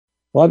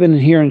Well, I've been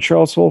here in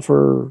Charlottesville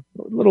for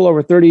a little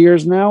over 30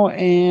 years now.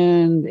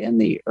 And in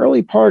the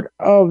early part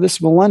of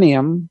this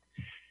millennium,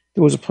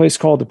 there was a place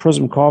called the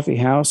Prism Coffee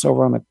House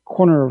over on the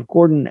corner of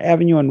Gordon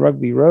Avenue and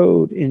Rugby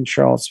Road in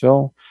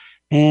Charlottesville.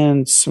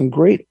 And some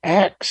great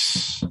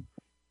acts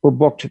were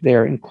booked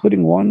there,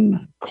 including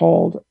one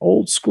called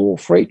Old School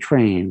Freight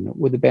Train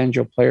with the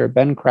banjo player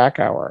Ben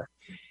Krakauer.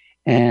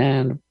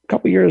 And a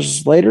couple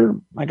years later,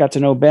 I got to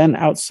know Ben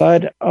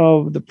outside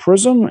of the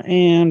Prism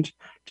and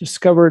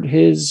discovered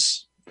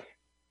his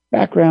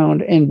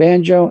background in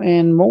banjo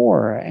and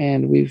more.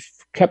 And we've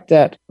kept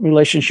that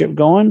relationship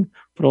going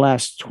for the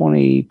last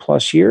 20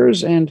 plus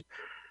years. And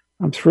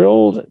I'm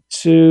thrilled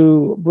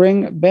to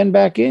bring Ben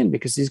back in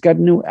because he's got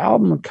a new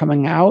album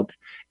coming out.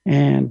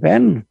 And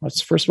Ben,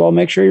 let's first of all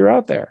make sure you're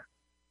out there.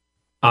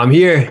 I'm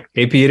here.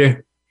 Hey,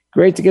 Peter.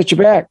 Great to get you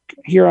back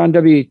here on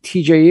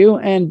WTJU.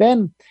 And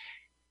Ben,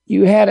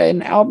 you had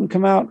an album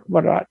come out,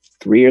 about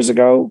 3 years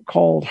ago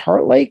called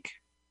Heart Lake?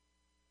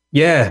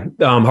 Yeah,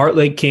 Heart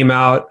Lake came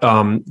out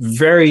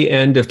very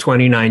end of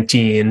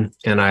 2019,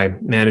 and I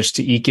managed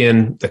to eke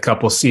in a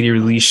couple CD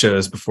release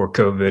shows before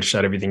COVID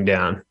shut everything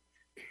down.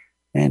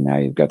 And now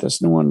you've got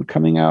this new one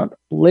coming out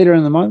later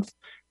in the month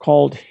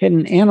called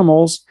Hidden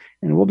Animals,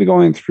 and we'll be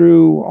going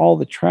through all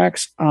the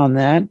tracks on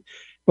that.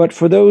 But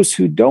for those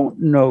who don't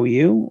know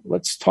you,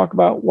 let's talk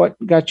about what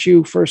got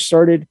you first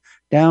started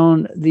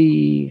down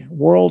the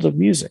world of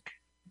music.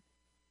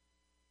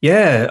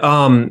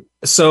 Yeah,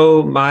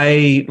 so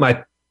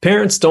my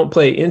parents didn't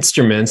play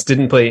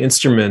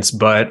instruments,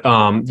 but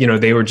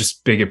they were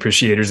just big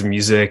appreciators of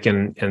music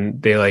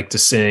and they like to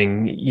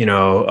sing,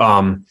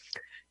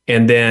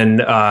 and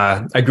then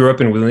I grew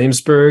up in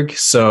Williamsburg.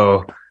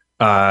 So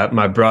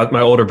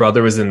my older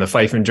brother was in the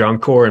fife and drum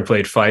corps and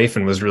played fife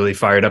and was really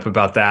fired up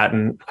about that.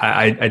 And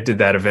I did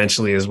that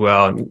eventually as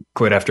well and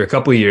quit after a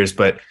couple of years.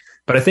 But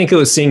I think it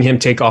was seeing him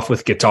take off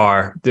with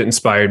guitar that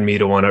inspired me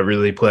to want to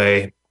really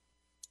play.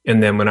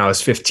 And then when I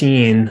was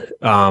 15,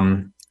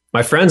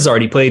 my friends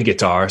already played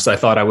guitar, so I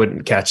thought I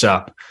wouldn't catch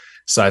up.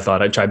 So I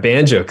thought I'd try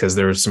banjo because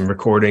there was some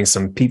recordings,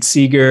 some Pete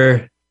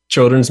Seeger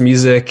children's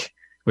music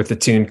with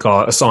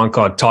a song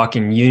called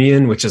Talking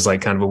Union, which is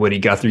like kind of a Woody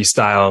Guthrie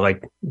style,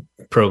 like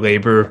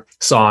pro-labor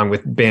song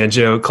with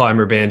banjo,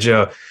 climber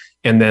banjo.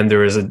 And then there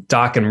was a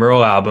Doc and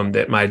Merle album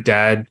that my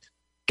dad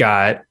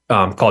got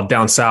called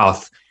Down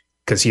South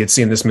because he had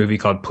seen this movie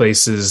called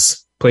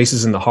Places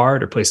in the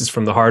Heart or Places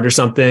from the Heart or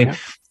something, yeah,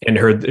 and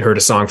heard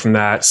a song from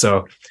that.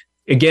 So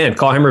again,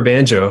 Climber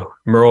banjo,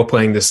 Merle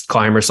playing this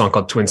Climber song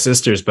called Twin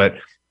Sisters. But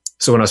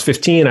so when I was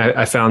 15,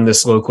 I found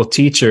this local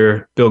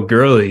teacher, Bill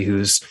Gurley,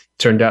 who's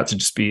turned out to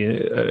just be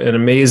an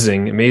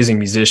amazing, amazing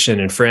musician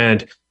and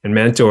friend and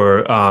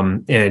mentor.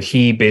 And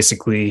he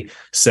basically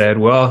said,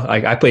 well,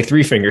 I play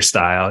three-finger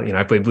style,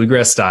 I play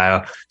bluegrass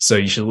style. So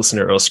you should listen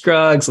to Earl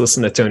Scruggs,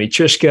 listen to Tony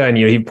Trischka. And,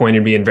 he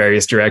pointed me in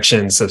various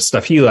directions of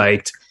stuff he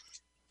liked.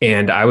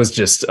 And I was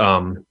just,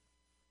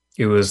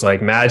 it was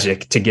like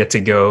magic to get to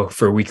go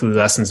for weekly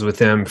lessons with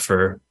him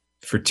for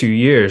 2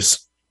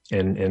 years.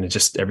 And it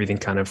just, everything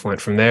kind of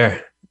went from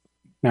there.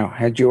 Now,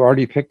 had you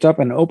already picked up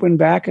an open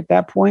back at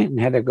that point and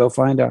had to go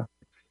find a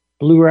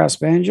bluegrass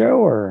banjo,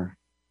 or?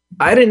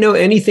 I didn't know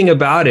anything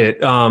about it.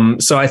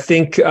 So I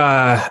think,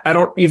 I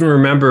don't even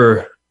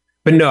remember,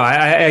 but no,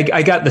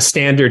 I got the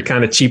standard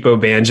kind of cheapo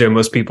banjo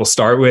most people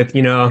start with,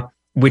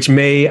 which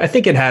I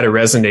think it had a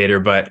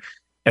resonator, but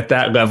at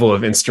that level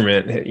of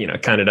instrument,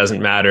 it kind of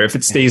doesn't matter. If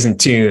it stays in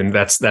tune,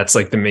 that's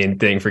like the main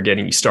thing for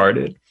getting you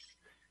started.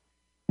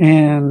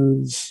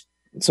 And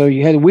so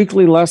you had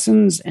weekly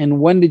lessons.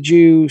 And when did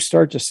you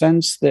start to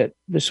sense that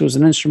this was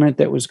an instrument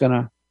that was going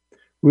to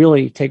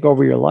really take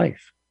over your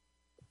life?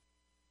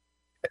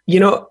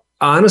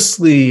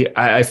 Honestly,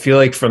 I feel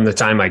like from the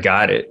time I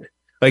got it,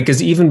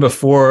 because even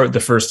before the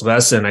first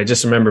lesson, I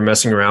just remember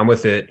messing around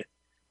with it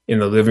in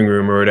the living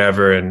room or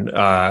whatever, and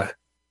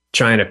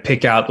trying to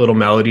pick out little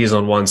melodies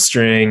on one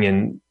string,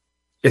 and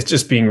it's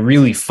just being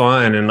really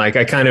fun. And like,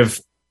 I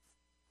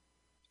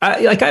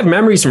have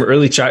memories from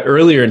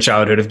earlier in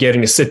childhood of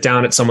getting to sit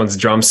down at someone's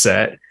drum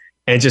set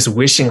and just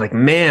wishing like,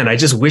 man, I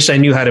just wish I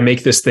knew how to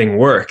make this thing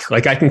work.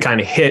 Like I can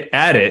kind of hit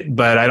at it,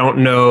 but I don't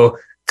know.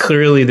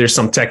 Clearly there's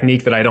some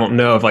technique that I don't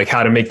know of, like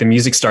how to make the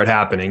music start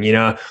happening,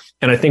 And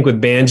I think with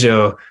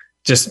banjo,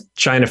 just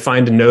trying to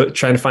find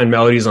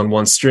melodies on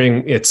one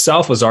string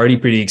itself was already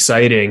pretty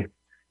exciting.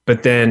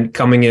 But then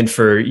coming in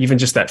for even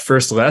just that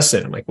first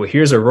lesson, I'm like, well,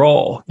 here's a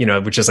roll,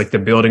 which is like the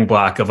building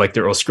block of like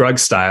the Earl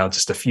Scruggs style,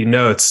 just a few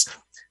notes.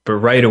 But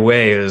right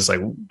away, it was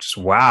like, just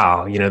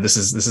wow, this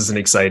is an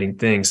exciting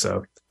thing.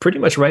 So pretty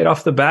much right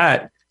off the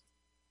bat.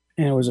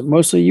 And was it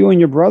mostly you and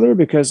your brother?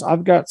 Because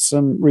I've got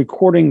some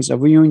recordings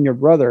of you and your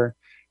brother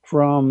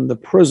from the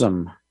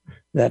Prism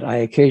that I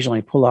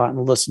occasionally pull out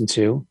and listen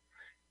to.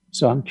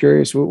 So I'm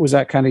curious, was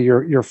that kind of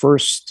your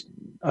first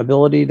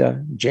ability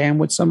to jam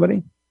with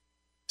somebody?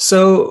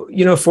 So,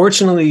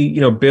 fortunately,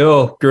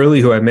 Bill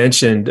Gurley, who I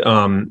mentioned,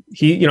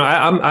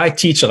 I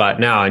teach a lot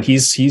now, and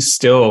he's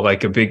still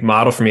like a big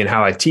model for me in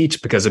how I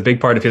teach, because a big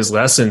part of his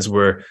lessons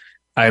were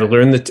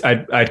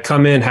I'd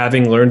come in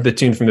having learned the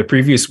tune from the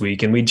previous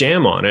week, and we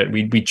jam on it.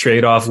 We'd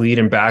trade off lead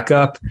and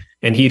backup,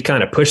 and he'd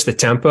kind of push the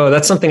tempo.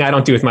 That's something I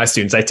don't do with my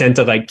students. I tend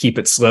to like keep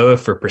it slow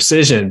for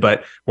precision.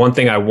 But one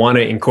thing I want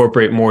to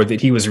incorporate more that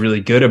he was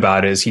really good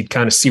about is he'd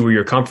kind of see where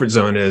your comfort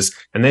zone is,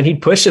 and then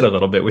he'd push it a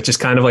little bit, which is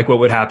kind of like what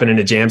would happen in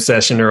a jam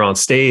session or on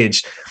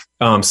stage.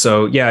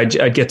 So yeah,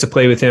 I'd get to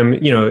play with him,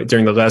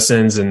 during the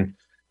lessons, and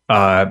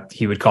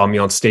he would call me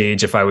on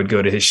stage if I would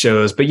go to his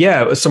shows. But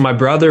yeah, so my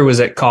brother was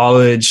at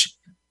college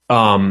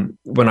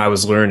when I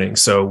was learning.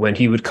 So when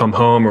he would come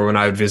home or when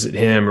I would visit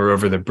him or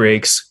over the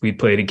breaks, we'd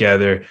play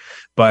together.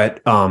 But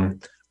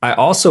I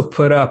also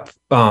put up,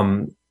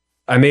 I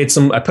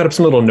put up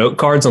some little note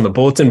cards on the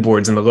bulletin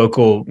boards in the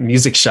local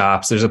music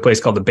shops. There's a place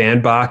called the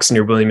Band Box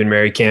near William and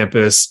Mary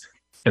campus.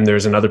 And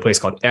there's another place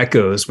called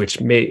Echoes, which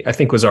I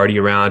think was already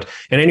around.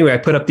 And anyway, I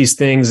put up these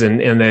things,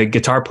 and a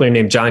guitar player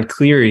named John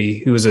Cleary,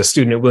 who was a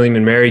student at William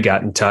and Mary,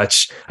 got in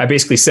touch. I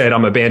basically said,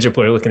 I'm a banjo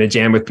player looking to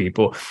jam with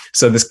people.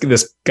 So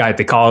this guy at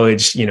the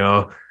college,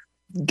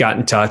 got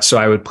in touch. So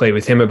I would play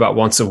with him about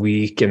once a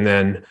week. And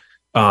then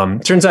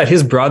turns out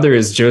his brother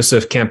is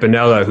Joseph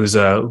Campanella, who's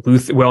a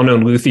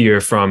well-known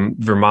luthier from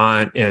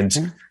Vermont.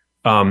 And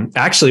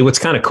actually, what's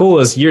kind of cool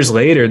is years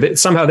later that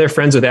somehow they're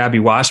friends with Abby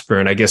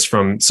Washburn, I guess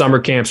from summer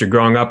camps or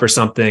growing up or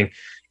something.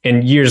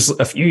 And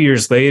a few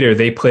years later,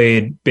 they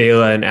played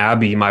Bela and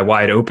Abby, My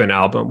Wide Open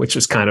album, which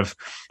was kind of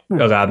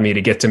allowed me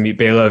to get to meet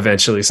Bela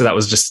eventually. So that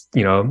was just,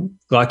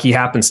 lucky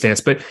happenstance.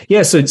 But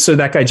yeah, so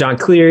that guy, John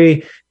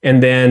Cleary,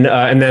 and then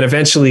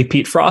eventually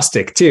Pete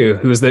Frostick too,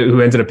 who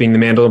ended up being the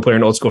mandolin player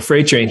in Old School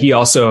Freight Train. He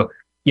also,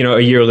 a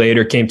year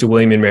later came to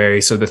William and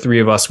Mary. So the three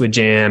of us would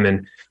jam.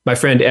 And my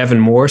friend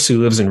Evan Morse,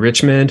 who lives in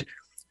Richmond,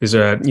 who's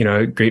a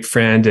great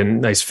friend and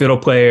nice fiddle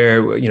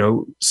player.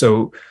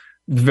 So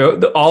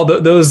that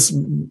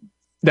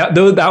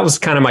was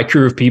kind of my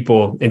crew of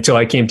people until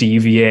I came to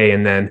UVA,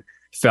 and then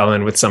fell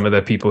in with some of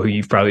the people who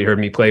you've probably heard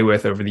me play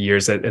with over the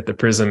years at the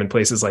Prism and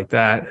places like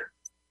that.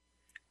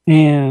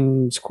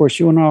 And of course,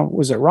 you went out.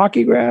 Was it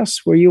Rocky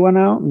Grass where you went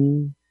out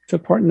and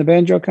took part in the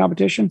banjo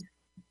competition?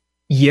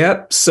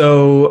 Yep.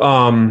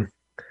 So.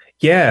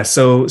 Yeah,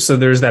 so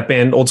there's that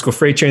band Old School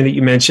Freight Train that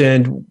you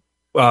mentioned.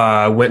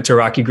 Went to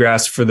Rocky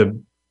Grass for the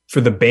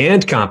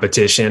band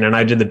competition, and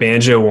I did the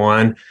banjo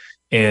one,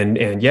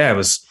 and yeah, I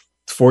was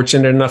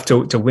fortunate enough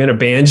to win a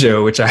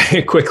banjo, which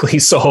I quickly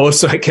sold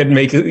so I could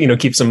make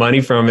keep some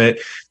money from it,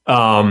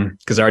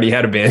 because I already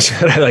had a banjo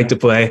that I like to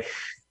play.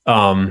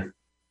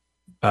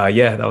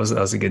 Yeah, that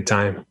was a good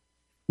time.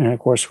 And of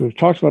course, we've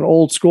talked about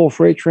Old School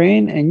Freight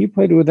Train, and you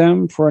played with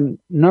them for a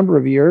number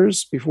of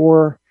years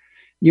before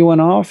you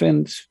went off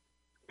and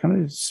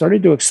kind of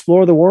started to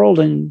explore the world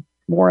and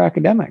more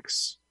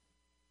academics.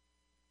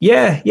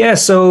 Yeah.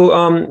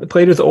 So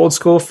played with Old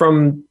School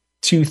from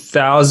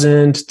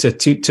 2000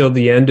 till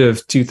the end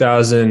of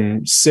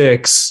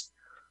 2006.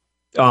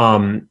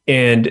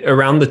 And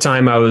around the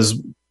time I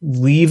was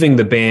leaving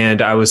the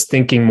band, I was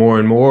thinking more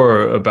and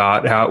more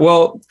about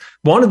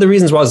one of the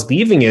reasons why I was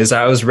leaving is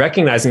I was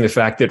recognizing the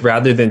fact that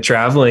rather than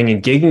traveling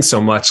and gigging so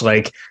much,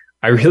 like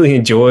I really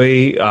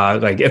enjoy,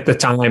 at the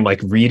time, like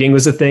reading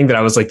was a thing that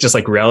I was just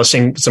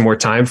relishing some more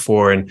time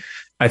for. And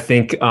I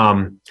think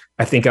I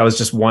was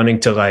just wanting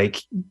to I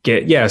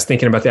was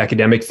thinking about the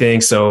academic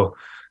thing. So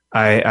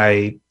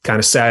I kind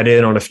of sat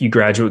in on a few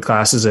graduate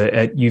classes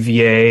at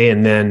UVA,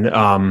 and then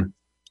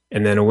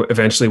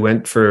eventually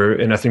went for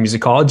an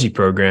ethnomusicology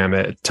program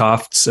at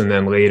Tufts, and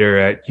then later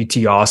at UT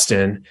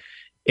Austin.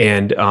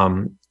 And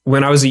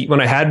when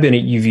I had been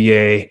at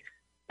UVA,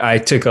 I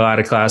took a lot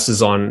of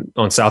classes on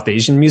South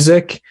Asian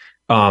music,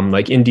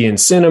 like Indian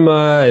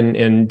cinema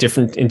and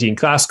different Indian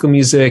classical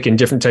music and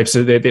different types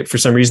of. For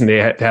some reason, they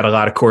had a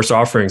lot of course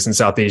offerings in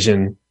South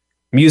Asian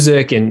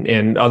music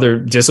and other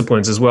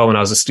disciplines as well when I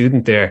was a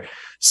student there.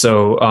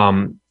 So,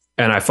 and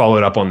I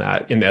followed up on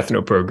that in the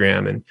ethno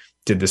program and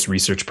did this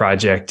research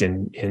project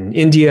in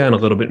India and a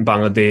little bit in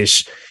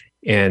Bangladesh,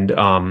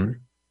 and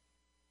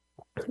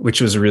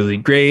which was really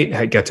great.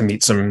 I got to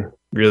meet some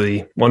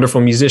really wonderful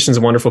musicians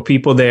and wonderful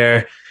people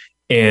there.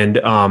 And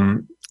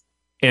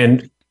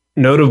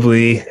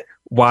notably,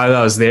 while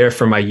I was there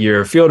for my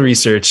year of field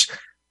research,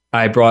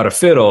 I brought a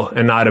fiddle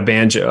and not a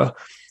banjo.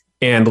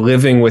 And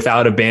living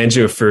without a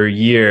banjo for a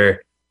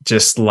year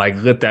just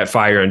lit that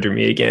fire under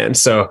me again.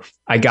 So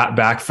I got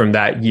back from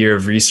that year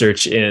of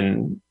research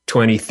in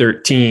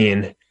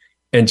 2013.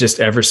 And just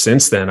ever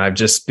since then, I've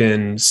just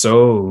been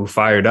so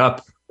fired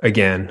up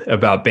again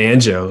about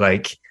banjo.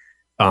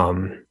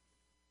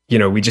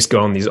 We just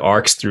go on these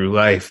arcs through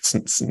life.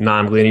 It's a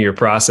non-linear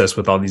process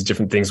with all these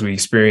different things we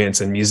experience,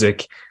 and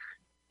music.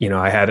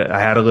 I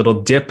had a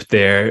little dip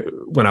there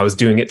when I was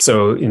doing it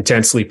so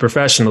intensely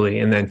professionally,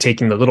 and then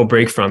taking the little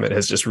break from it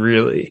has just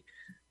really,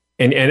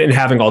 and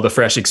having all the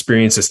fresh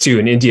experiences too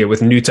in India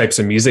with new types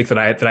of music that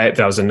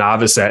I was a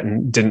novice at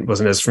and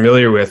wasn't as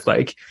familiar with.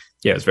 It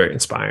was very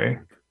inspiring.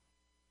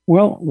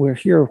 Well, we're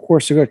here, of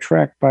course, to go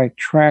track by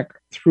track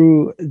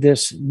through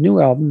this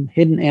new album,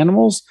 Hidden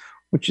Animals,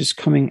 which is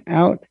coming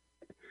out.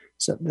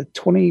 Is that the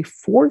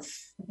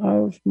 24th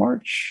of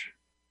March?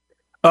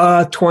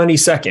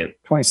 22nd.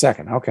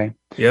 22nd. Okay.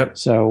 Yep.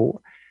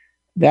 So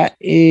that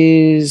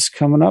is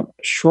coming up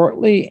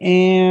shortly.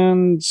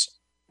 And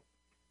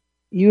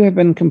you have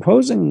been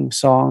composing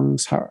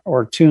songs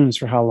or tunes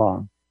for how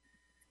long?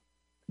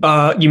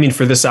 You mean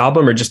for this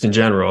album or just in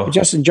general?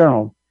 Just in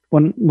general.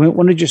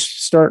 When did you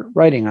start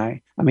writing?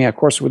 I mean, of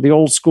course, with the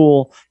old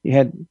school, you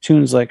had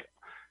tunes like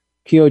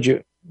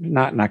Kyoju,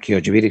 not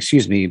Kyoju Beat,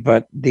 excuse me,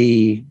 but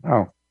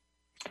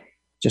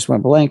just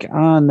went blank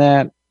on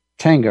that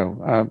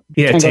tango.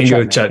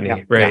 Tango Chutney,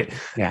 yeah, right?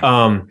 Yeah.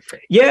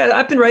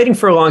 I've been writing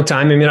for a long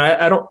time. I mean,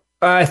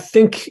 I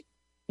think,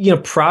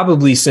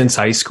 probably since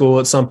high school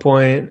at some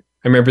point.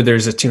 I remember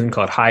there's a tune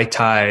called High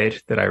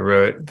Tide that I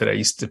wrote that I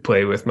used to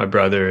play with my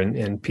brother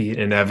and Pete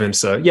and Evan.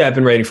 So yeah, I've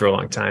been writing for a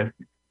long time.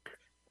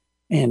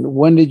 And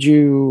when did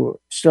you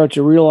start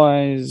to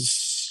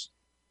realize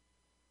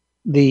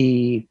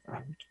the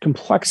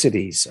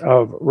complexities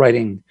of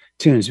writing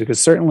tunes? Because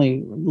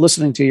certainly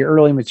listening to your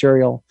early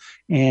material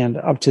and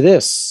up to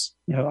this,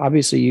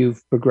 obviously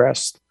you've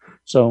progressed.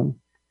 So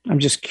I'm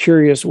just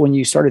curious when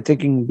you started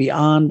thinking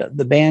beyond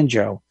the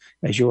banjo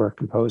as you were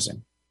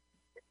composing.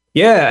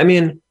 Yeah, I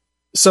mean,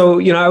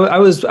 so I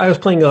was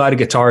playing a lot of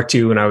guitar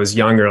too when I was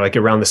younger, like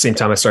around the same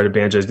time I started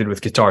banjo as I did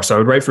with guitar. So I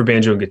would write for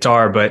banjo and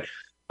guitar, but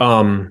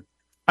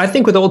I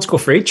think with Old School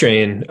Freight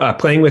Train,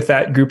 playing with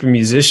that group of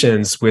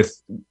musicians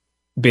with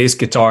bass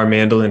guitar,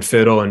 mandolin,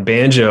 fiddle, and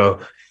banjo,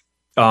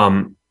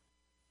 I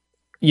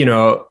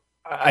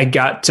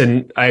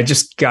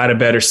just got a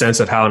better sense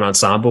of how an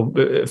ensemble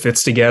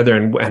fits together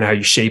and how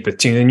you shape a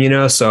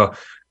tune, So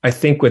I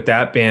think with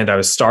that band, I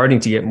was starting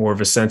to get more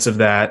of a sense of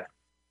that.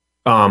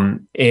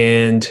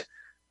 And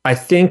I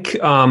think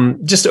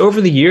just over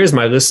the years,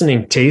 my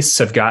listening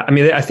tastes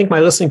I think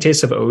my listening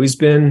tastes have always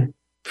been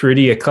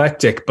pretty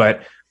eclectic,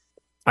 but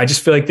I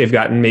just feel like they've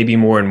gotten maybe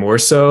more and more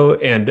so.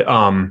 And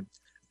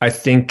I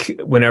think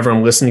whenever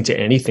I'm listening to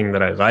anything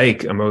that I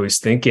like, I'm always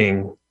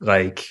thinking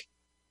like,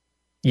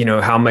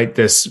 how might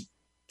this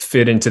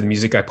fit into the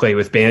music I play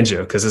with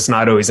banjo? Because it's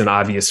not always an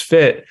obvious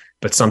fit,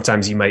 but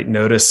sometimes you might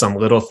notice some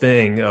little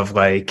thing of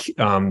like,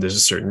 there's a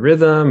certain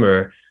rhythm,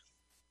 or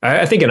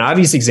I think an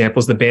obvious example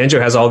is the banjo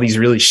has all these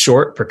really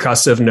short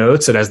percussive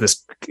notes. It has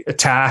this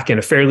attack and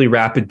a fairly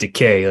rapid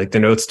decay. Like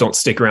the notes don't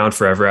stick around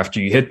forever after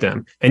you hit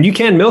them. And you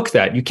can milk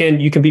that. You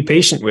can be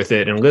patient with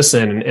it and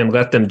listen and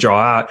let them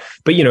draw out.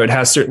 But, it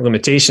has certain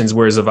limitations,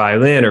 whereas a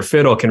violin or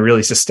fiddle can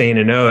really sustain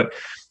a note.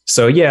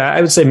 So, yeah,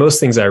 I would say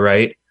most things I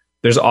write,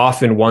 there's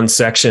often one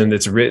section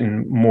that's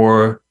written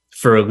more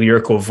for a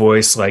lyrical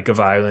voice, like a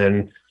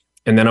violin.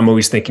 And then I'm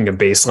always thinking of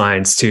bass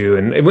lines too.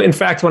 And in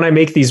fact, when I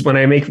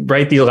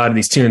write a lot of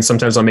these tunes,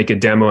 sometimes I'll make a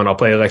demo and I'll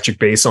play electric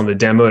bass on the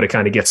demo to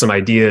kind of get some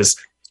ideas.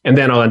 And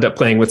then I'll end up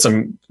playing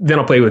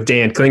I'll play with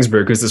Dan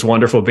Klingsberg, who's this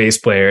wonderful bass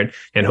player,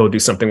 and he'll do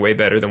something way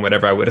better than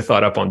whatever I would have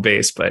thought up on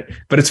bass. But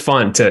it's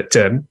fun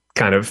to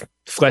kind of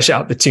flesh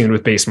out the tune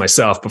with bass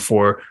myself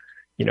before,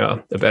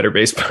 a better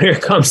bass player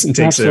comes and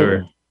takes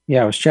over.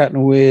 Yeah. I was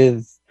chatting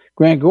with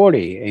Grant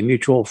Gordy, a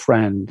mutual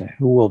friend,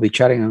 who will be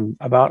chatting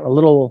about a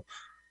little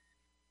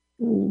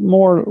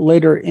more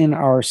later in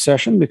our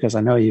session, because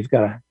I know you've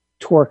got a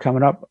tour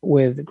coming up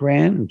with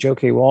Grant and Joe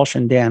K. Walsh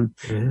and Dan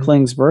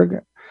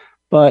Klingsberg.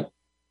 But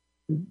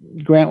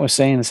Grant was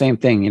saying the same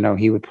thing.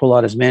 He would pull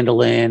out his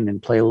mandolin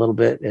and play a little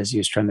bit as he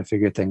was trying to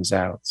figure things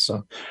out.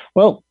 So,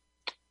 well,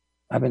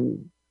 I've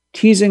been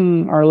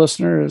teasing our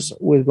listeners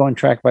with going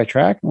track by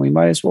track, and we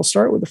might as well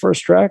start with the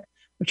first track,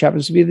 which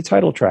happens to be the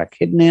title track,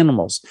 Hidden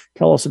Animals.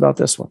 Tell us about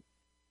this one.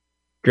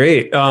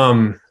 Great.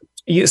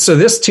 So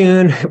this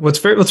tune,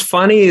 what's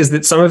funny is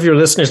that some of your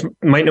listeners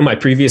might know my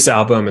previous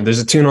album, and there's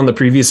a tune on the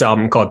previous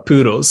album called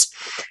Poodles.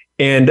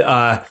 And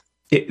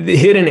the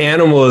Hidden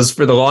Animals,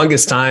 for the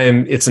longest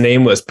time, its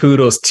name was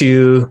Poodles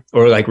 2,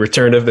 or like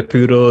Return of the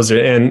Poodles.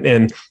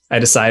 And I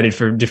decided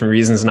for different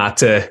reasons not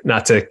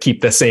to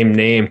keep the same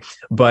name.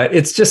 But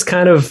it's just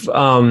kind of,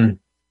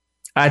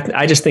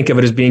 I just think of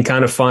it as being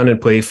kind of fun and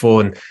playful.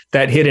 And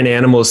that Hidden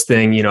Animals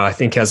thing, I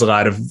think has a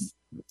lot of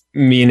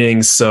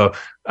meanings. So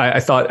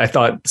I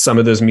thought some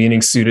of those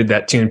meanings suited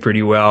that tune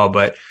pretty well,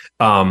 but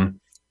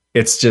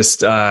it's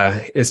just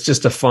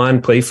a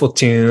fun, playful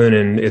tune,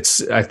 and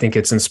I think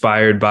it's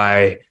inspired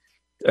by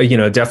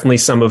definitely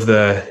some of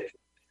the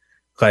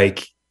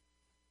like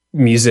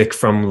music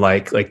from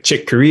like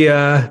Chick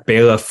Corea,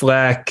 Bela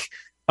Fleck,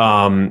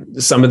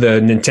 some of the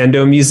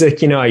Nintendo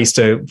music. I used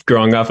to,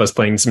 growing up, I was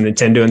playing some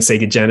Nintendo and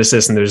Sega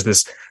Genesis, and there's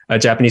this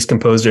Japanese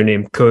composer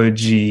named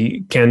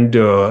Koji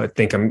Kendo, I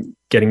think I'm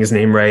getting his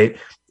name right,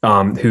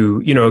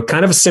 who,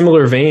 kind of a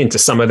similar vein to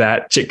some of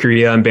that Chick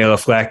Corea and Bela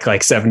Fleck,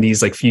 like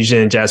 70s, like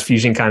fusion, jazz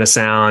fusion kind of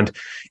sound.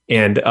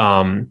 And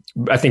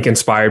I think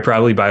inspired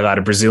probably by a lot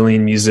of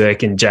Brazilian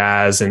music and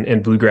jazz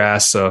and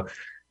bluegrass. So,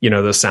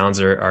 those sounds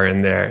are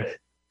in there.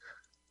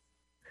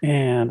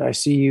 And I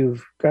see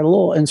you've got a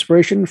little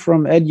inspiration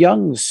from Ed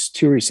Young's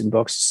 2 recent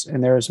books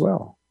in there as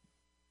well.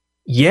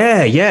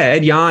 Yeah.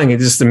 Ed Young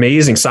is just an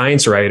amazing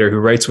science writer who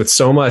writes with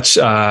so much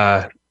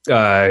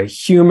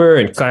humor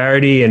and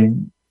clarity,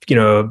 and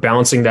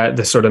balancing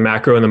the sort of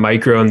macro and the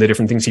micro and the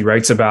different things he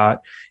writes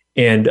about.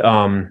 And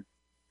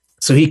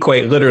so he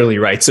quite literally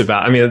writes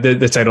about, I mean,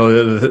 the title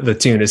of the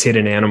tune is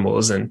Hidden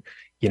Animals. And,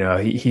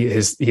 he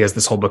has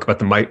this whole book about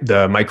the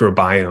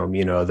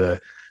microbiome,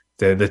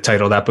 the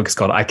title of that book is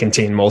called I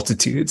Contain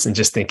Multitudes, and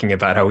just thinking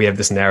about how we have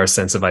this narrow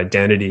sense of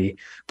identity,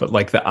 but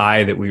like the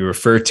I that we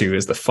refer to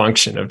is the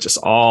function of just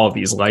all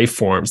these life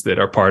forms that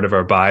are part of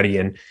our body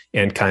and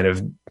kind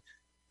of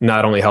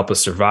not only help us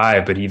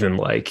survive, but even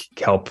like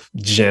help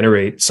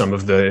generate some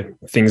of the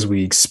things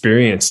we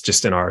experience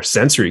just in our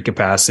sensory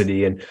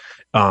capacity. And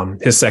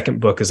his second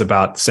book is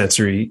about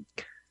sensory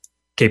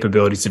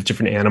capabilities of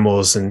different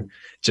animals, and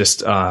just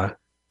so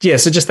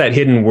just that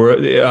hidden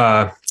world,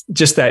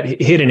 just that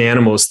hidden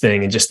animals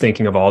thing, and just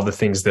thinking of all the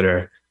things that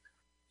are,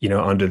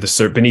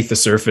 beneath the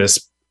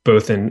surface,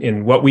 both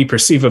in what we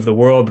perceive of the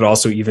world, but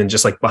also even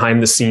just like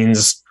behind the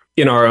scenes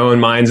in our own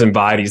minds and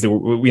bodies that,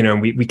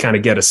 we kind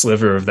of get a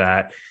sliver of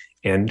that.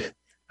 And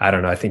I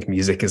don't know, I think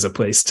music is a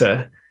place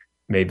to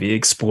maybe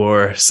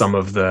explore some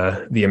of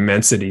the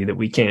immensity that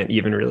we can't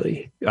even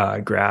really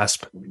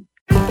grasp.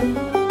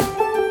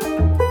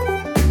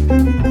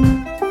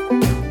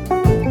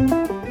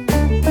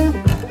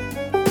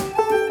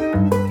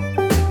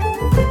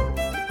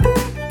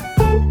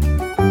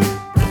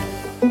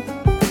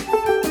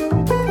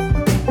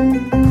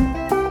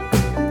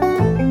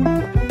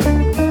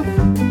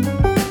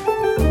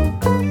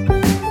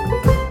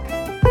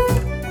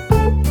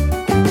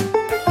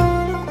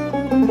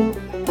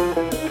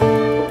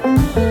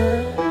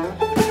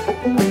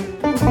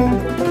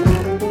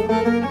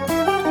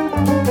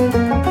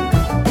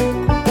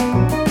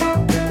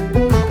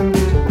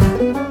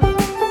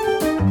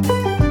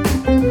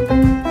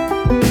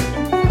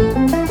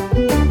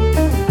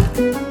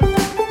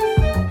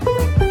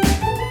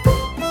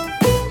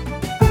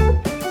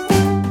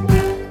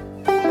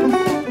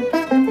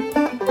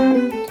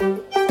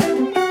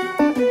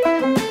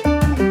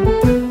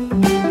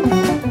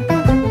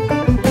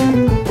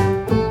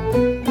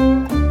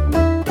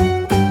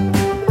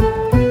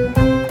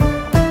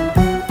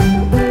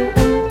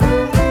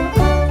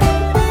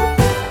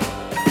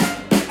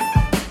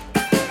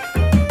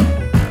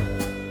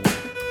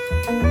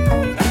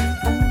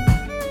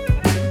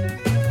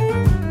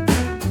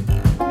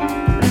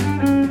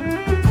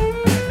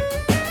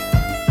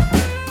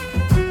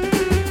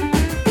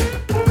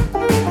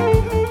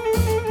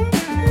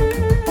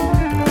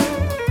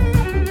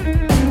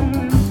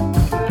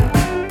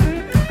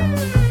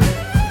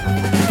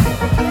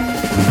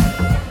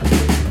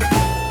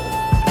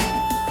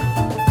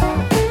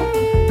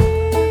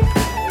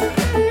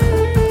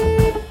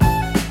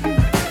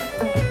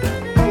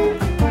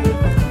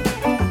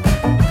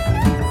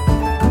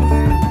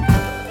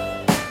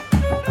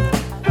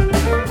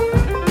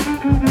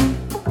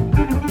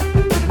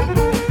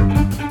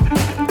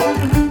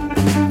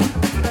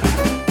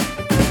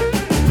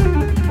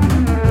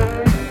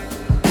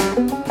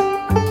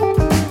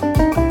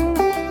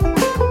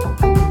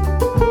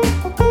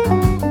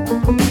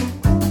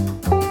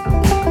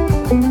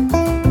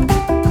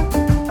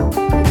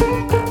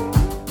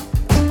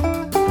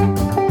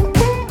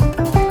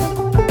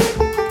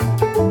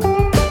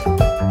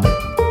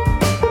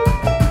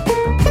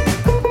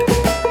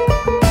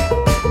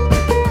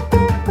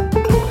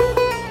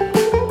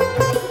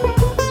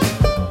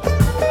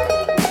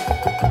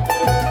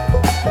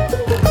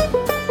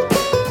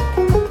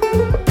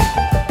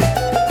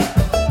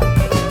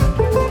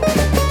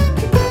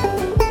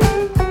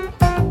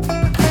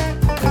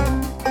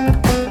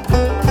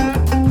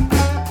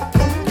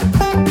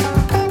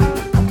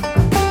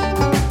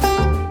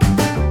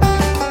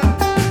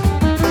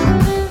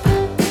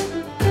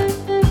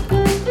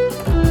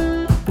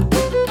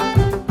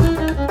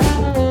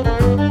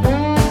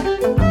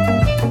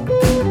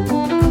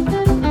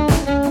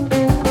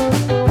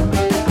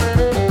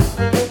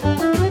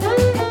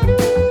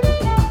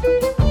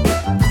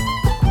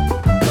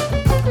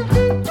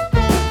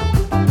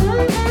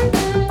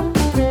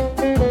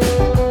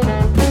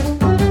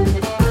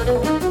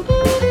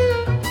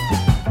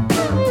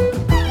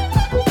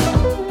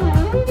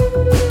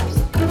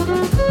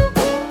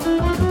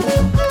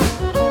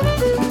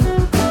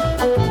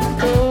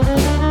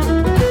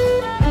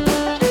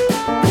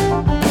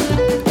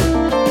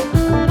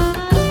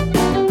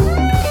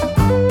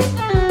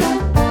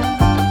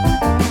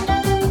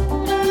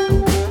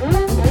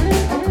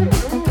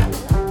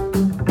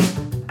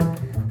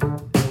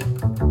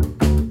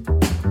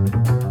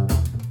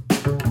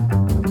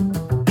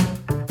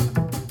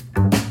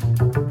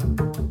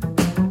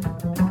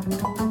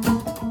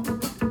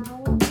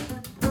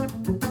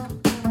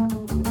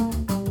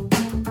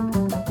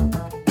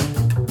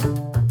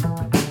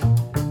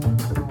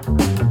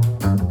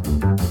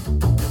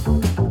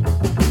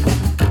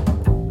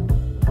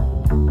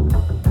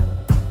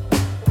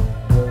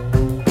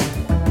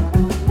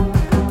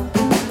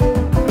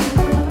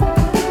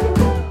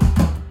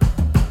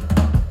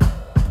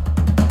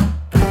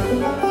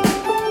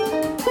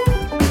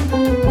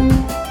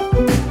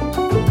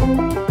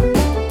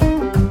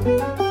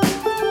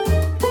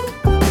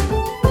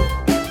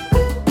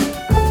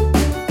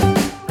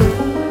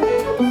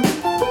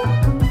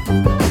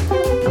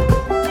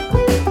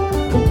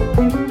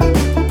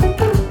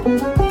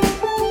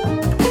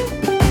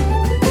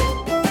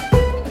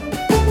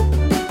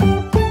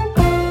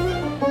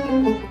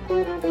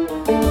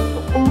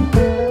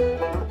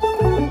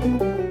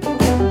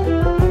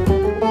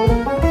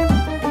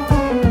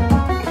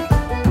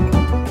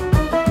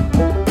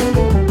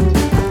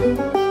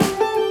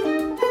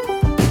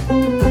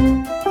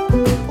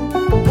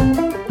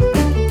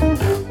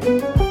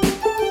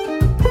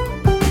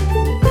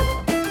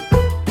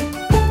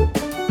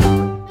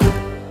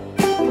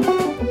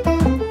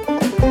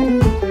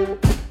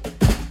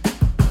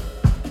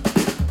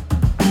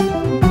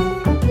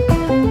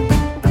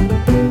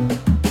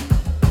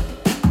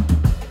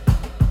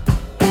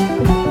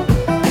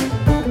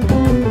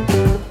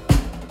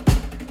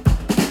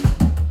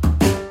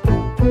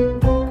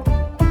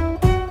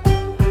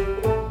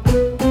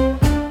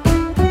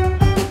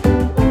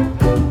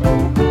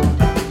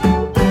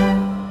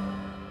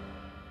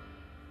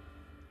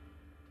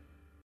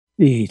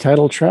 The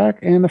title track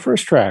and the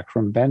first track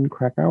from Ben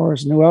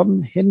Krakauer's new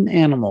album, Hidden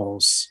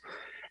Animals.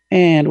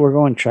 And we're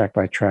going track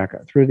by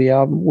track through the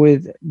album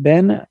with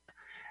Ben.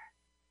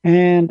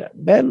 And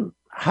Ben,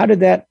 how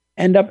did that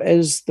end up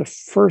as the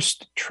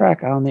first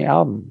track on the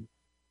album?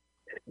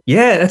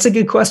 Yeah, that's a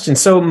good question.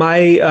 So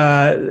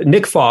my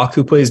Nick Falk,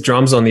 who plays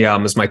drums on the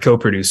album, is my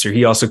co-producer.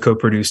 He also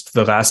co-produced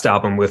the last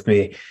album with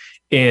me.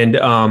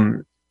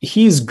 And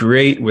he's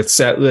great with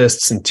set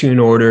lists and tune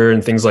order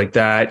and things like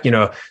that.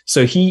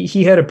 So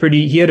he had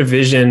a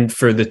vision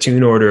for the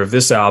tune order of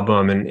this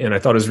album, and I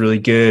thought it was really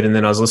good. And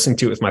then I was listening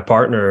to it with my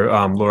partner,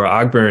 Laura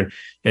Ogburn,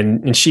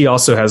 and she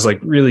also has like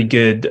really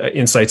good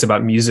insights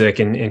about music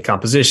and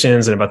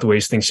compositions and about the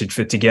ways things should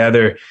fit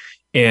together.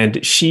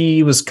 And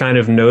she was kind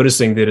of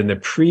noticing that in the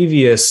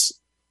previous,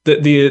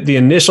 the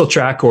initial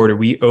track order,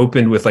 we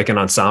opened with like an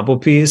ensemble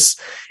piece.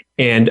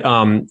 And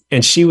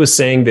she was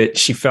saying that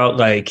she felt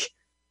like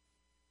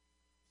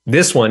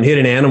this one,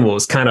 Hidden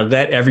Animals, kind of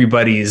let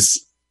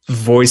everybody's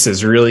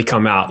voices really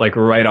come out like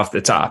right off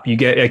the top. You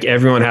get like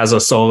everyone has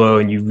a solo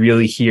and you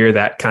really hear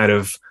that kind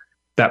of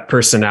that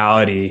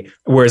personality.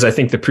 Whereas I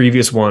think the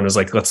previous one was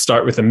like, let's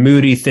start with a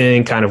moody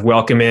thing, kind of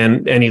welcome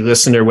in any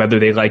listener, whether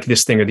they like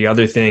this thing or the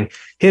other thing.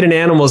 Hidden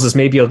Animals is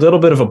maybe a little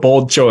bit of a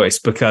bold choice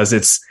because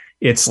it's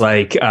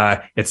like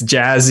it's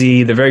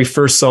jazzy. The very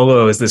first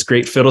solo is this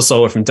great fiddle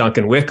solo from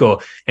Duncan Wickel,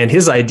 and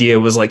his idea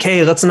was like,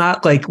 hey, let's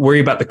not like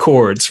worry about the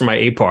chords for my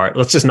A part.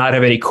 Let's just not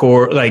have any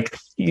chord, like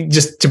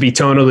just to be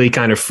tonally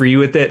kind of free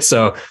with it.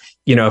 So,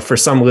 for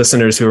some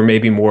listeners who are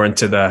maybe more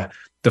into the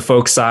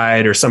folk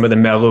side or some of the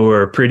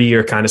mellower,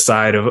 prettier kind of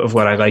side of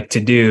what I like to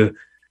do,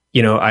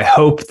 I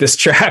hope this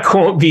track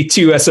won't be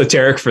too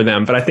esoteric for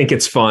them, but I think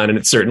it's fun and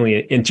it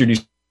certainly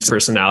introduces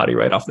personality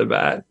right off the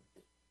bat.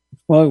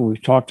 Well,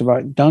 we've talked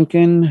about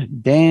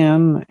Duncan,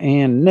 Dan,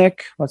 and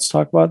Nick. Let's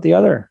talk about the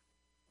other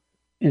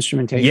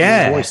instrumentation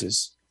and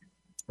voices.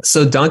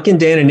 So Duncan,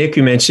 Dan, and Nick,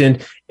 you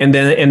mentioned, and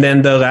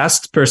then the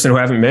last person who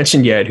I haven't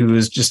mentioned yet, who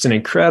is just an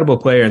incredible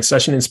player and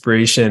such an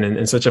inspiration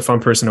and such a fun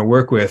person to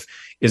work with,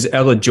 is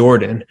Ella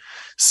Jordan.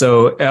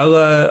 So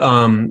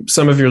Ella,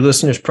 some of your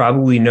listeners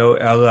probably know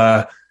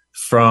Ella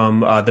from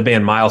the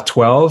band Mile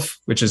 12,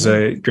 which is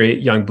a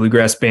great young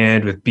bluegrass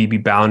band with B.B.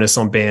 Bowness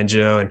on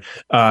banjo. And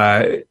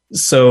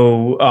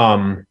so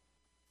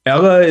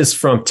Ella is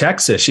from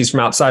Texas. She's from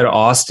outside of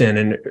Austin,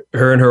 and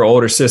her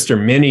older sister,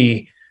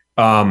 Minnie,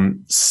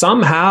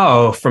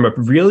 somehow from a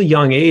really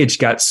young age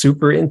got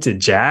super into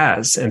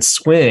jazz and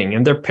swing,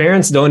 and their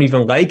parents don't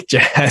even like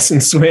jazz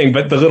and swing,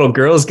 but the little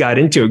girls got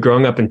into it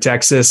growing up in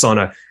Texas on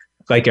a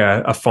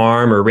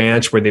farm or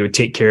ranch where they would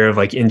take care of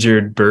like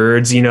injured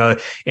birds,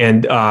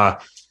 and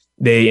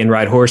they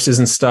ride horses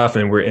and stuff,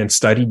 and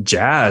studied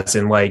jazz.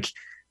 And like,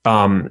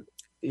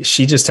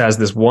 she just has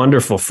this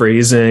wonderful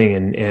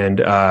phrasing and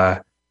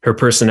her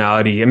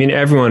personality. I mean,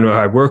 everyone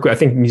I work with, I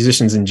think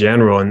musicians in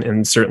general,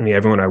 and certainly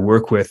everyone I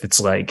work with, it's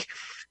like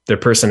their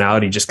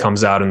personality just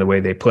comes out in the way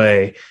they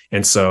play.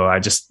 And so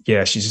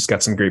she's just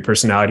got some great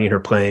personality in her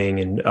playing.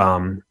 And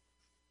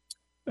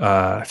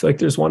I feel like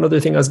there's one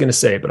other thing I was going to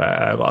say, but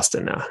I lost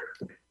it now.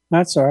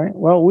 That's all right.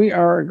 Well, we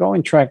are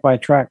going track by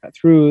track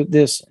through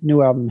this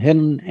new album,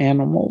 Hidden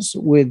Animals,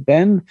 with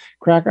Ben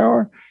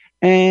Krakauer.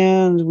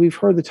 And we've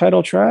heard the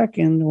title track,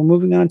 and we're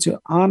moving on to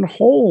On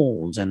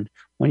Hold. And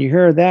when you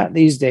hear that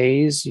these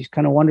days, you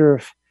kind of wonder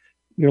if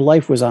your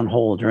life was on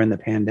hold during the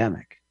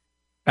pandemic.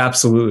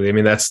 Absolutely. I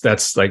mean,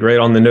 that's like right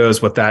on the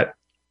nose what that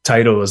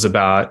title is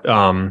about.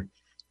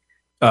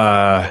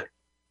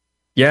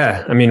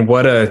 Yeah. I mean,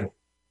 what a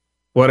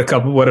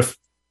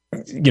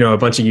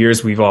bunch of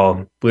years we've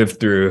all lived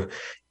through.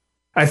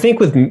 I think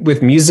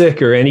with music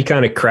or any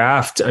kind of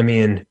craft, I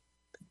mean,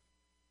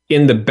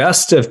 in the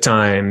best of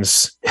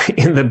times,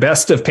 in the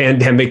best of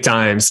pandemic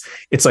times,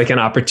 it's like an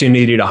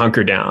opportunity to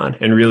hunker down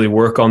and really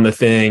work on the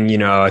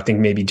thing. I think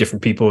maybe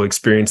different people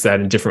experience that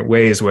in different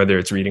ways, whether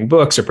it's reading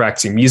books or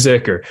practicing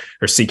music or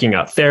seeking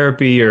out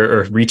therapy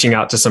or reaching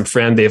out to some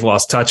friend they've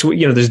lost touch with.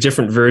 There's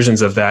different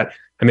versions of that.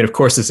 I mean, of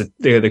course,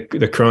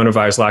 the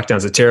coronavirus lockdown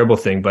is a terrible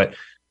thing, but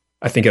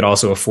I think it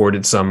also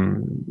afforded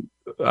some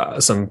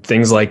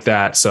things like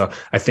that. So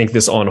I think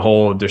this On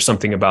Hold, there's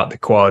something about the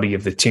quality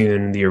of the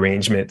tune, the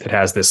arrangement that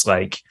has this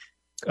like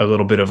a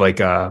little bit of like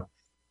a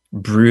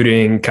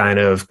brooding kind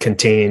of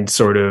contained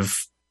sort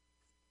of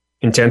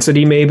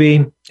intensity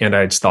maybe. And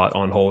I just thought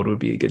On Hold would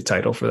be a good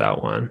title for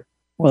that one.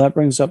 Well, that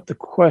brings up the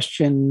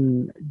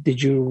question,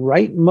 did you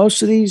write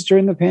most of these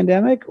during the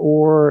pandemic,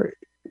 or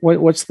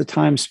what's the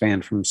time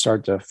span from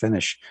start to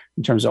finish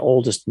in terms of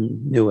oldest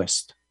and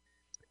newest?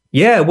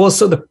 Yeah, well,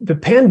 so the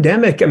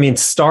pandemic, I mean,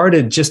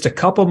 started just a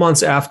couple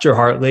months after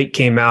Heart Lake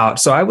came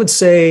out. So I would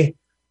say,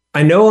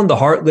 I know on the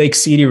Heart Lake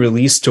CD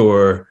release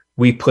tour,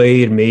 we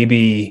played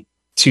maybe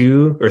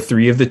 2 or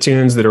 3 of the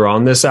tunes that are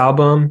on this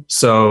album.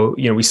 So,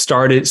 we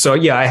started. So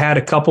yeah, I had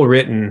a couple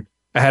written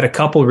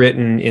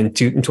in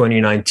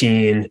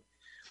 2019,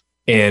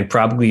 and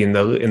probably in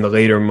the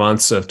later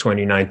months of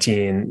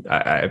 2019,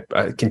 I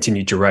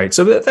continued to write.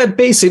 So that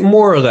basic,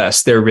 more or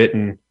less, they're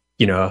written,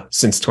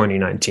 since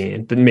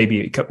 2019, but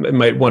maybe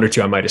one or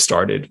two I might have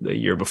started the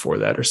year before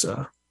that or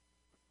so.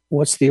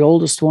 What's the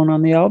oldest one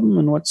on the album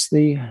and what's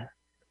the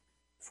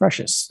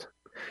freshest?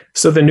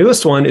 So the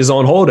newest one is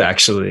On Hold,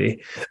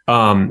 actually.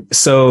 The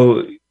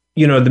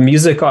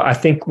music, I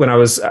think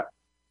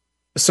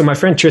so my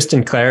friend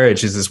Tristan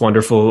Claridge is this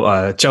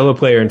wonderful cello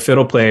player and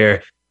fiddle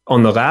player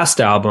on the last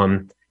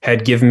album,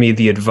 had given me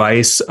the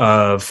advice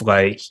of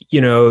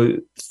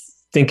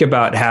think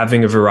about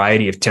having a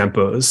variety of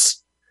tempos.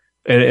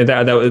 And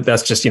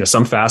that's just,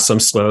 some fast, some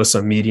slow,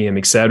 some medium,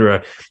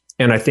 etc.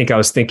 And I think I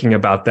was thinking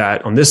about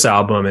that on this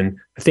album, and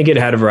I think it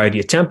had a variety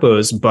of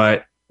tempos,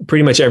 but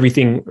pretty much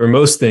everything or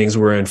most things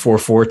were in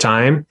 4/4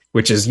 time,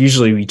 which is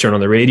usually we turn on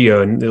the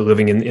radio, and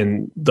living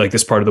in like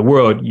this part of the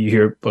world, you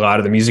hear a lot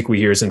of the music we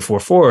hear is in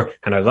 4/4,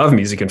 and I love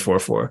music in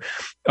 4/4.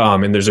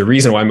 And there's a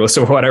reason why most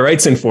of what I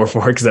write's in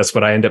 4/4, because that's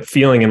what I end up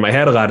feeling in my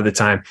head a lot of the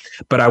time.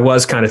 But I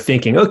was kind of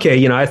thinking,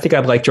 okay, I think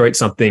I'd like to write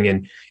something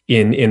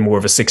in more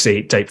of a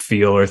 6/8 type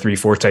feel or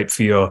 3/4 type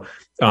feel.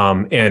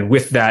 And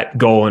with that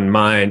goal in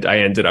mind, I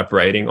ended up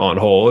writing On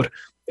Hold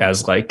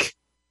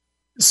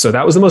so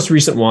that was the most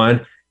recent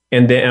one.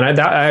 And then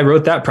I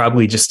wrote that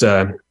probably just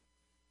a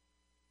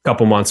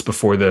couple months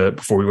before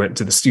we went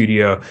to the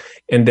studio.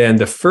 And then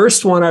the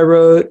first one I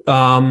wrote,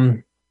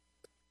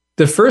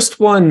 the first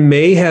one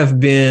may have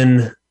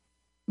been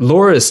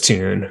Laura's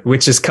tune,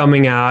 which is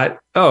coming out.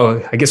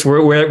 Oh, I guess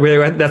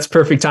we're that's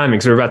perfect timing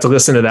because we're about to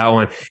listen to that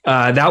one.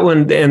 That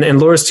one and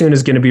Laura's tune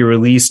is going to be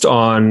released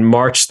on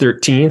March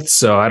 13th.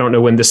 So I don't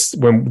know when this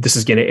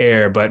is going to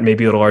air, but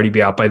maybe it'll already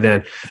be out by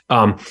then.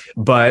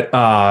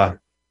 But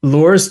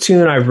Laura's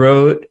tune I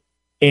wrote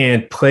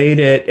and played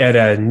it at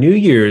a New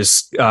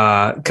Year's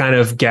kind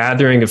of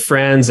gathering of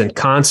friends and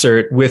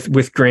concert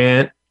with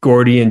Grant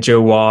Gordy and Joe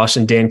Walsh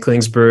and Dan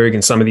Klingsberg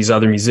and some of these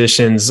other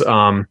musicians,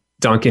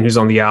 Duncan, who's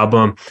on the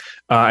album.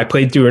 I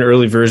played through an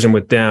early version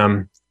with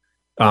them,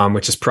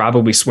 which is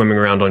probably swimming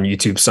around on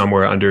YouTube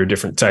somewhere under a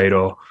different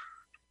title.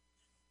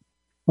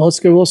 Well,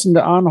 let's go listen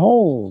to On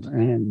Hold,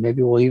 and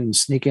maybe we'll even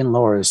sneak in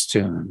Laura's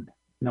tune.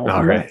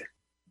 All right.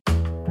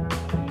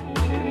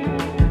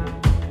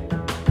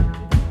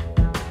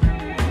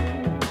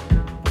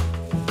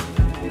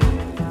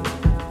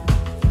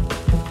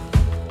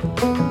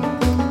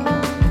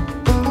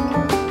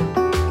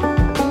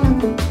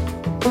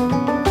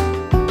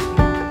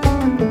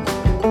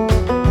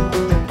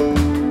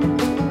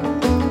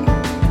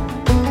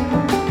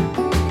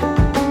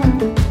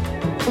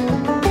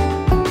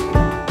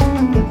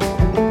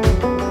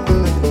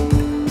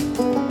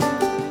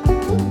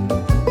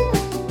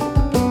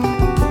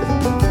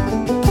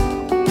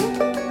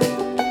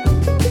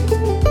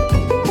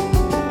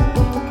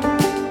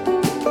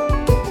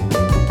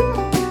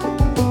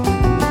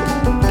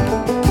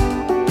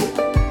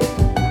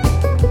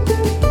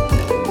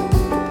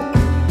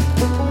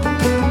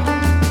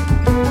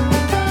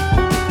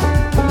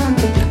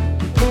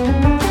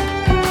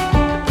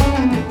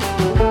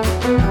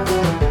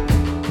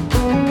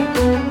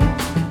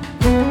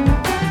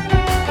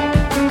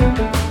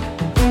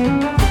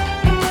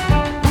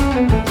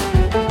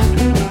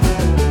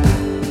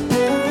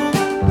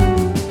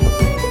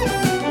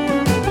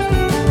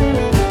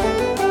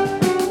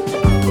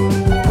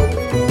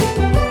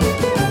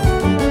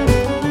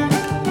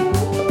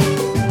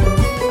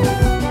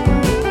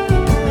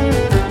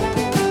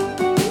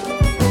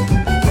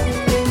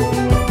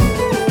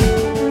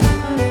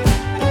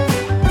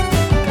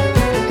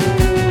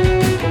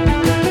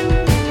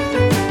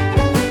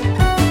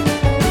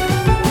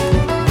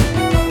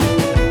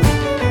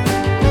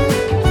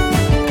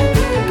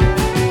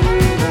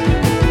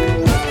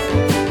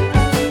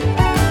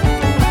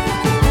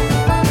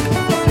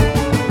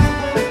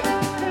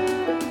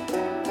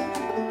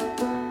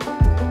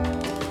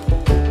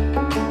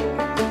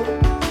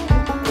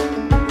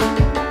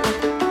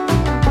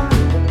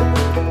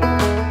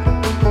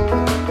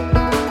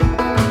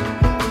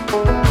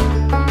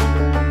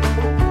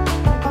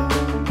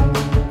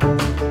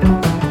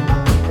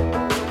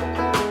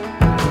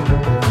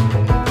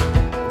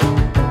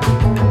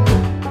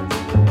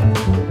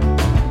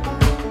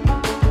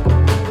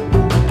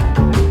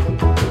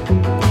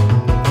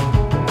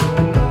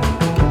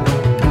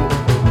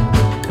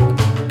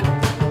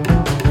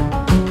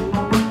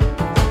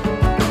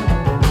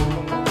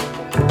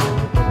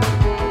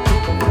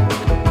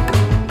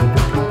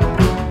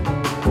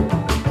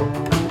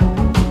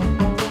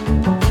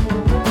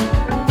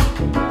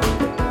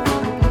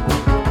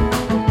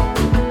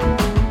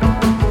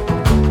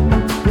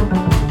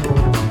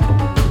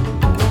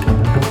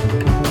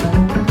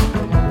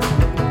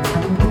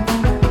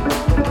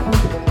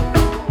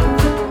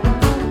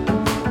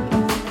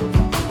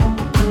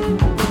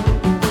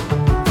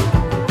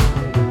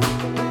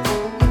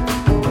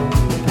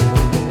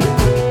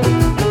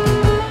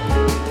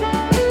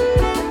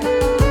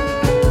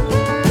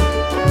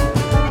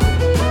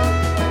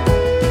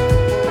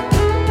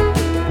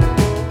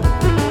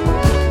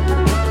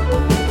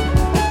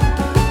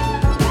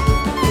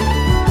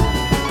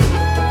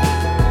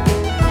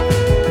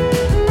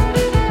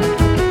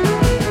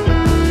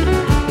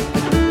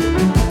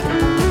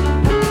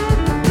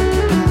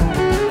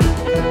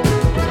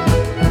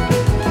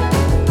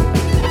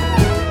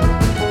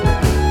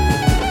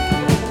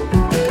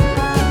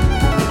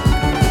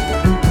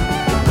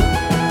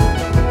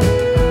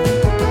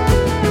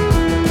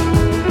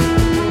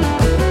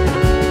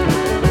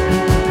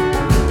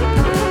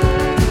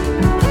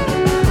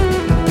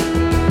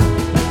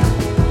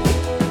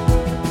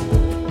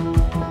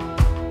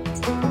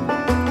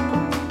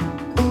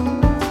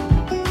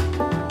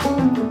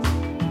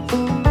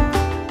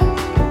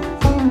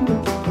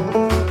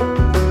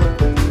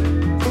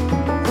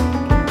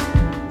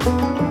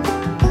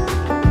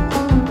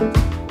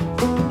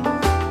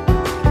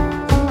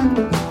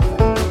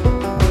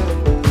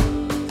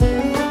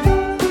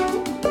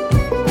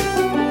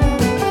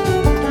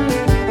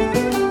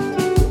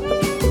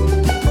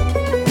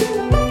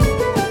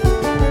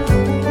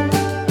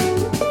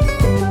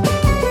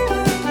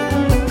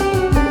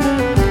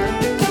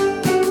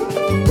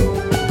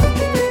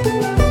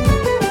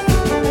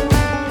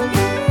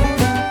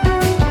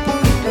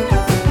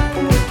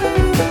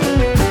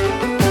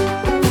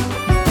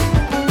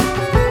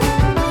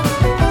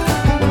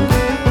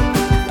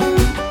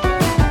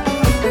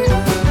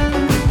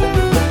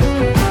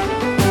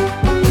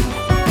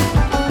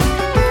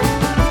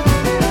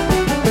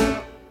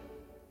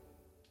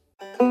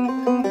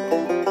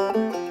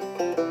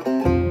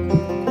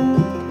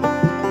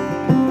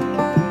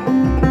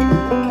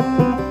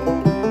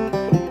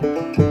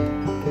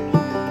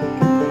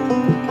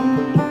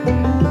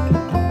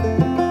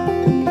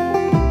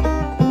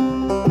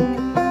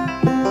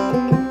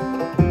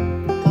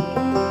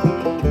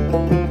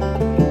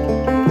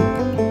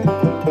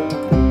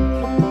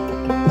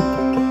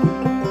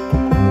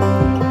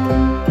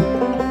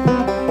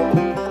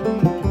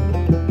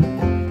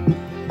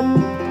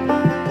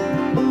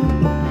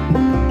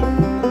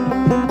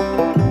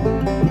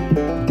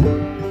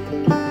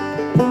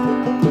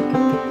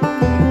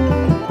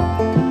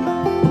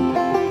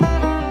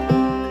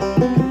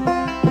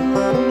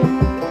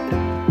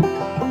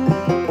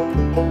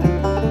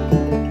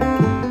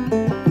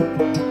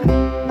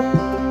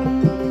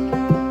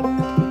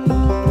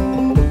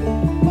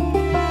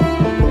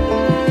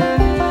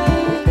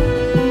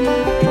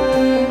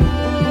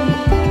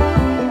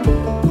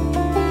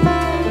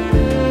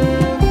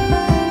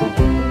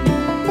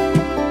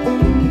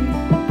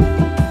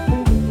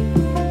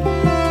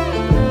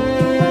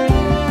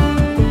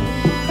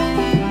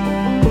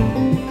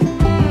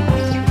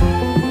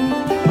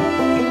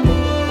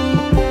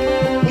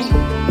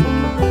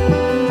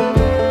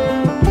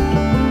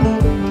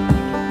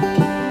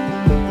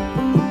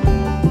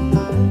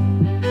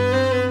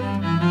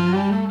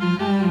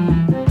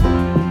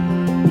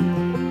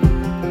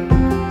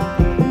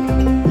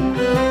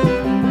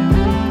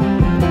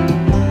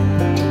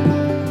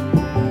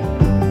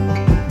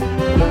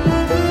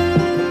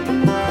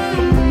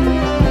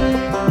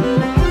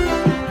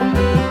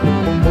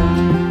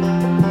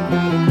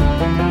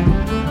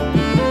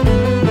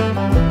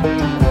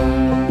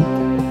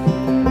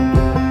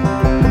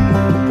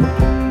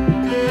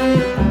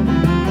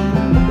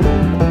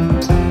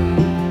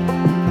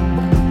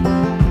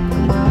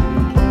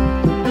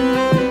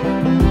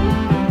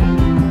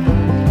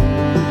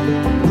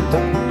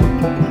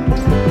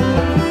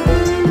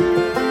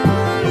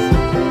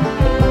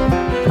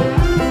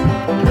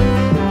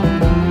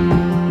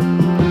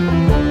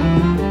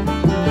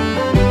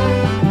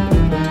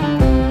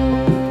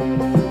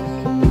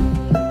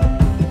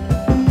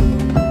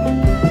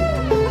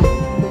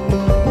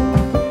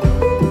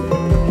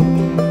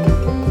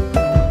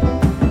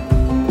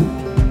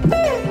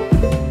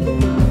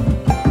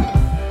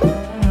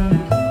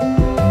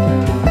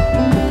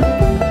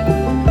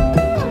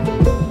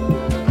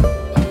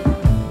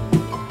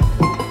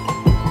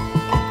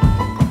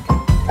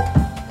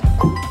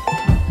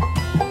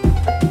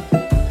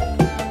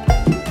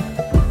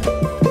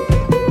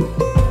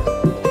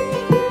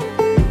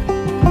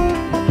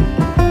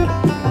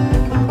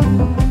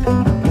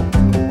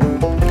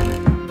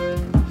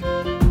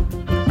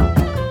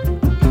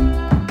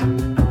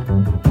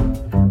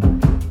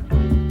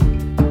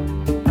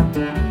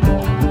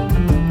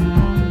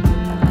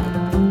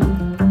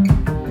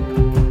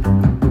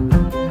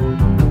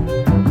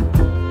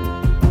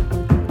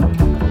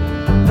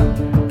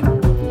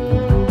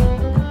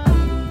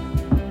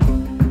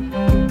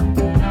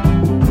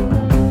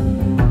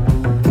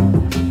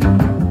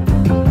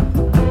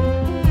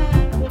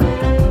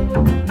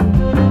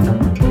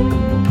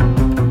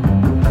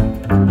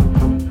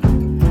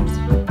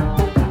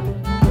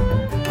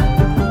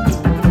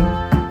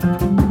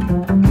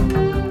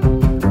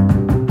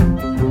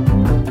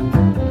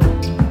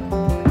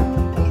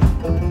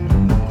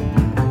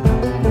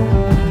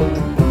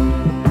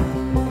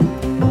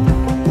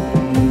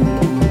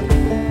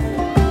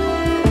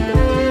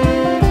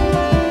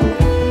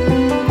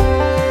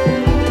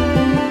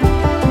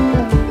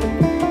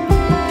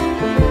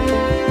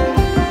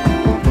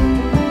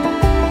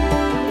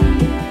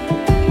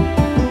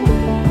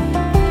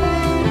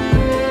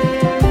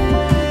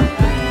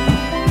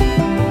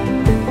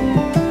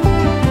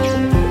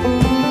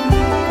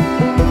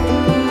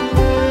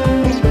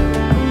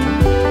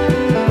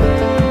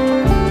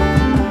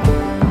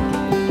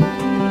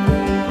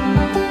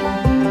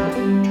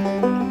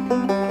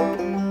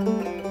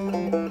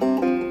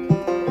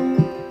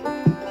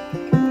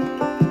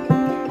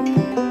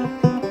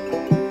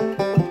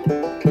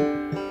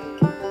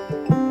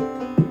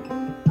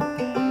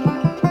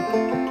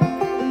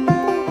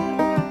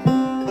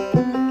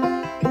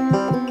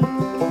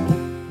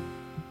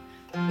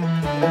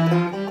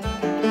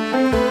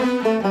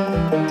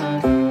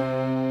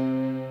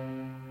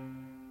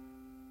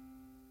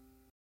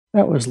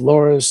 was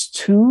Laura's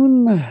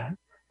Tune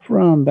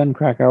from Ben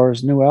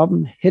Krakauer's new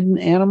album, Hidden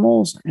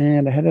Animals.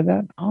 And ahead of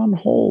that, On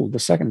Hold, the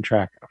second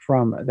track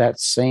from that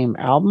same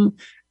album,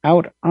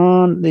 out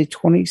on the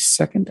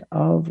 22nd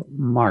of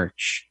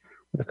March,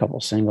 with a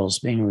couple singles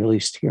being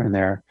released here and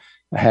there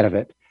ahead of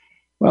it.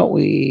 Well,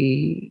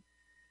 we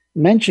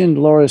mentioned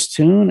Laura's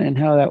Tune and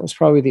how that was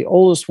probably the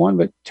oldest one,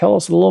 but tell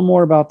us a little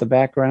more about the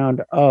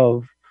background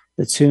of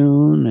the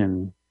tune.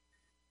 And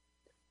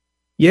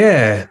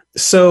yeah,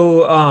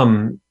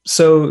 so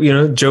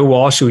Joe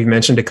Walsh, who we've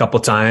mentioned a couple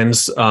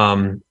times,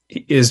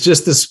 is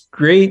just this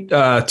great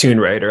tune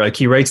writer. Like,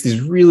 he writes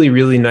these really,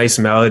 really nice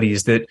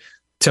melodies that,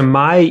 to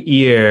my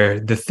ear,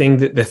 the thing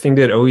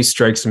that always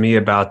strikes me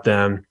about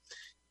them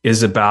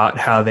is about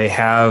how they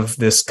have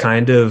this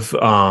kind of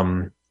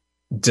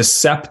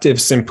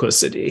deceptive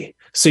simplicity.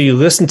 So you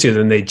listen to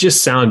them, they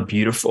just sound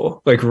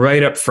beautiful. Like,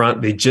 right up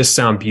front, they just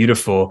sound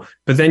beautiful.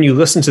 But then you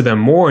listen to them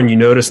more and you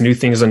notice new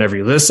things on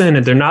every listen.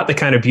 And they're not the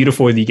kind of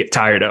beautiful that you get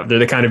tired of. They're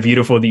the kind of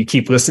beautiful that you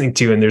keep listening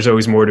to, and there's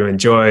always more to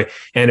enjoy.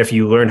 And if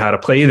you learn how to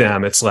play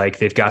them, it's like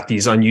they've got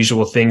these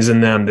unusual things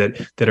in them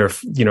that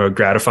are,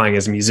 gratifying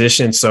as a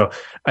musician. So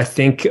I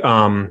think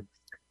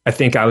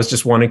I was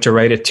just wanting to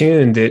write a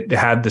tune that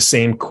had the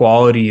same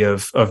quality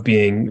of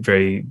being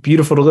very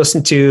beautiful to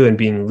listen to and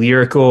being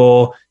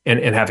lyrical and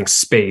having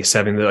space,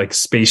 having the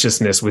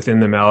spaciousness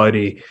within the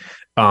melody.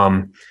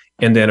 And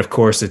then, of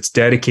course, it's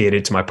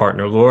dedicated to my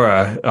partner,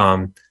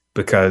 Laura,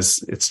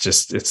 because it's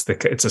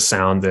a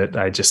sound that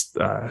I just,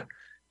 I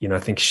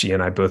think she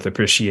and I both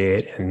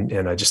appreciate. And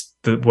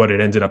what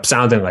it ended up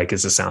sounding like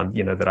is a sound,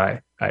 that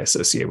I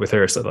associate with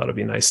her. So that'll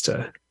be nice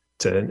to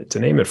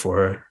name it for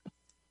her.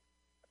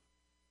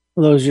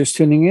 For those just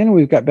tuning in,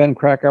 we've got Ben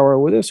Krakauer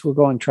with us. We're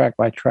going track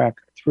by track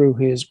through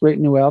his great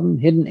new album,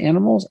 Hidden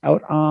Animals,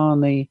 out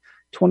on the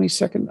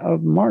 22nd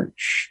of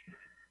March.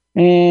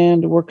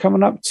 And we're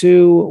coming up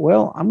to,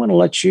 well, I'm going to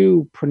let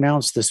you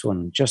pronounce this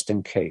one just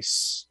in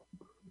case.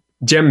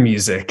 Gem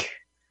music.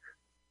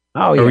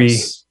 Oh,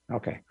 yes.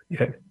 Okay.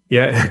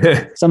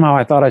 Yeah. Somehow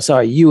I thought I saw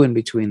a U in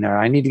between there.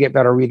 I need to get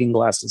better reading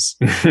glasses.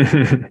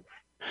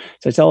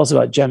 So tell us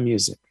about gem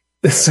music.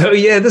 So,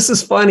 yeah, this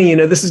is funny.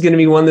 This is going to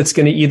be one that's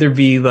going to either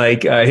be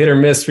like hit or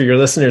miss for your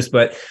listeners.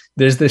 But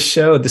there's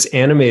this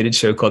animated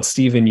show called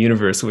Steven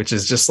Universe, which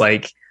is just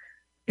like,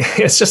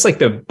 it's just like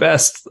the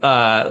best,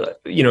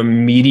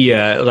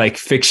 media, like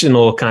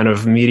fictional kind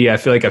of media I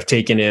feel like I've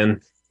taken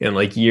in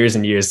like years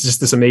and years.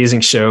 Just this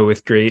amazing show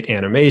with great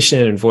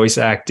animation and voice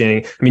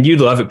acting. I mean, you'd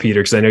love it,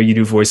 Peter, because I know you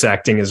do voice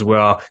acting as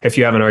well. If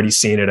you haven't already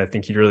seen it, I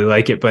think you'd really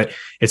like it. But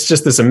it's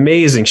just this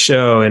amazing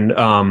show. And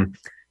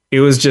it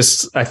was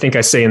just, I think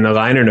I say in the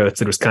liner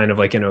notes, it was kind of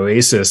like an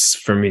oasis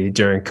for me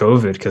during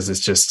COVID, because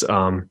it's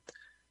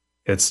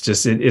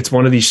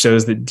one of these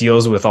shows that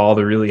deals with all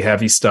the really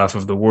heavy stuff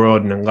of the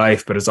world and in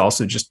life, but it's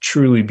also just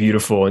truly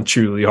beautiful and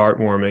truly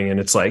heartwarming. And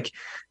it's like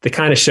the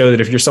kind of show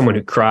that if you're someone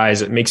who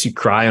cries, it makes you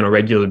cry on a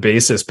regular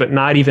basis, but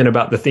not even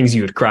about the things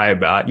you would cry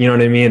about. You know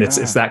what I mean?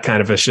 It's that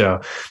kind of a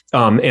show.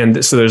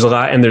 And so there's a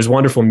lot, and there's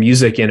wonderful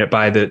music in it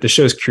by the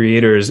show's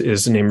creators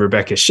is named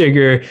Rebecca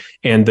Shiger.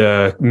 And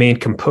the main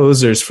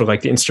composers for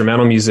like the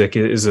instrumental music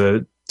is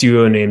a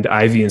duo named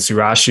Ivy and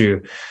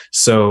Surashu.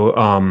 So,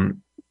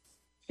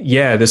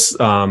 this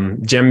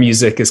gem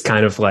music is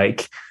kind of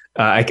like,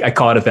 I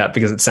call it that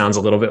because it sounds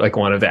a little bit like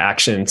one of the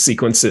action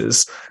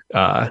sequences,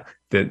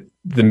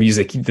 the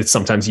music that's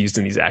sometimes used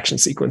in these action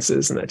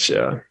sequences in that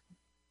show.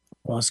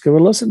 Well, let's give it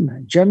a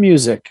listen. Gem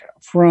music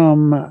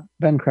from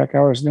Ben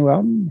Krakauer's new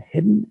album,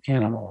 Hidden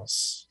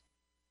Animals.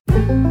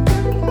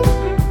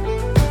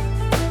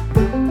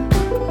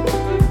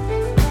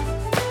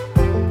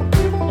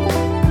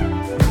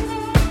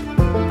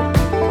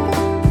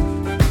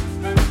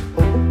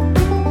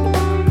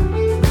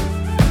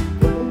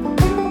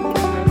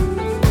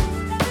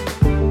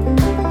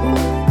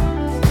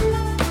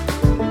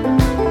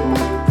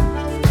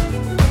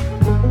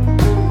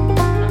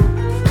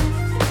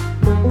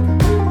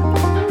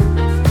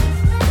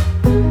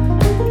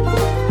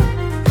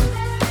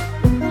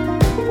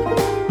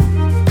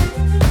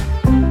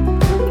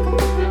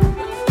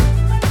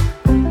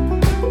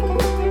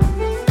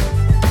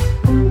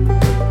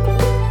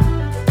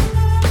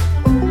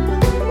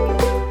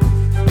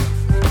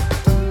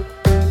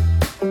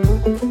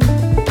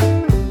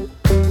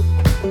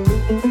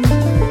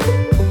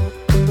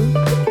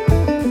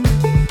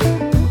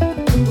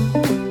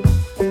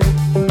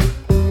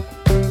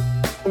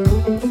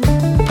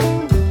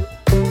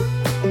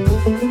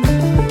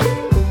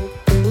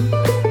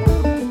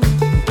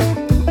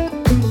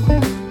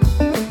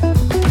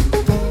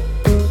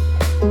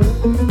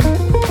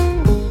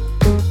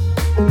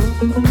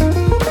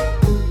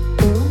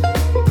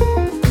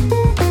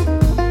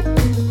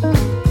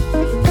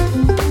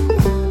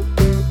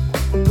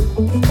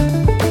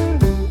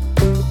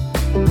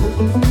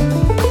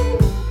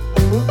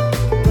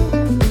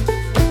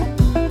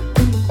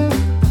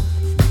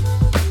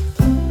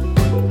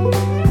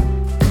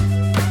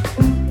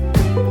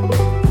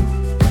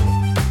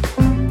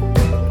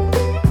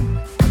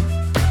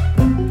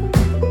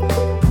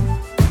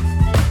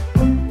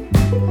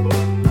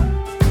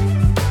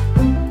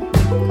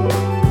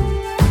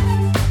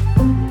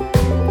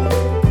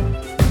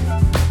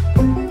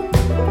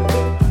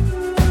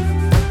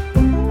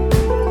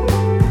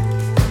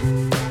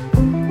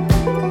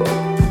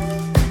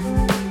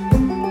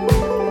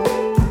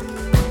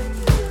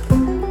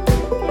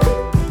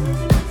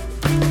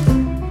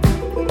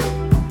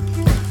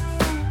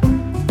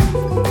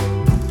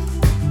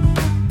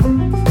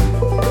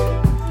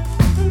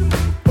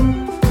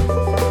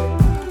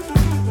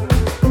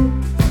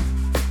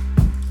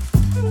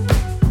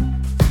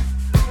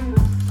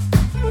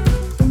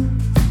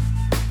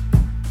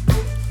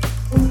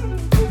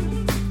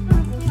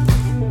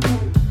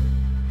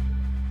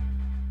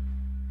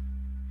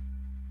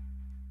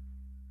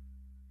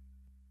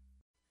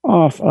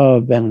 off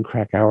of Ben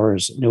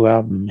Krakauer's new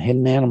album,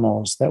 Hidden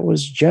Animals. That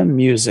was Gem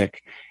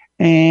Music.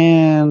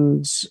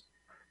 And,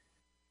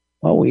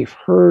 well, we've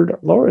heard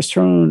Laura's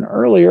tune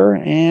earlier,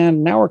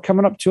 and now we're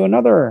coming up to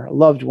another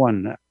loved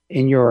one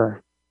in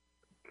your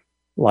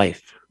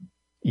life.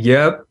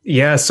 Yep.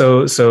 Yeah.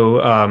 So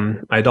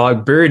my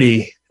dog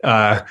Birdie, we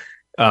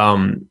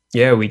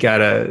got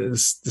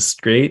this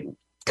great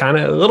kind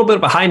of a little bit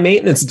of a high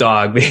maintenance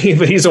dog, but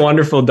he's a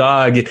wonderful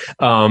dog,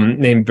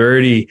 named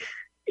Birdie.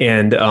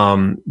 And,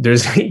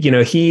 there's, I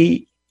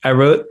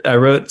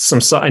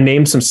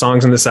named some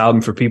songs on this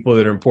album for people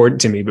that are important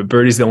to me, but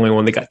Birdie's the only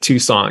one that got 2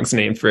 songs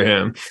named for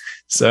him.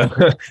 So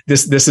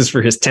this is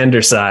for his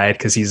tender side,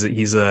 because he's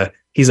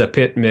a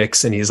pit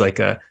mix, and he's like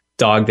a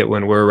dog that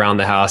when we're around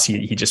the house,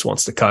 he just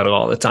wants to cuddle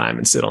all the time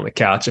and sit on the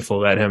couch if we'll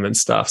let him and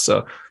stuff.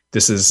 So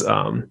this is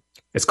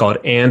it's called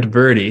And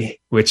Birdie,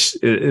 which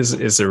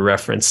is a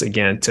reference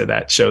again to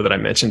that show that I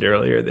mentioned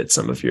earlier, that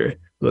some of your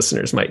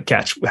listeners might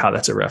catch how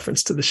that's a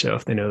reference to the show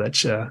if they know that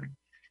show.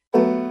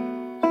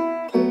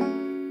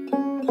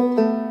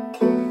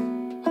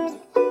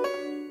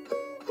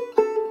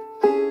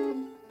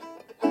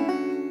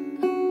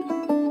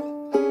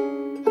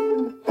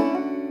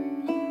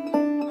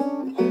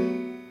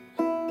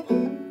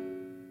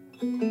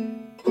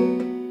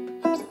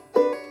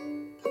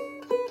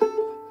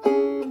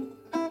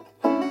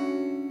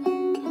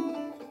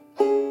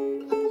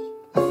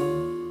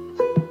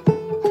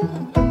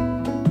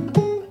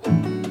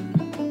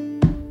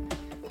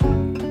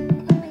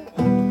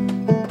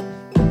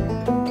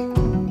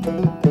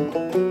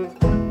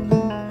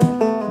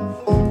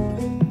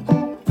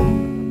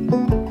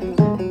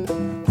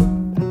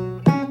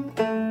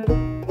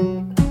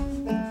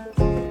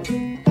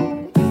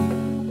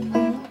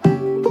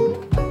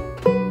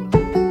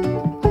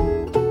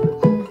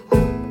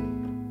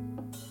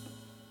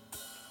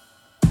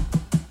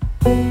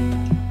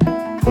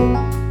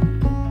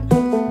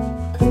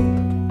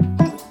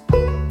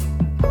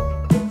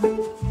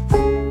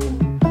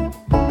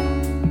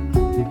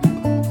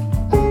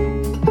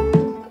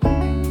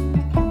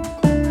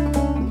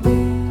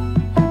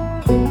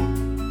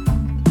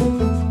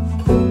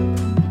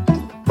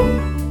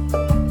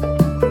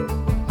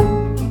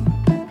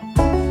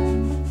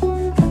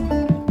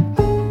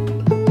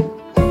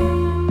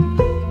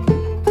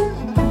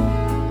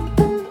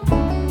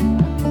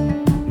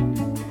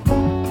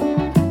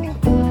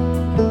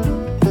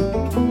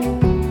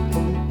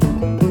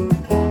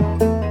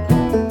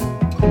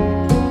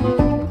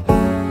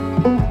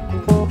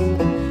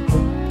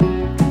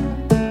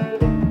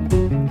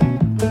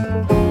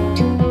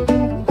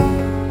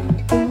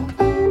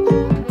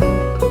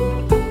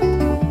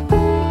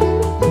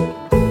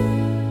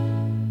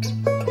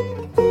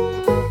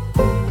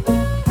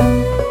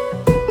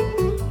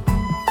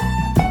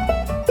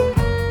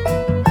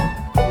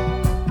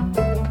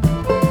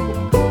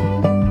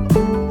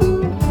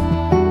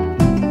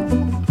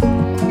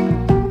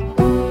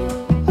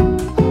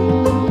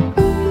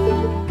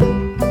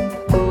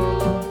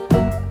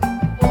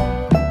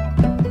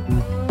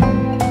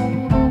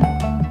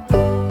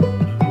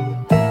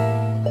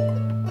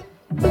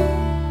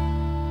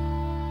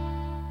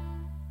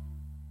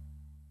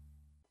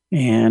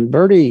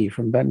 Birdie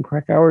from Ben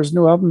Krakauer's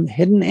new album,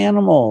 Hidden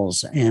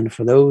Animals. And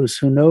for those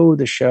who know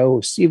the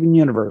show, Steven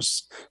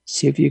Universe,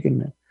 see if you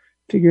can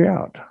figure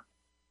out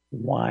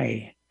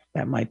why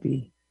that might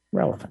be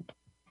relevant.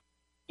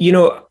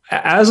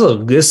 As a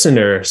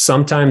listener,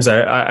 sometimes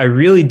I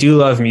really do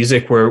love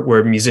music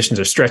where musicians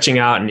are stretching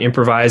out and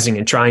improvising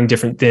and trying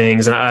different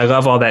things. And I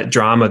love all that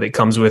drama that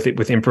comes with it,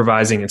 with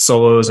improvising and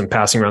solos and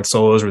passing around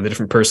solos where the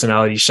different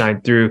personalities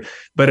shine through.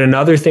 But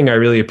another thing I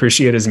really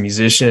appreciate as a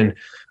musician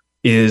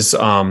is,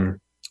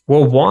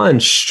 one,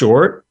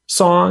 short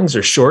songs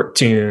or short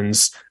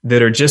tunes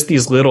that are just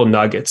these little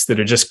nuggets that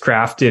are just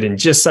crafted in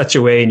just such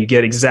a way, and you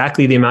get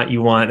exactly the amount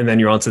you want, and then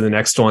you're on to the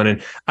next one.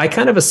 And I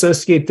kind of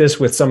associate this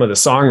with some of the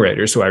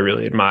songwriters who I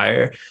really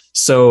admire.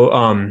 So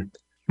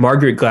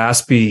Margaret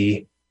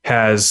Glaspie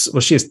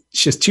she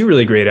has 2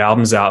 really great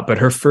albums out, but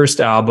her first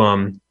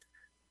album,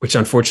 which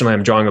unfortunately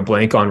I'm drawing a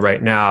blank on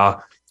right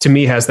now, to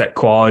me has that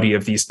quality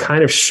of these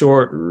kind of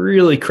short,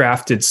 really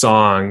crafted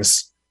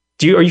songs.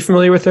 Are you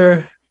familiar with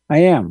her? I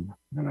am.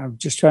 And I'm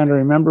just trying to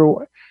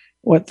remember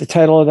what the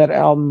title of that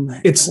album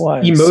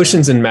was.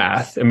 Emotions and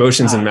Math.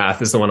 Emotions and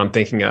Math is the one I'm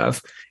thinking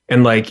of.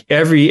 And like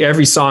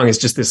every song is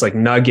just this like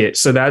nugget.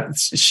 So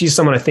she's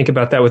someone I think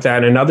about that with that.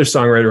 And another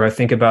songwriter I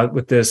think about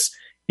with this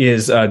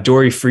is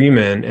Dory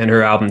Freeman and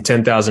her album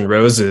 10,000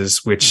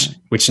 Roses, which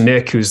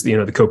Nick, who's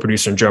the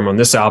co-producer and drummer on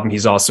this album,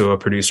 he's also a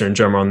producer and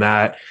drummer on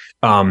that.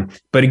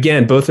 But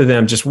again, both of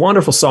them just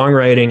wonderful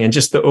songwriting, and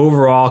just the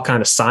overall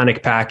kind of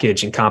sonic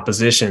package and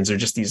compositions are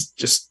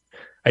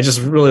I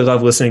just really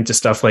love listening to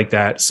stuff like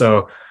that.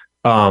 So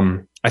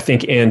I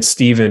think And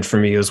Steven for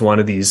me is one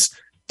of these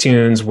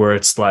tunes where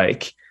it's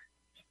like,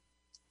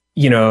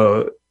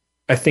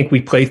 I think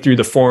we play through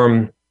the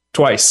form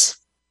twice.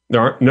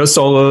 There aren't no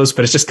solos,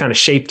 but it's just kind of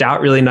shaped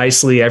out really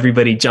nicely.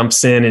 Everybody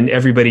jumps in and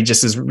everybody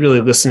just is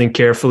really listening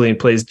carefully and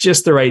plays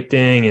just the right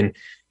thing.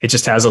 it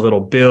just has a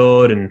little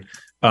build. And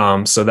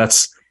so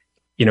that's,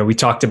 we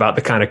talked about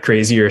the kind of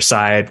crazier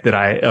side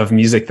of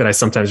music that I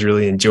sometimes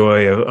really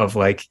enjoy of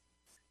like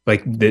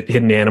the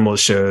Hidden Animals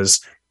shows.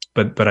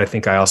 But I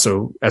think I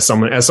also, as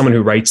someone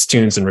who writes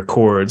tunes and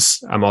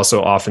records, I'm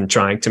also often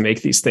trying to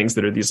make these things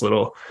that are these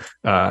little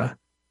kind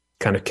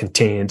of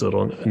contained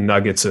little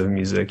nuggets of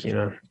music,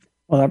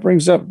 Well, that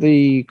brings up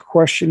the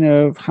question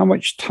of how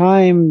much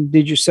time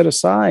did you set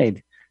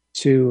aside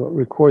to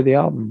record the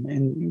album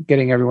and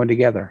getting everyone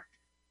together?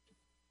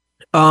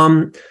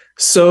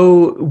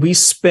 So we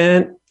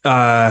spent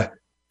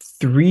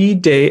 3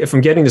 days, if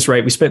I'm getting this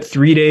right, we spent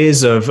 3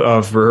 days of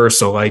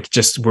rehearsal, like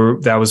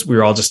we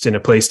were all just in a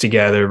place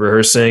together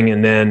rehearsing,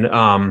 and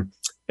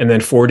then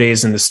 4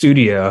 days in the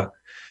studio.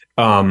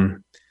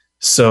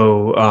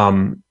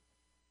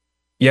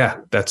 Yeah,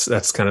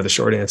 that's kind of the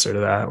short answer to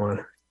that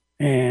one.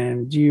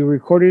 And you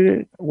recorded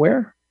it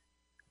where?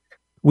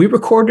 We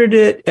recorded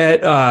it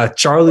at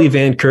Charlie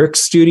Van Kirk's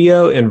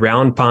studio in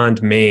Round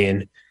Pond,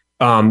 Maine.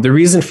 The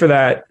reason for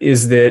that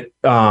is that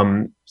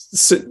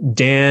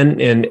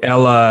Dan and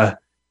Ella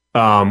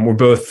were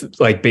both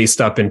like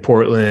based up in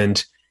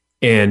Portland,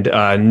 and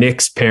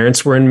Nick's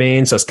parents were in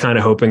Maine. So I was kind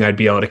of hoping I'd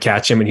be able to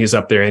catch him when he was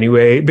up there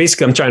anyway.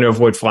 Basically, I'm trying to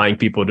avoid flying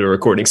people to a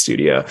recording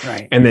studio.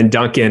 Right. And then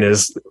Duncan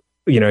is,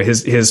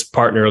 his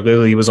partner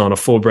Lily was on a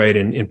Fulbright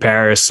in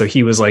Paris. So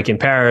he was like in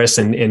Paris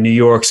and in New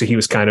York. So he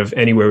was kind of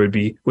anywhere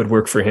would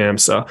work for him.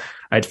 So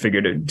I'd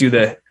figured to do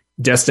the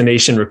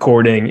destination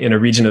recording in a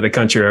region of the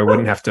country I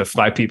wouldn't have to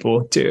fly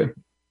people to.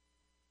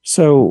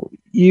 So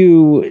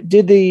you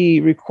did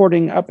the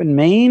recording up in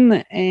Maine,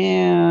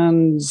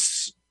 and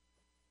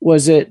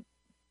was it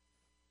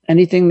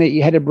anything that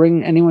you had to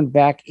bring anyone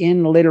back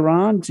in later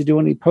on to do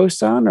any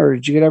posts on, or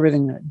did you get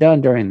everything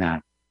done during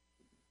that?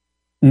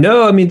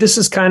 No, I mean, this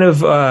is kind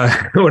of,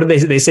 what do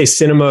they say,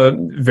 cinema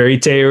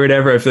verite or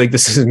whatever. I feel like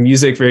this is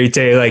music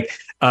verite. Like,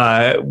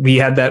 we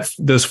had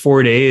those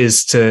 4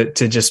 days to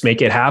just make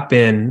it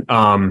happen.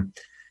 I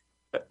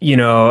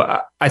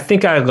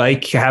think I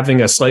like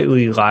having a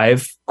slightly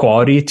live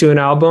quality to an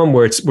album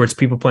where it's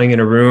people playing in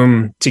a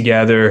room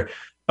together.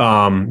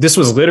 This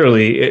was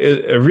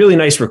literally a really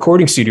nice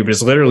recording studio, but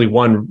it's literally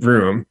one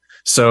room.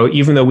 So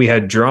even though we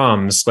had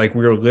drums, like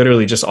we were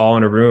literally just all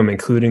in a room,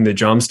 including the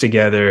drums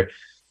together,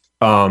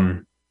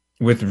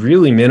 with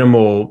really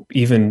minimal,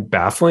 even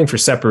baffling for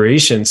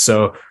separation.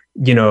 So,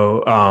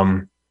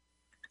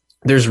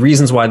 there's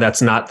reasons why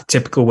that's not the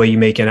typical way you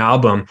make an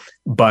album,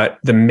 but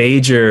the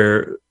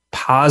major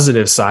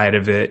positive side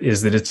of it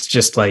is that it's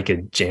just like a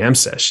jam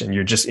session.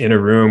 You're just in a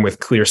room with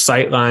clear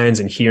sight lines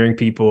and hearing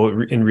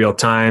people in real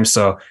time.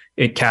 So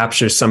it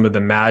captures some of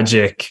the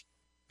magic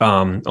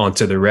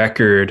onto the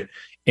record.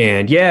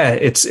 And yeah,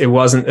 it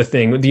wasn't a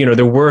thing,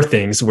 there were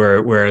things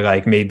where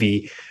like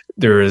maybe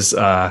there was,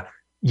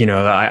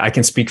 I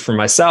can speak for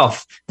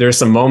myself. There's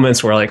some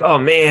moments where like, oh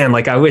man,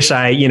 like I wish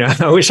I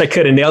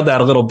could have nailed that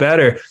a little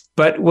better.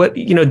 But what,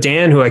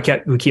 Dan,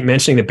 who keep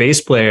mentioning, the bass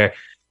player,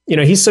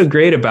 he's so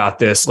great about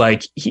this.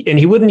 Like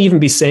he wouldn't even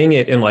be saying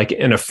it in like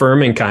an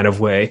affirming kind of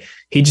way.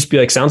 He'd just be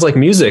like, sounds like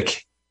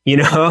music,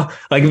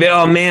 like,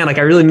 oh man, like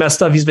I really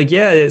messed up. He's like,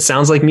 yeah, it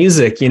sounds like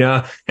music, and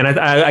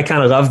I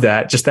kind of love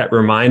that. Just that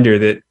reminder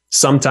that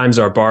sometimes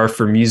our bar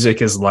for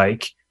music is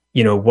like,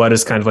 what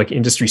is kind of like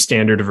industry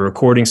standard of a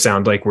recording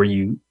sound like, where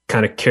you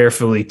kind of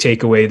carefully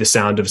take away the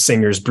sound of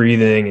singers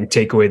breathing and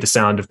take away the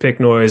sound of pick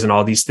noise and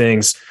all these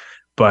things.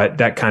 But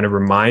that kind of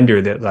reminder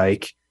that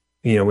like,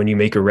 when you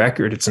make a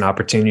record, it's an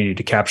opportunity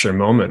to capture a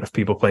moment of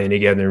people playing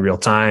together in real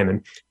time.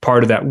 And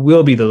part of that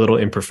will be the little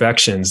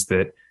imperfections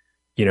that,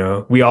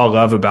 we all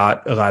love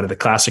about a lot of the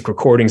classic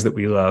recordings that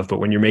we love. But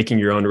when you're making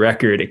your own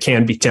record, it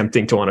can be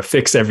tempting to want to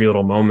fix every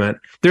little moment.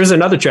 There's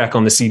another track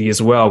on the CD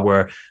as well,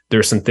 where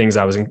there's some things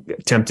I was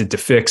tempted to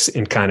fix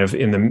in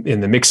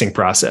the mixing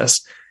process.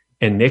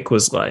 And Nick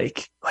was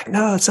like,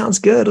 no, it sounds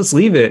good. Let's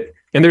leave it.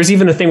 And there's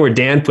even a thing where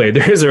Dan played.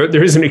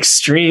 There is an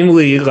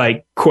extremely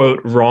like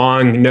quote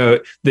wrong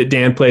note that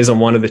Dan plays on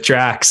one of the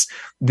tracks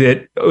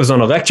that was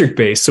on electric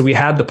bass. So we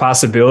had the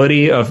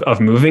possibility of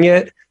moving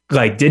it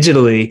like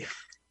digitally.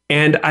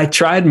 And I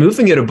tried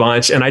moving it a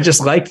bunch, and I just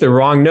liked the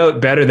wrong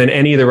note better than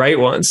any of the right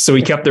ones. So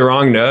we kept the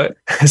wrong note.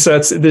 So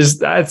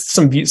that's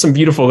some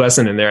beautiful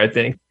lesson in there, I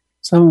think.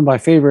 Some of my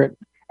favorite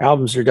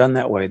albums are done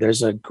that way.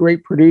 There's a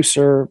great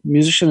producer,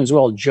 musician as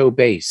well, Joe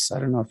Bass. I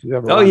don't know if you've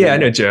ever. Oh yeah, I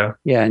know Joe.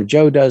 Yeah, and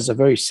Joe does a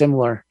very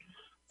similar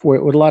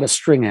with a lot of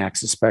string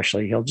acts,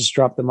 especially. He'll just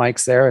drop the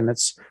mics there, and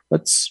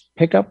let's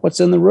pick up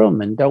what's in the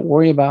room, and don't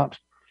worry about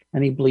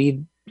any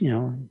bleed.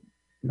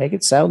 Make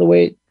it sound the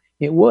way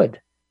it would.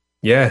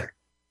 Yeah.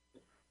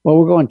 Well,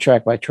 we're going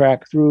track by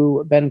track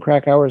through Ben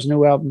Krakauer's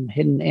new album,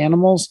 Hidden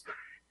Animals,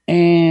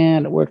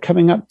 and we're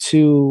coming up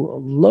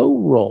to Low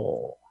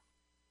Roll.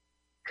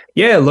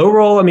 Yeah, Low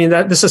Roll. I mean,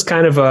 this is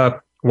kind of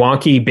a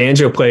wonky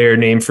banjo player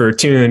name for a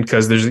tune,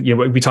 because there's,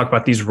 we talk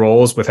about these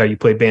rolls with how you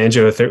play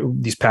banjo,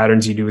 these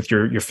patterns you do with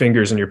your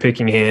fingers and your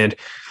picking hand.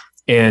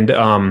 And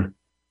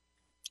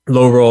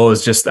Low Roll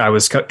is just, I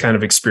was kind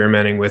of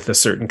experimenting with a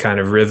certain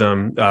kind of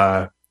rhythm,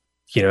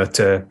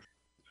 to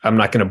I'm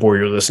not going to bore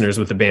your listeners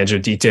with the banjo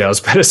details,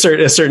 but a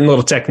certain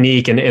little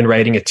technique and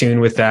writing a tune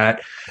with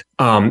that.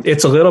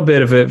 It's a little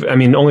bit of a, I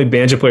mean, only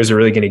banjo players are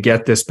really going to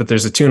get this, but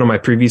there's a tune on my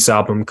previous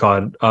album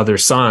called Other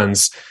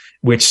Sons,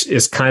 which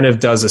is kind of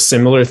does a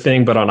similar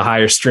thing, but on a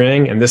higher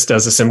string. And this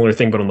does a similar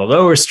thing, but on the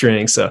lower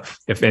string. So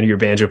if any of your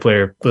banjo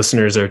player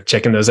listeners are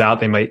checking those out,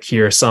 they might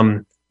hear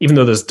some, even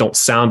though those don't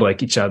sound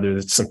like each other,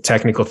 there's some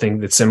technical thing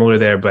that's similar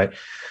there, but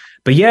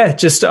yeah,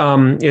 just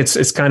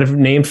it's kind of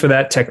named for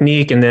that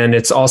technique. And then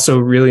it's also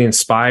really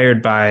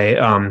inspired by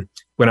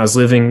when I was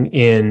living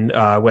in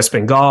West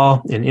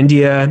Bengal in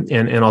India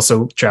and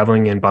also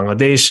traveling in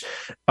Bangladesh.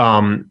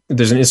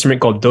 There's an instrument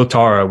called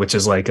dotara, which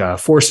is like a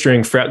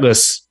 4-string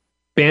fretless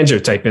banjo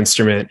type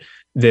instrument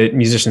that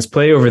musicians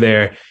play over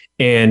there.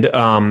 And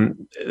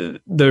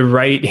the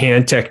right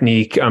hand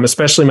technique,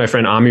 especially my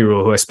friend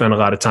Amirul, who I spent a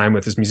lot of time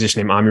with, this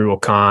musician named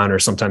Amirul Khan, or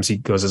sometimes he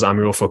goes as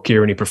Amirul Fakir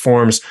when he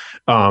performs.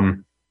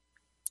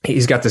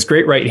 He's got this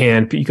great right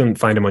hand. You can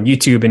find him on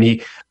YouTube,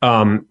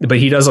 and but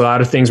he does a lot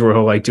of things where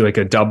he'll like do like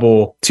a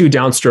double 2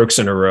 downstrokes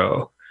in a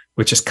row,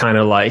 which is kind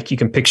of like, you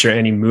can picture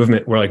any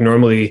movement where like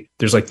normally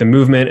there's like the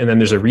movement and then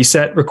there's a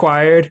reset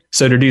required.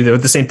 So to do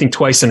the same thing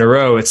twice in a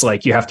row, it's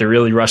like you have to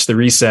really rush the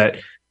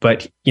reset,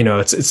 but you know,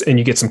 it's and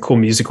you get some cool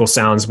musical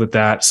sounds with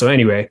that. So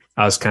anyway,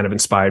 I was kind of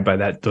inspired by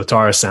that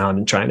dotara sound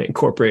and trying to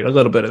incorporate a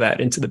little bit of that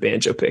into the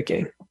banjo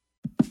picking.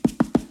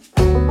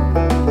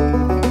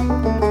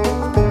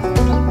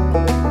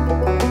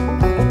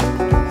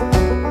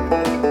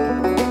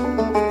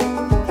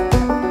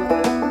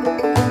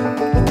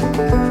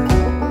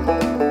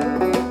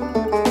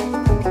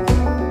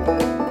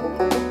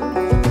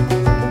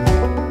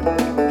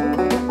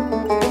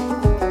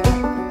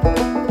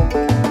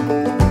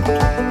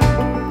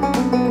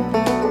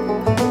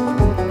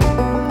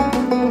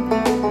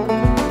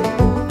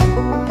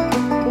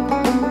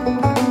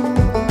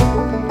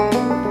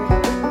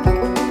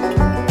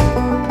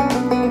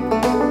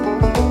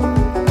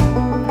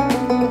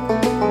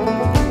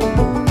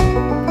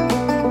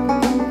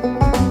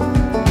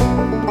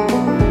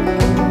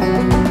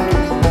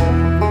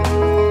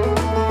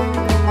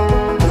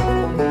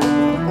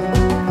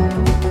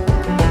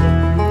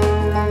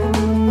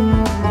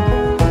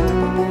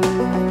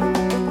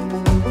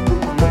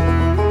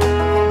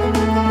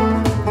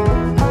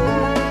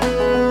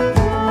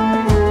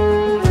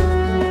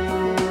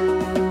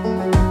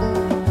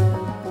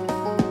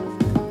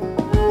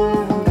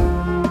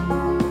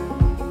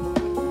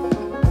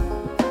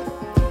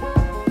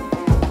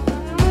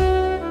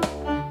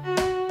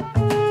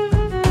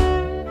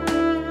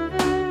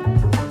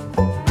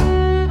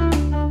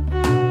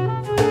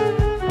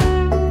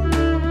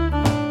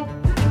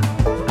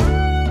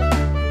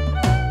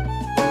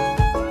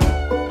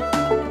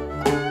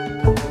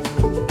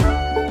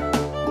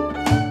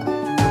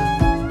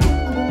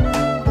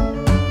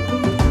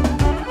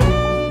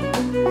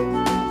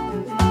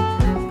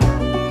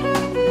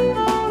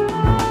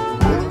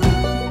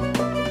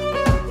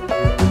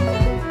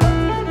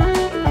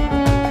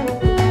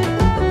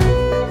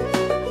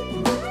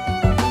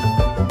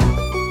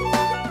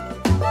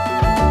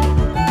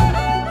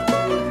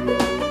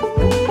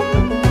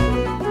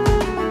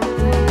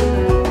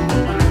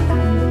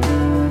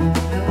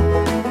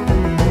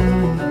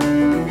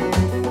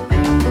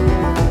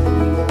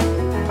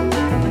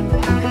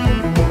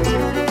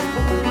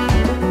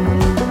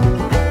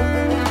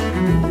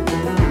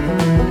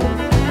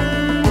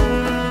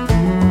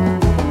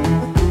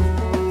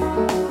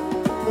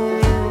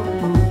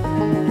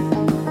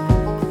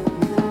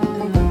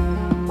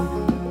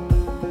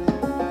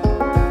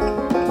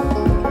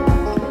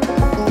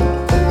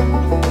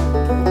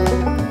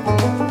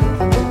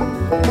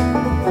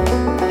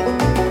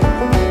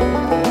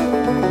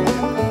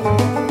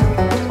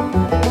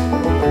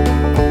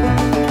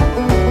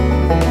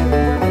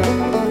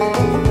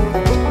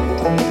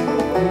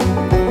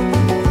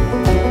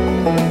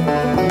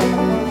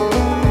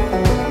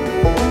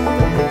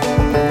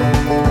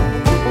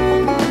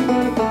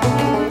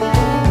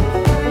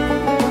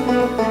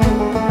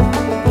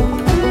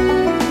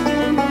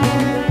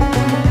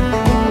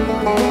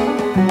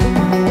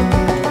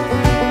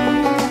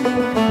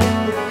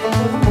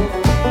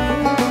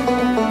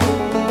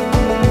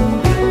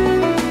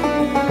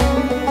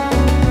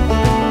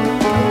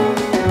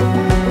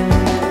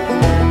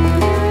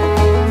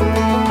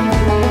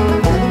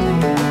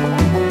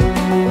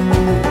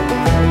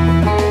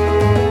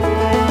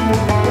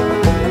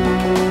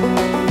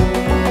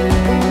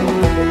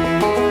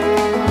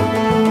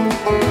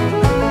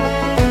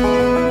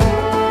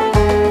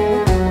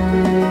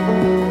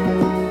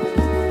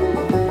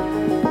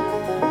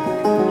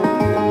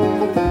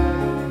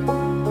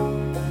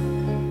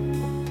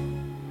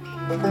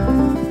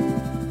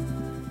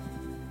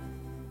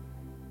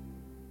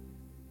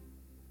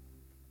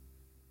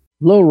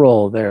 Low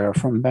Roll there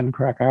from Ben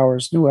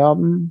Krakauer's new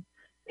album,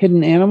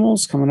 Hidden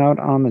Animals, coming out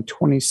on the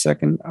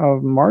 22nd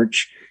of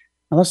March.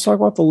 And let's talk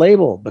about the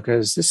label,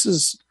 because this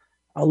is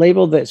a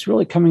label that's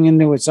really coming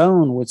into its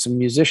own with some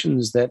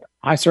musicians that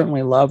I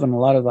certainly love, and a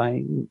lot of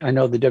I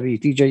know the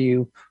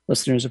WTJU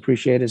listeners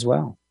appreciate as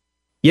well.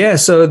 Yeah,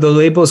 so the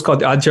label is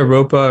called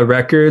Adhyâropa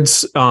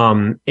Records,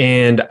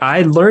 and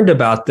I learned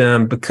about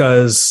them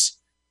because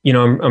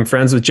I'm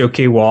friends with Joe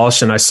K.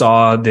 Walsh, and I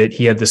saw that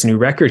he had this new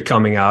record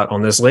coming out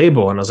on this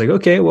label, and I was like,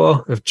 okay,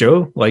 well, if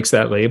Joe likes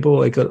that label,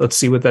 like let's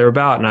see what they're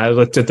about. And I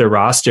looked at their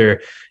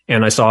roster,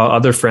 and I saw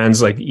other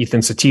friends like Ethan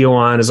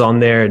Satilwan is on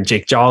there, and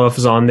Jake Jolliffe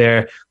is on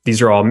there.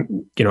 These are all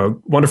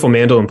wonderful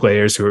mandolin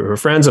players who are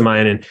friends of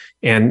mine,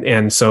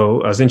 and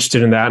so I was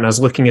interested in that, and I was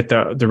looking at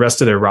the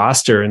rest of their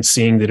roster and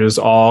seeing that it was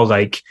all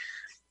like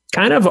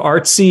kind of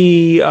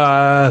artsy.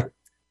 I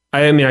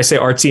say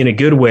artsy in a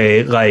good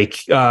way,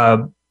 like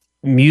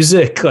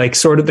music, like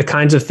sort of the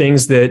kinds of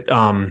things that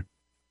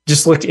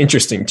just looked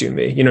interesting to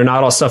me.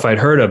 Not all stuff I'd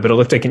heard of, but it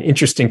looked like an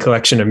interesting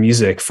collection of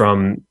music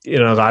from a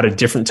lot of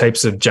different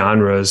types of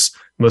genres,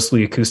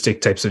 mostly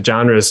acoustic types of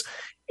genres.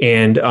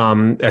 And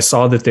I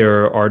saw that they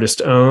were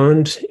artist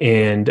owned,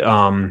 and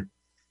Joe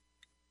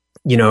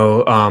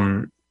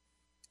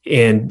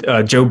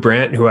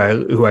Brandt, who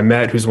I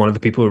met, who's one of the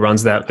people who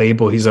runs that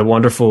label. He's a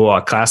wonderful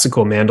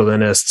classical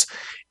mandolinist.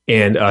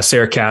 And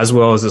Sarah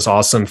Caswell is this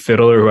awesome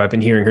fiddler who I've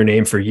been hearing her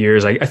name for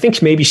years. I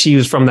think maybe she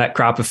was from that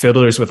crop of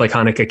fiddlers with like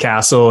Hanukkah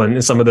Castle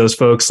and some of those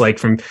folks, I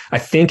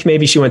think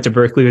maybe she went to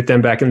Berkeley with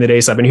them back in the day.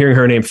 So I've been hearing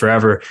her name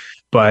forever.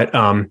 But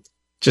and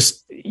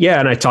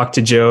I talked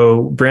to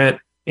Joe Brandt,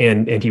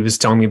 and he was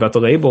telling me about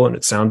the label, and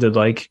it sounded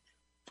like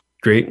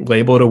great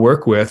label to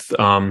work with.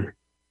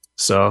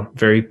 So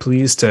very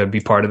pleased to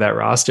be part of that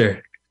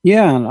roster.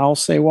 Yeah, and I'll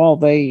say, well,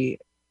 they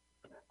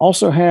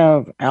also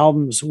have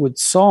albums with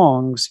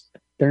songs.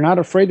 They're not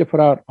afraid to put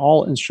out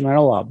all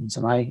instrumental albums,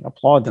 and I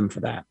applaud them for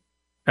that.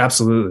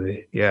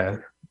 Absolutely. Yeah.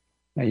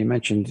 Now, you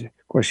mentioned,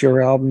 of course,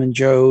 your album and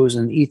Joe's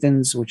and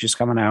Ethan's, which is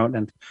coming out.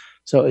 And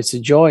so it's a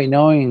joy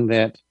knowing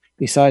that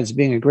besides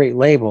being a great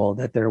label,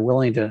 that they're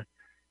willing to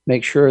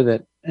make sure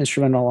that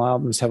instrumental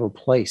albums have a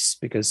place,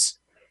 because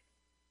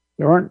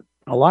there aren't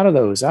a lot of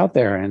those out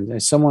there. And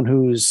as someone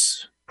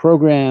whose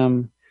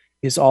program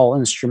is all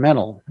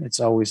instrumental, it's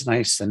always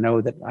nice to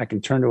know that I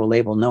can turn to a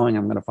label knowing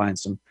I'm going to find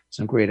some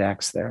great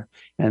acts there.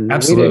 And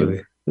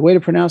absolutely, the way to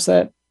pronounce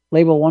that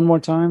label one more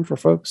time for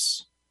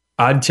folks: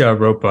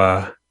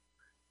 Adhyâropa.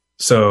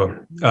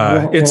 So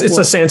it's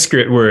a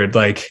Sanskrit word,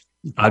 like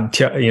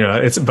Adhyâropa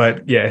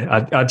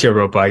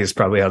is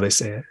probably how they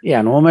say it. Yeah,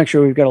 and we'll make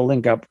sure we've got a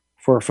link up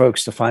for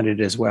folks to find it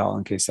as well,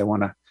 in case they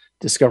want to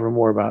discover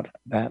more about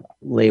that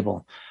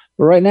label.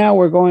 But right now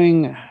we're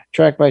going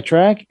track by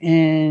track,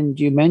 and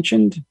you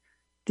mentioned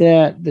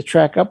that the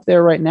track up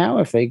there right now,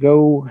 if they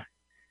go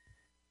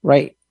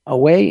right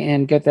away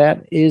and get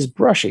that, is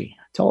Brushy.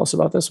 Tell us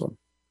about this one.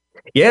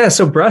 Yeah,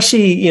 so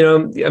Brushy,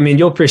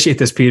 you'll appreciate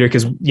this, Peter,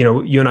 because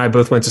you and I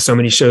both went to so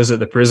many shows at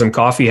the Prism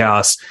Coffee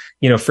House.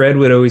 Fred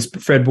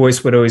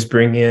Boyce would always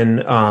bring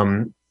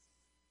in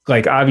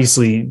like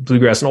obviously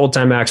bluegrass and old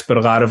time acts, but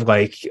a lot of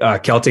like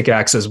Celtic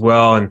acts as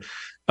well. And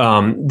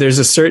there's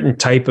a certain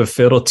type of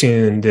fiddle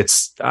tune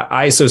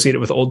I associate it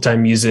with old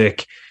time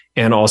music,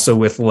 and also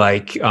with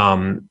like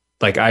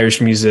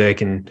Irish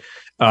music, and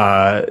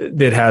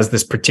that has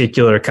this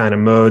particular kind of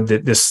mode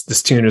that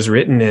this tune is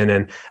written in.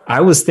 And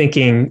I was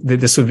thinking that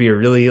this would be a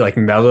really like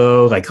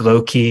mellow, like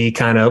low key,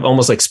 kind of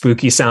almost like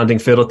spooky sounding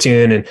fiddle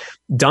tune. And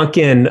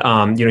Duncan,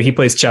 he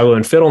plays cello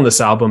and fiddle in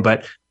this album,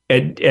 but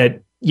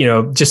at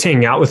just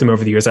hanging out with him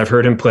over the years, I've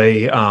heard him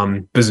play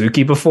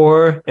bouzouki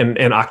before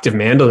and octave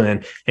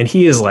mandolin. And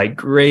he is like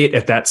great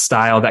at that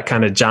style, that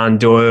kind of John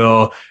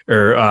Doyle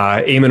or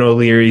Eamon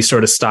O'Leary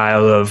sort of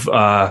style of,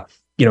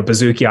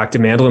 bouzouki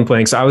octave mandolin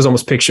playing. So I was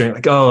almost picturing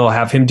like, oh, I'll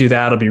have him do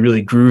that. It'll be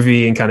really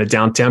groovy and kind of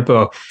down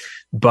tempo.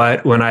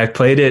 But when I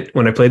played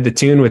the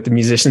tune with the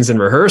musicians in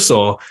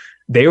rehearsal,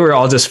 they were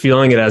all just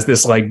feeling it as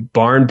this like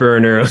barn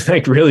burner,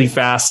 like really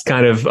fast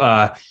kind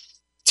of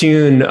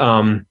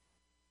tune,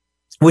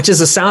 which is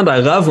a sound I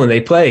love when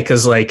they play,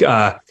 because like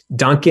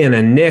Duncan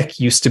and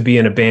Nick used to be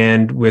in a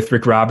band with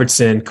Rick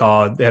Robertson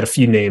they had a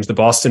few names, the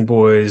Boston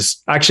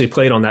Boys. I actually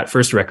played on that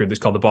first record that's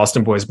called the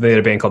Boston Boys, but they had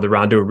a band called the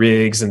Rondo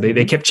Riggs, and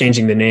they kept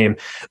changing the name.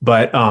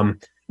 But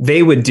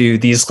they would do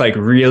these like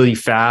really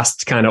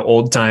fast kind of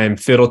old time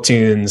fiddle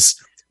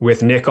tunes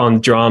with Nick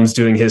on drums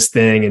doing his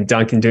thing and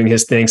Duncan doing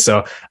his thing.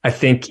 So I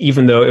think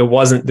even though it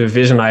wasn't the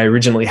vision I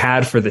originally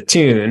had for the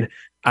tune,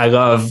 I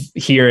love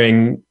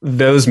hearing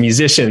those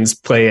musicians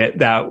play it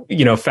that,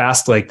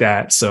 fast like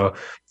that. So,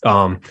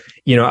 I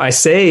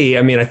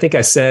think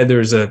I said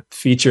there's a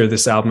feature of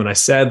this album and I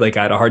said, like,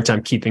 I had a hard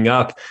time keeping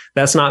up.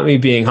 That's not me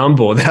being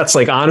humble. That's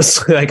like,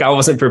 honestly, like I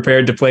wasn't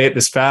prepared to play it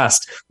this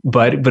fast,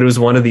 but it was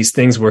one of these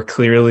things where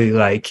clearly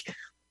like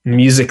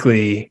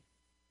musically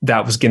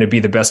that was going to be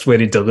the best way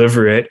to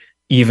deliver it,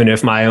 even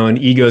if my own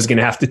ego is going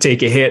to have to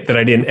take a hit that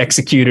I didn't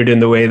execute it in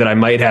the way that I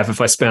might have if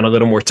I spent a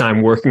little more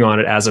time working on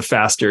it as a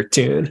faster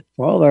tune.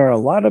 Well, there are a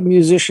lot of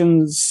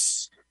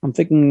musicians. I'm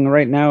thinking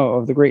right now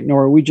of the great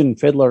Norwegian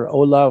fiddler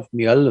Olav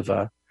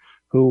Mjølve,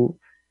 who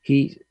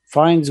he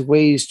finds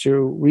ways to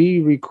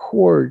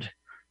re-record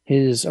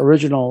his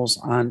originals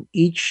on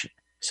each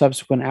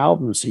subsequent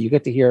album. So you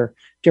get to hear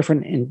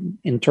different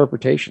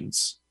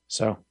interpretations.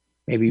 So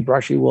maybe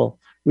Brushy will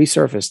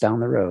resurface down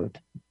the road.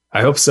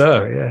 I hope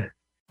so. Yeah.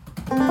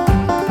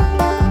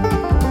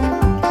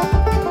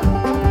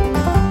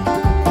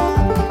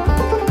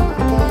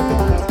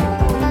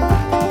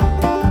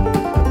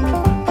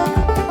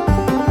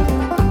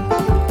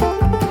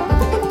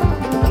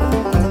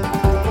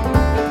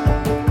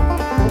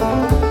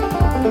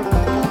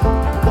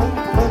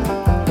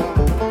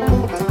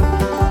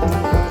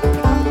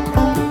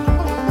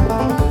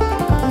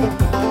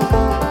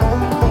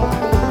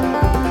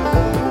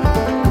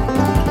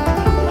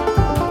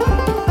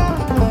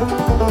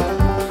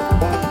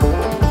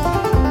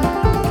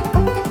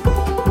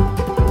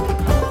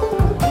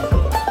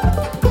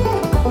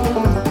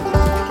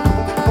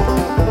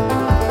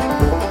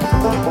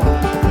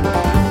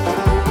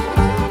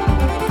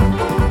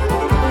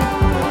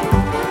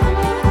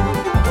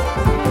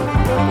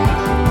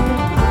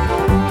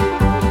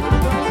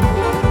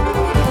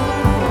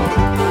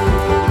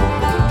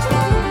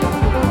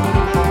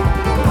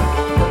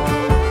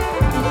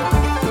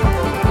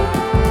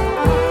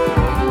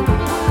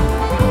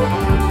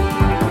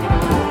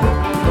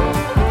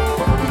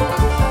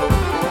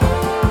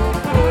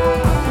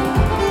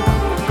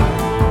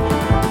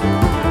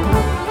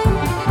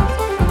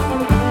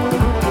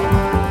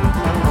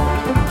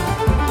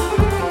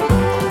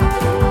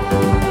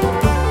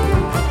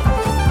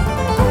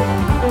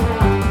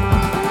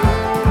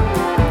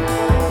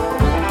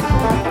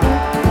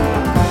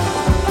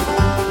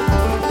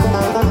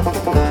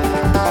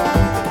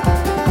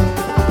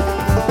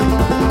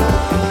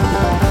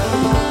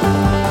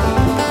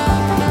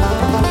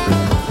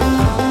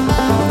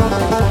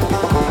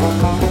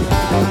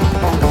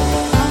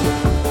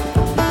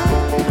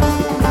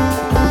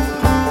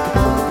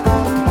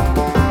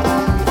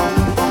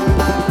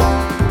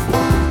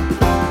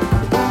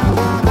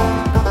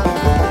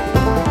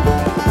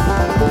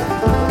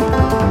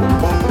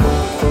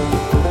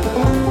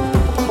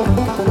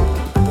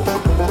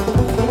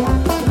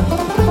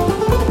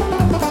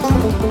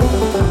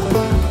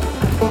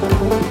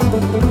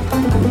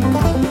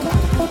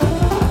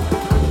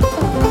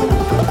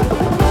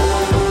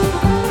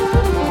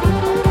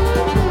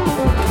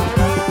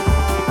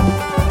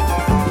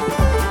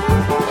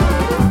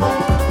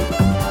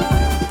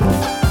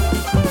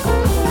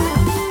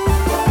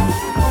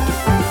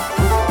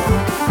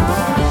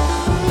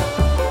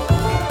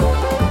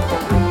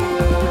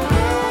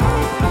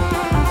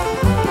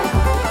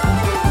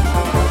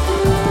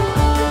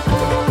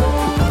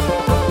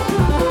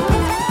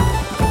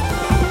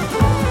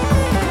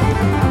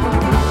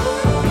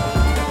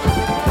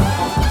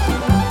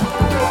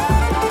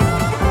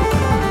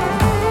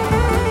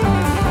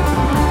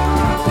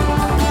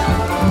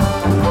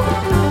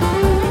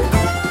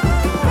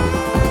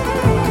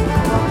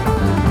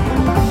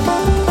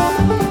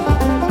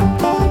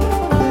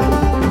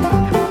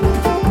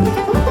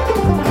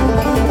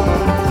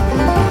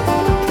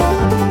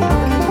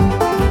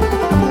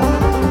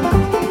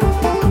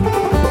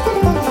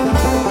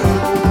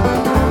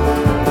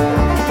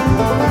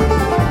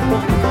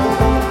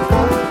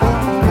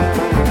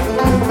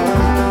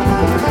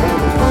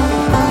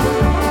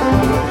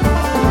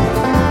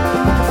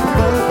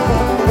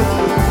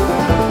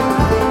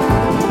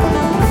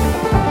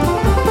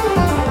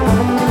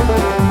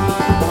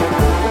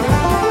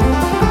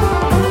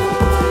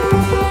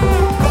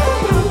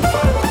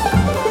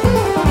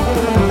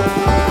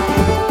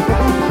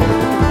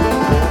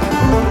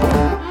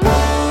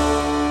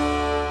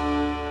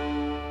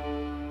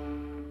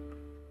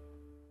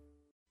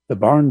 The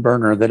barn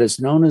burner that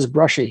is known as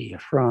Brushy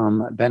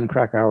from Ben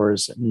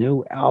Krakauer's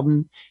new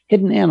album,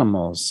 Hidden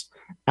Animals,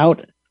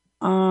 out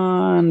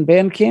on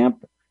Bandcamp.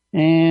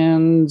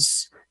 And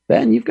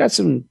Ben, you've got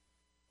some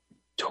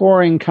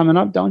touring coming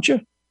up, don't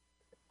you?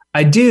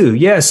 I do.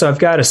 Yeah. So I've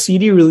got a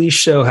CD release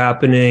show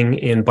happening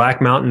in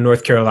Black Mountain,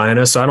 North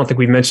Carolina. So I don't think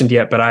we've mentioned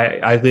yet, but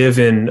I live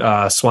in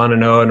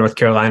Swannanoa, North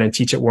Carolina, and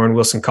teach at Warren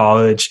Wilson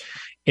College.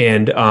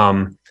 And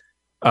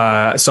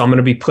so I'm going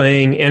to be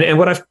playing, and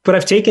what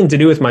I've taken to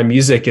do with my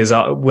music is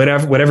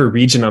whatever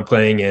region I'm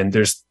playing in,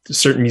 there's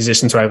certain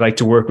musicians who I like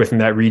to work with in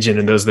that region,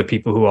 and those are the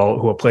people who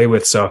I'll play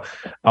with. So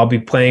I'll be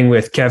playing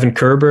with Kevin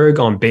Kerberg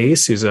on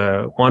bass, who's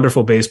a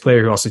wonderful bass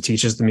player who also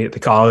teaches me at the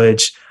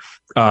college.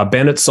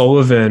 Bennett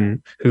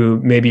Sullivan,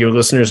 who maybe your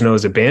listeners know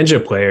as a banjo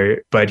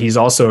player, but he's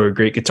also a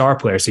great guitar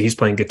player. So he's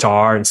playing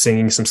guitar and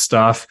singing some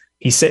stuff.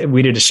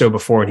 We did a show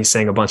before and he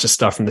sang a bunch of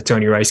stuff from the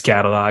Tony Rice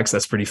catalogs.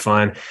 That's pretty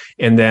fun.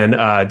 And then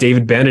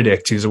David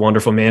Benedict, who's a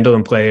wonderful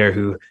mandolin player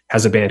who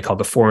has a band called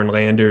the Foreign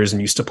Landers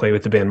and used to play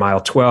with the band Mile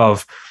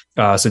 12.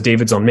 So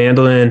David's on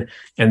mandolin.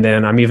 And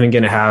then I'm even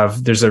going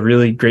to there's a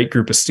really great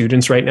group of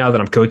students right now that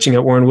I'm coaching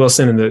at Warren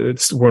Wilson and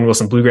the Warren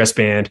Wilson Bluegrass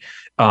Band.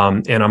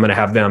 And I'm going to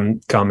have them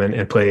come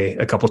and play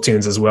a couple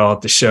tunes as well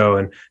at the show.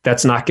 And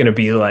that's not going to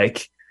be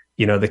like,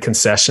 the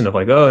concession of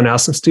like, oh, now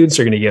some students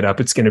are going to get up.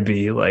 It's going to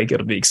be like,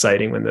 it'll be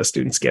exciting when the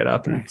students get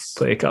up and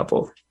play a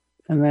couple.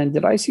 And then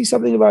did I see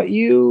something about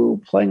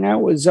you playing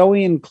out with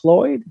Zoe and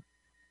Cloyd?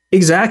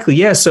 Exactly.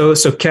 Yeah. So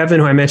Kevin,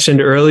 who I mentioned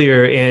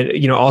earlier,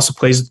 and, also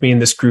plays with me in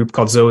this group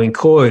called Zoe and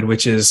Cloyd,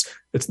 which is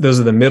those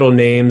are the middle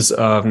names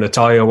of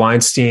Natalia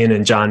Weinstein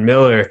and John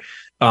Miller,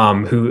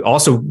 who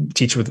also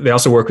they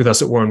also work with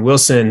us at Warren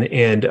Wilson.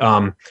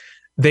 And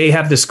they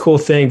have this cool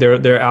thing,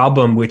 their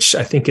album, which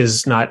I think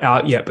is not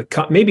out yet,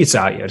 but maybe it's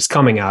out yet. It's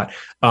coming out.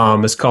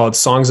 It's called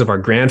Songs of Our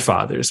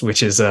Grandfathers,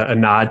 which is a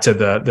nod to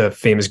the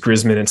famous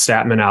Grisman and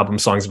Statman album,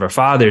 Songs of Our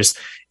Fathers.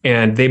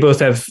 And they both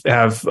have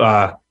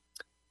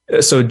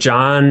so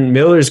John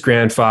Miller's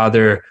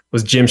grandfather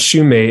was Jim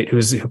Shoemate,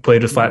 who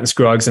played with Flatt and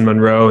Scruggs and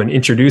Monroe and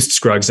introduced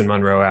Scruggs and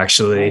Monroe,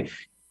 actually.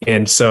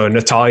 And so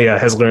Natalia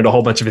has learned a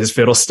whole bunch of his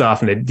fiddle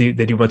stuff, and they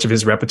do a bunch of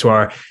his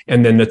repertoire.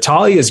 And then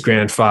Natalia's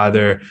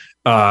grandfather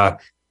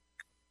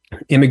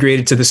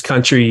immigrated to this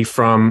country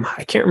from,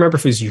 I can't remember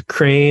if it was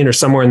Ukraine or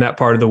somewhere in that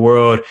part of the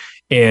world,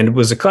 and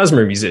was a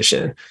klezmer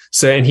musician.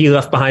 So, and he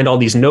left behind all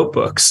these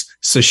notebooks.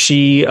 So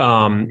she,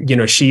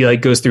 she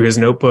like goes through his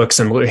notebooks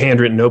and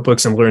handwritten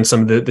notebooks and learns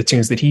some of the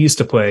tunes that he used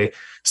to play.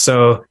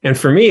 So, and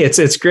for me,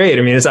 it's great.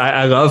 I mean,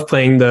 I love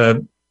playing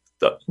the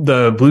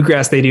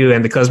bluegrass they do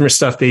and the klezmer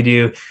stuff they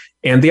do.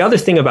 And the other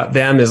thing about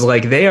them is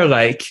like, they are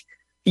like,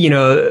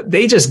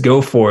 they just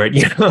go for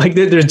it. Like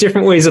there's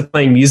different ways of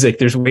playing music.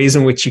 There's ways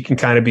in which you can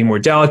kind of be more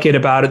delicate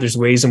about it. There's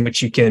ways in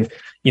which you can,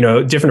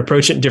 different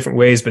approach it in different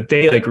ways, but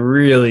they like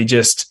really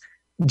just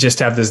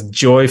have this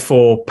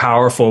joyful,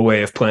 powerful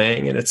way of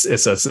playing. And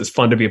it's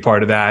fun to be a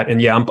part of that. And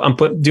yeah, I'm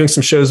doing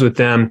some shows with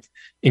them,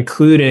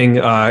 including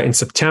in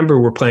September,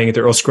 we're playing at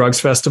the Earl Scruggs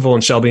Festival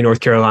in Shelby,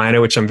 North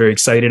Carolina, which I'm very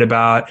excited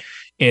about.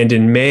 And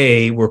in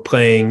May, we're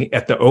playing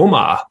at the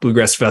Omaha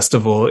Bluegrass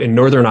Festival in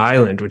Northern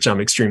Ireland, which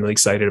I'm extremely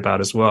excited about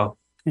as well.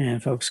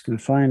 And folks can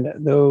find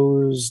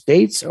those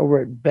dates over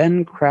at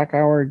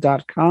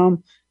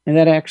benkrakauer.com. And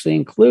that actually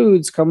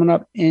includes, coming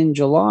up in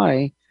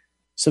July,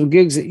 some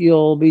gigs that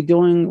you'll be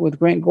doing with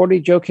Grant Gordy,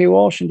 Joe K.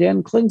 Walsh, and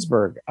Dan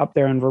Klingsberg up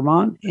there in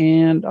Vermont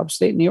and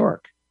upstate New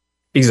York.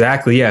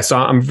 Exactly. Yeah. So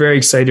I'm very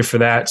excited for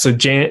that. So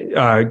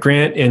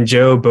Grant and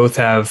Joe both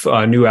have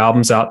new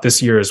albums out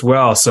this year as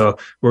well. So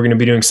we're going to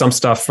be doing some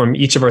stuff from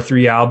each of our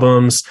 3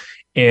 albums,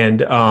 and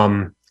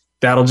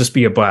that'll just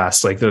be a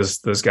blast. Like those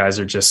guys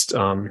are just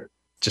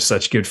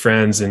such good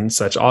friends and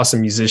such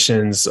awesome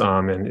musicians.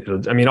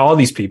 And all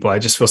these people, I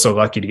just feel so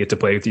lucky to get to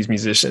play with these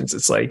musicians.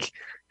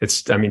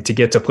 To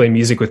get to play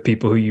music with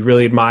people who you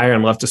really admire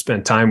and love to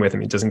spend time with.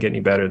 It doesn't get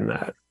any better than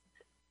that.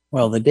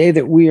 Well, the day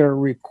that we are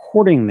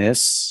recording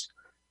this,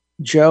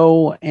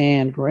 Joe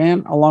and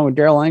Grant, along with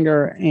Daryl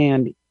Anger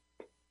and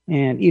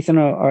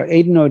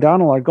Aidan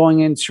O'Donnell, are going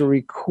in to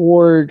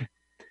record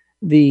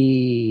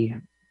the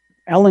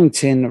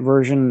Ellington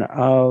version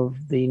of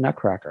the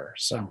Nutcracker.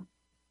 So,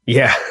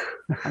 yeah,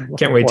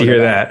 can't wait to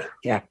hear that.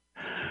 Yeah.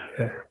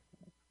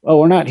 Well,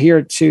 we're not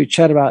here to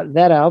chat about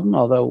that album,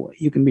 although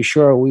you can be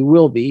sure we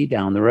will be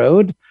down the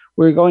road.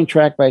 We're going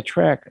track by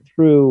track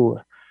through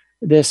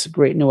this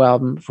great new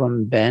album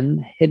from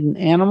Ben, Hidden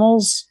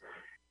Animals.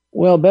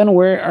 Well, Ben,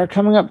 we are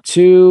coming up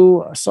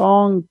to a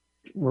song,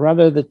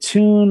 rather the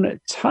tune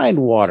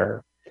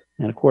Tidewater.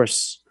 And of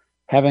course,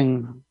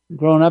 having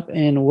grown up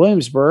in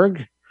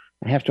Williamsburg,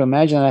 I have to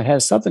imagine that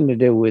has something to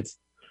do with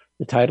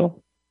the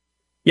title.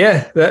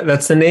 Yeah,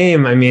 that's the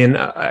name.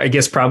 I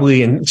guess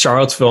probably in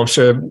Charlottesville,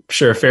 I'm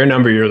sure a fair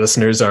number of your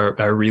listeners are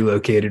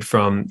relocated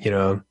from,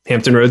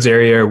 Hampton Roads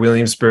area or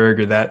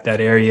Williamsburg or that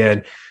area,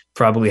 and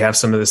probably have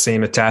some of the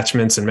same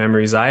attachments and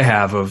memories I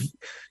have of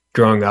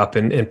growing up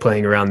and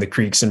playing around the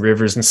creeks and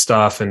rivers and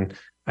stuff. And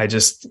I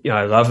just,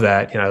 I love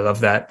that. I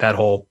love that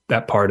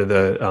part of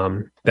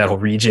the, that whole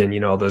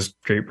region, all those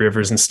great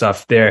rivers and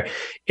stuff there.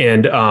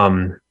 And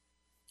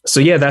so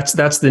yeah,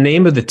 that's the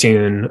name of the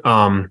tune.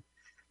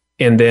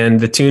 And then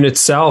the tune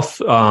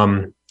itself,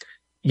 I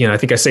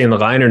think I say in the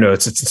liner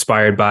notes, it's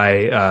inspired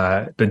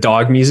by the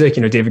dog music,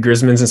 David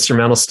Grisman's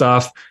instrumental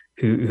stuff,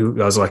 who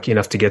I was lucky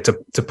enough to get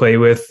to play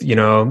with,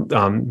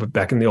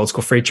 back in the old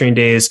school freight train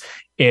days.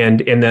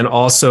 And then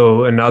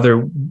also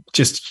another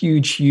just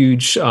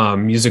huge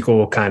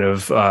musical kind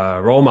of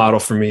role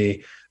model for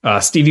me,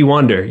 Stevie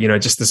Wonder,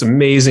 just this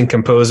amazing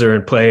composer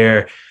and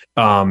player,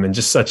 and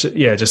just such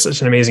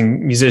an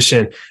amazing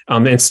musician.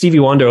 And Stevie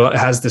Wonder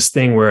has this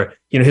thing where,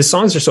 his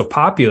songs are so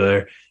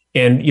popular.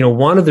 And,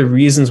 one of the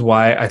reasons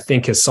why I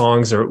think his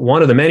songs are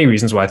one of the many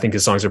reasons why I think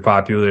his songs are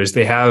popular is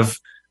they have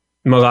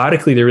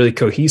melodically, they're really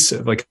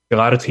cohesive. Like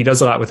he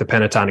does a lot with the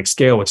pentatonic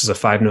scale, which is a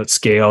 5-note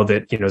scale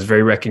that, is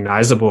very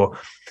recognizable.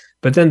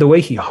 But then the way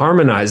he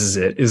harmonizes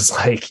it is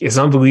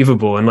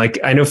unbelievable. And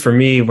I know for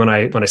me, when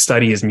I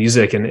study his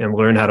music and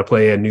learn how to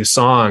play a new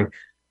song,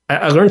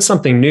 I learned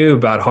something new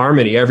about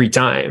harmony every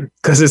time,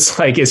 because it's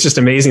just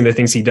amazing the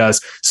things he does.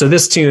 So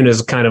this tune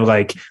is kind of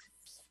like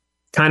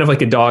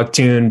a dog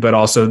tune, but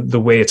also the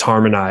way it's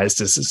harmonized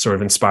is sort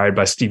of inspired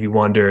by Stevie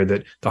Wonder,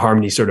 that the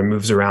harmony sort of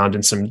moves around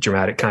in some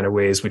dramatic kind of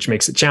ways, which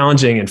makes it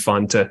challenging and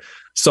fun to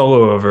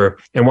solo over.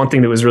 And one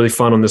thing that was really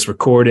fun on this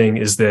recording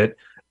is that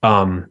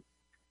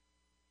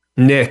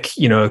Nick,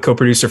 a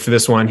co-producer for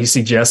this one, he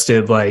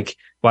suggested why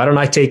don't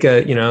I take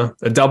a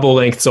double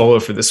length solo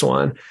for this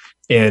one?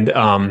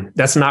 And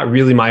that's not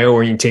really my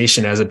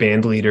orientation as a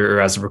band leader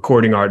or as a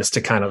recording artist,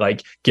 to kind of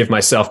like give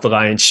myself the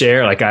lion's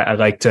share. Like I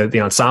like the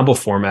ensemble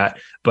format,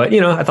 but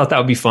I thought that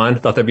would be fun. I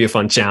thought that'd be a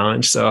fun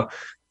challenge. So,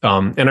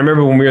 and I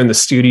remember when we were in the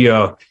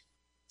studio,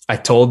 I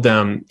told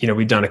them,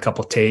 we'd done a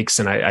couple takes,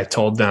 and I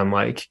told them,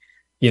 like,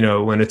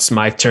 when it's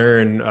my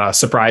turn,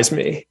 surprise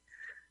me.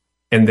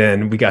 And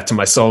then we got to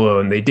my solo,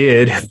 and they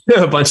did.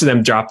 A bunch of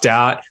them dropped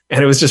out,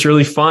 and it was just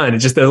really fun. And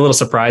just the little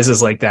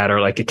surprises like that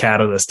are like a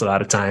catalyst a lot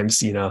of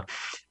times,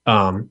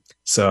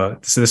 So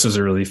this was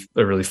a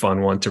really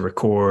fun one to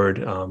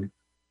record,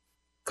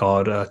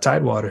 called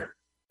Tidewater.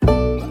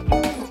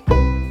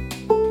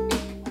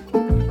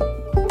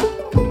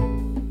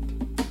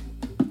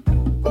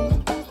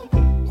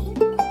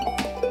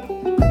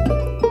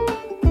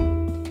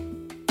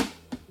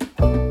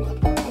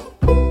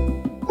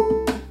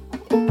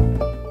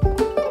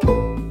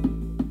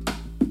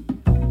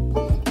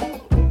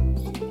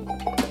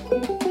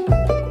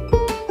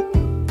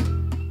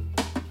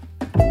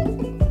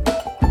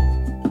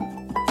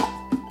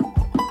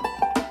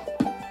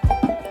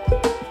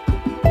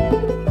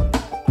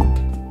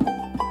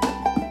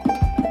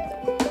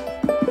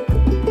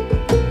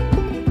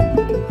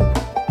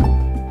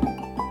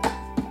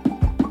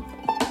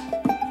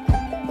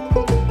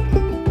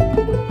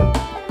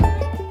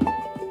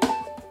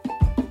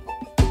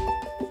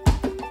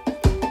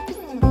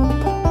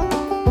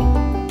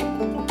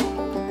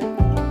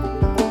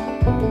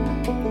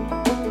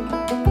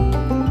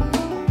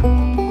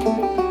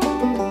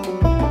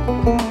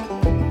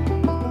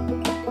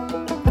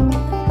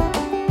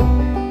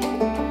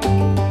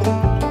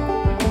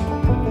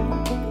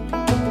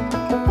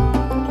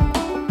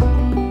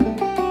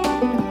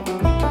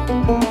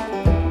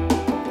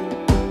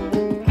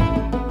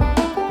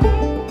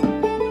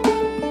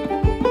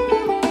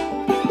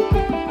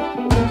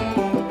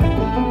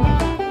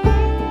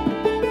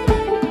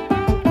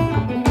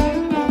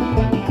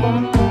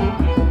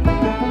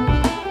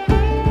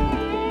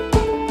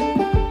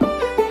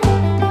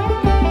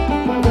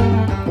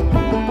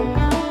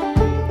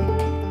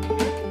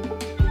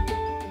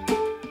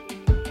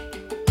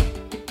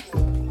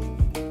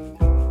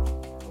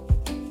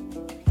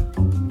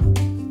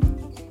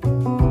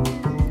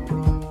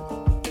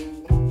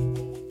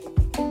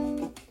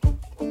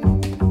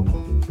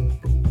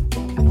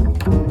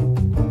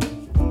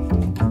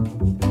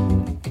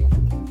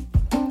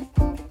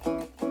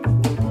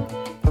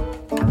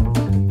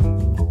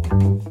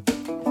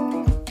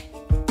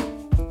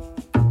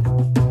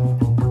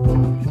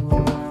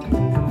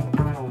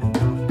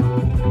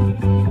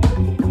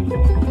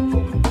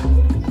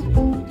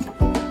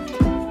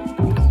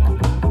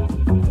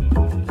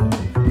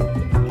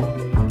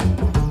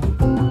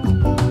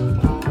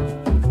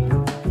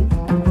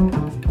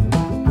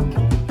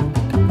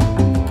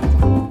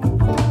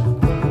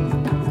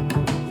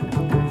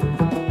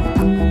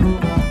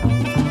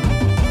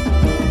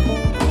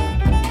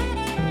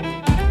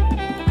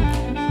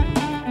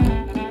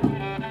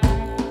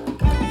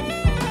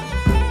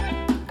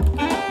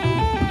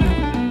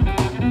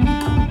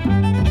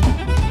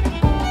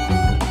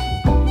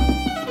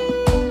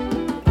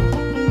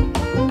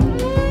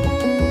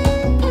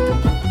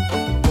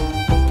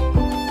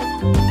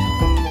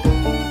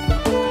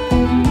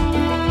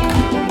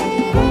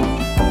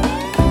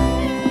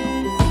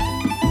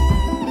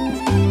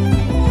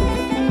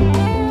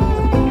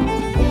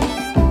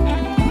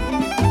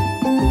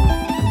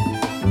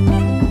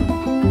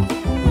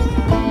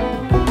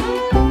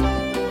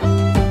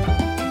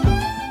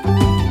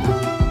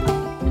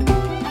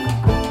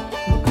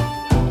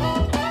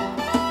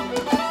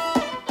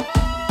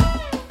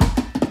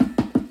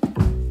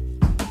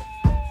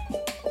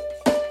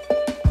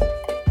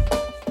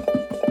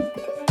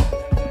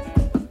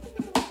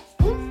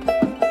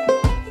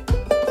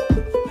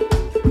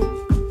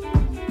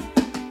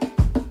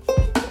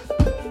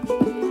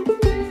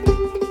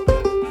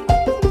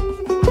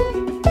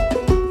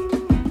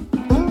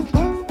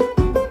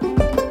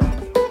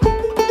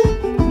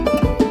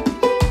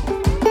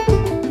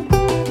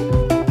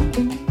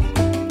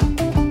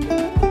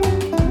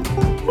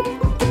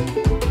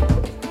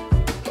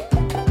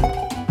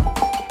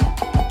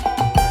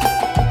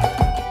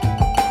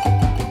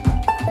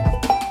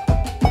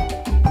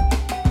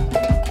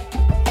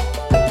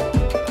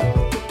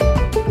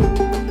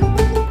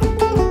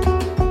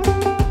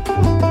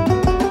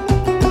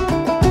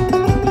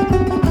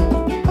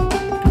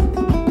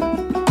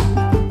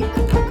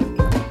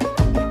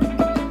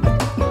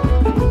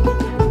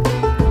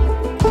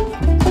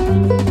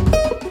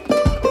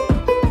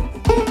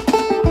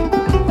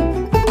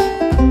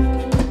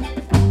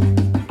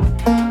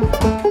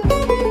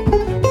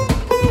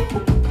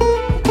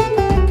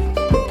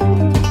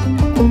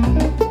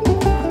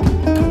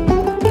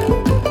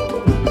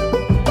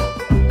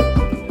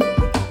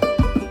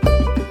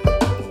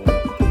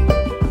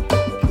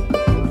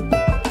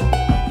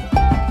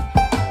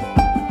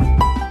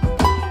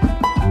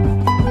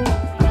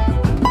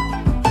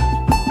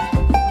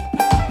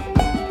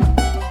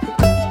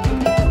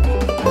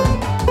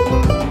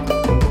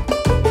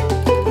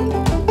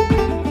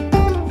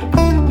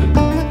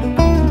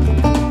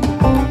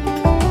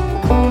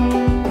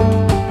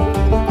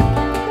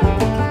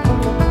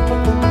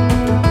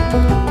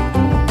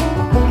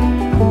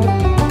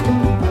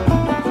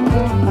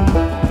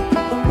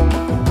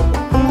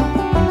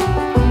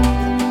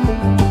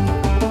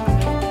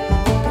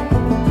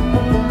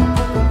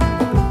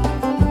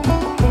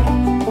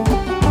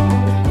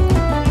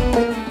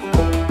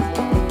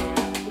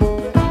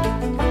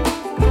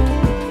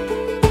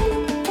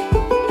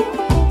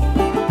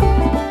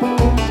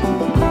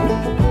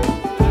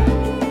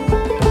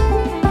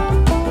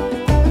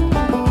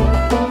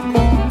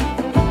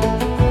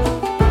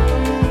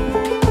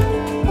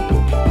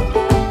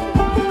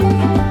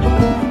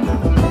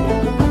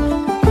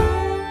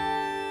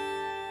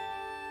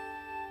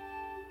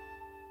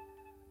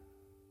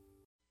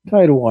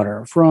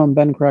 Tidewater from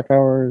Ben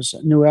Krakauer's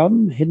new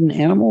album, Hidden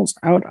Animals,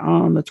 out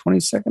on the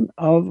 22nd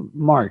of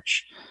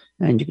March.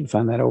 And you can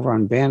find that over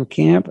on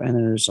Bandcamp, and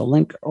there's a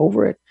link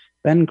over at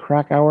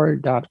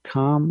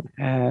benkrakauer.com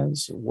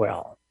as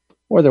well,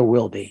 or there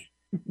will be.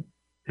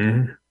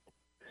 Mm-hmm.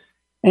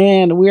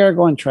 And we are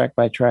going track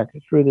by track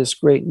through this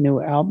great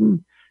new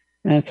album,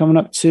 and coming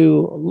up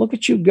to Look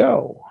at You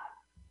Go.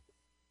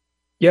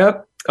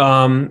 Yep.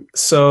 More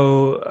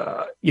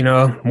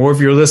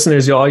of your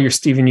listeners, all your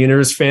Steven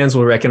Universe fans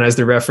will recognize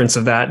the reference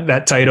of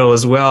that title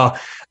as well.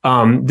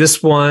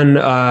 This one,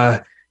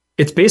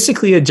 it's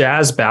basically a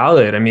jazz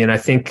ballad. I mean, I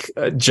think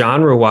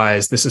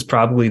genre-wise, this is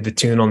probably the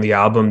tune on the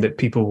album that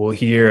people will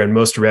hear and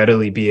most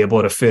readily be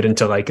able to fit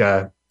into like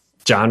a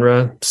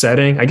genre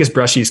setting. I guess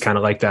Brushy is kind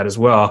of like that as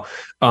well.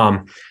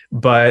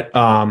 But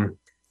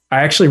I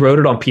actually wrote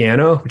it on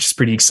piano, which is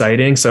pretty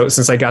exciting. So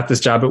since I got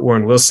this job at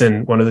Warren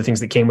Wilson, one of the things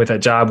that came with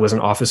that job was an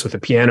office with a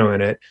piano in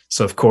it.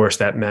 So of course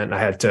that meant I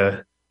had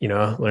to,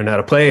 learn how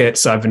to play it.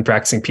 So I've been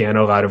practicing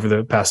piano a lot over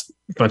the past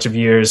bunch of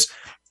years.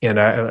 And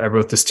I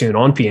wrote this tune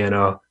on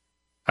piano.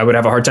 I would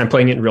have a hard time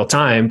playing it in real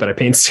time, but I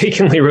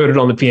painstakingly wrote it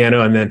on the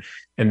piano and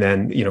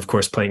then, of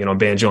course, playing it on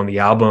banjo on the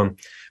album.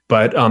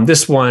 But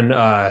this one,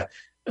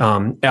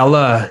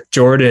 Ella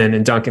Jordan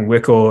and Duncan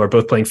Wickel are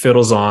both playing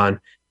fiddles on.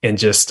 And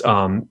just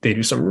they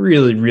do some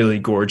really, really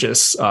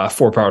gorgeous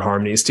 4-part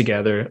harmonies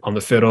together on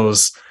the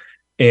fiddles.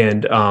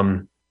 And,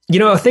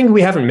 a thing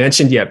we haven't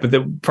mentioned yet,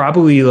 but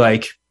probably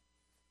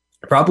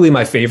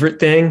my favorite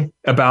thing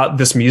about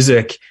this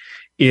music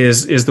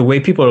is the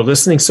way people are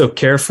listening so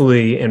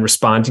carefully and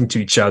responding to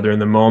each other in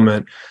the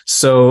moment.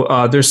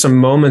 So there's some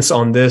moments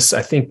on this,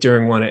 I think,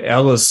 during one of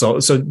Ella's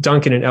solos. So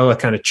Duncan and Ella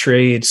kind of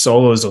trade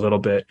solos a little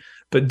bit.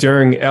 But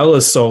during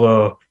Ella's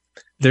solo,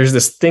 there's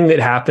this thing that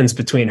happens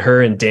between her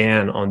and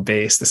Dan on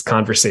bass, this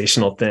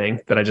conversational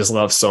thing that I just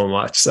love so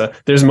much. So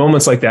there's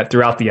moments like that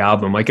throughout the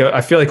album. Like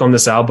I feel like on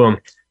this album,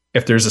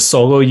 if there's a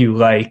solo you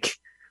like,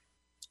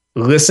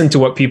 listen to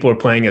what people are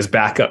playing as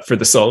backup for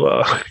the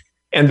solo.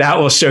 And that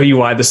will show you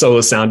why the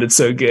solo sounded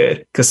so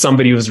good, because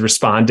somebody was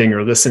responding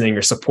or listening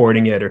or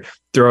supporting it or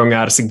throwing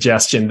out a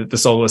suggestion that the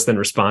soloist then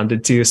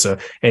responded to. So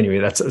anyway,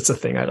 that's a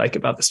thing I like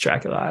about this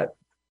track a lot.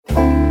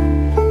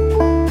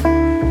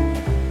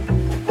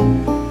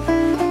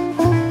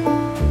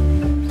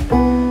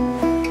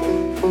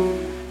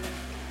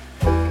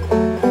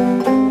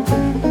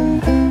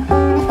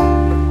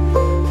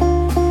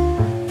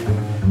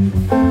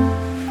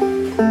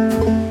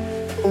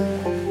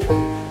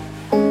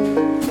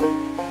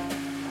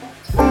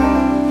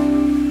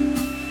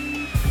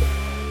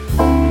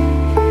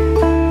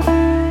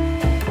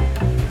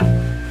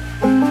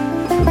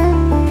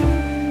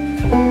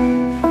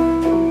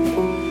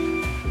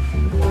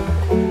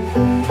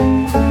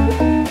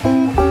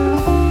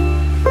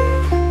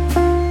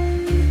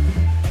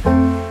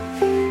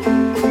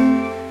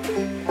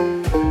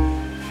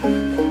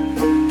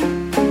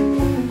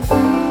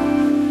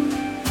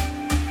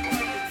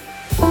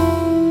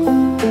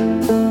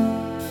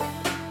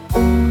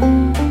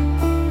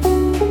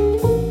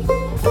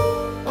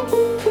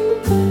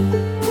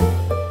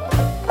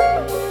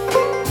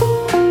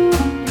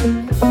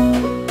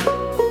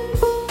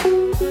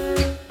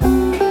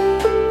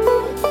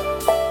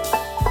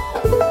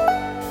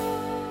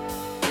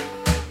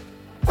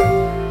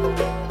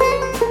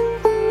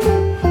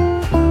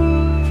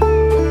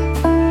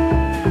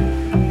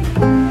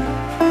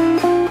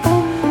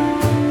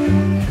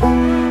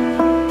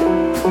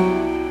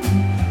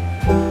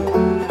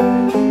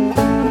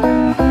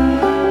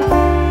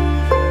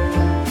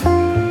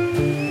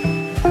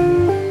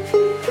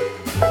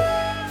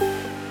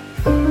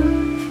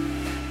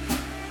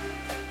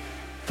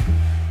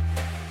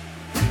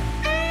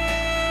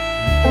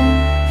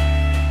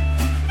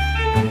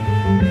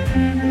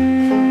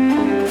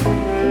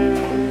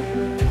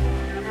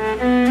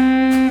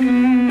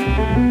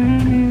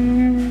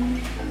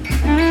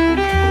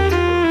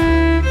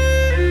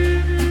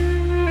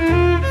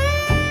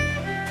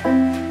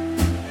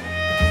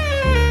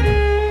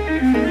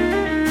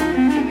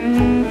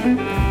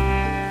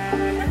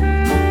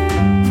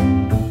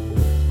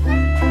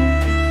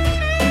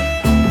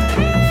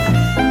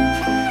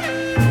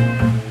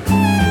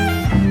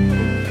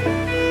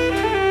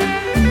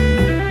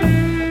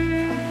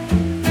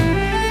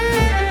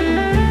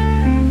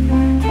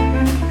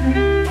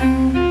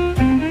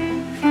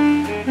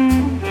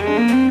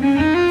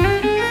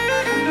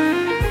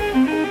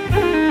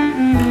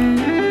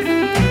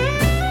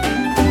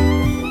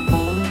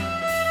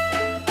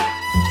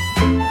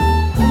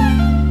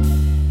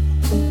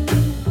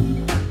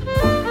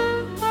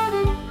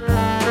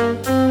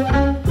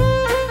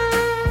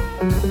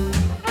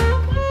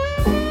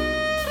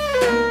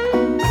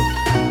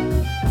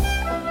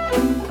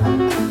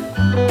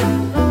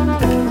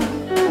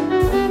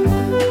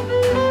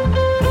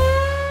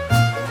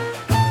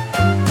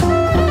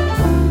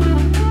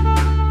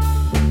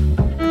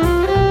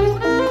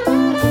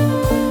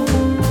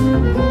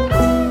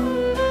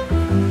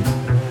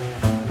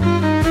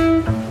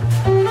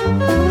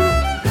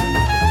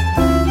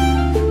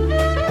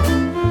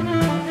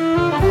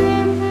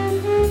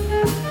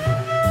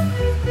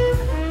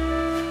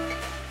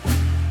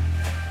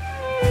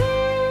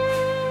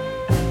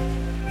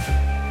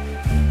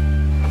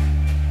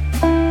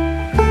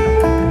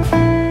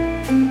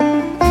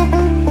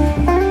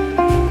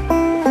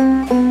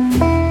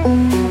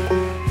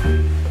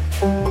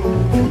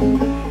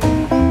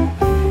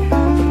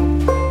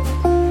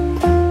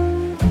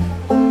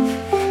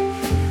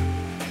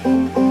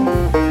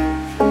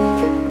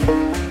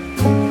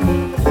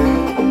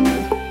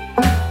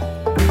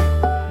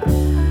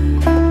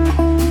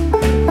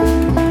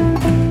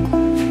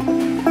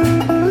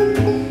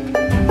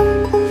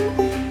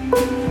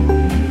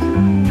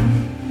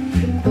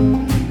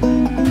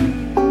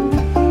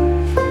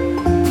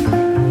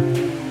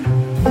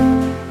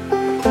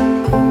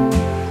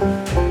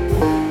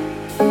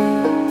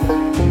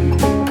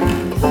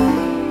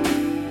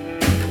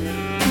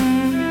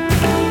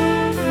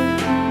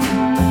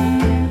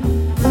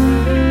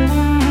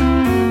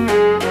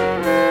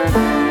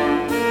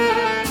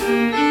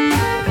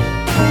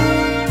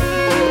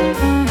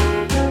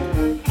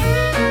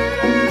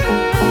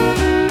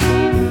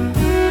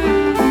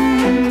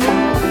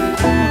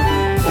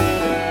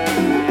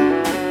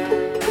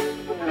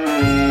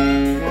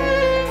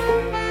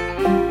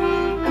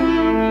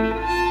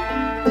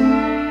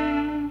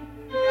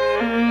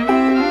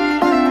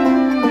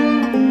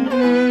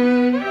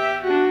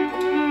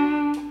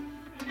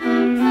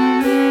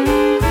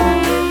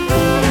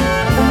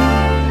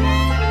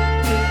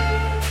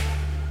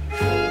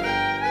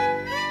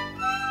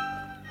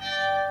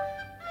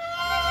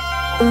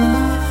 Look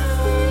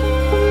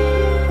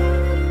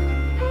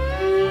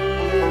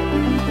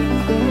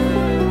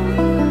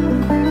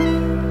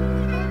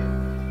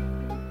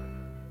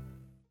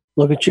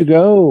at You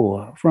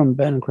Go from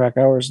Ben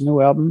Krakauer's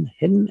new album,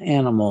 Hidden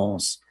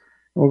Animals.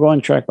 We're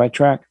going track by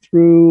track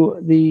through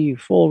the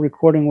full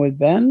recording with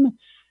Ben,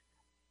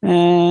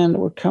 and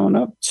we're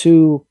coming up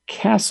to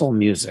Castle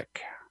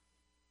Music.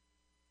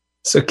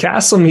 So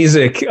Castle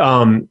Music,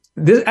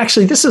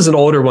 this is an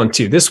older one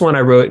too. This one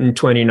I wrote in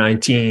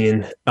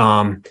 2019,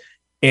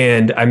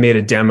 and I made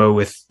a demo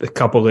with a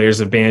couple layers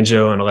of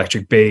banjo and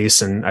electric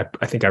bass, and I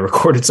think I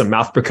recorded some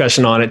mouth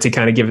percussion on it to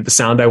kind of give it the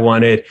sound I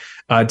wanted.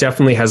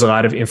 Definitely has a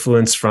lot of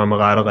influence from a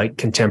lot of like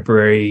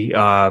contemporary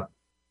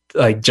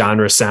like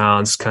genre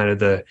sounds, kind of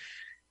the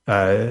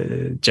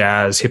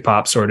jazz, hip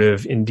hop sort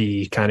of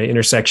indie kind of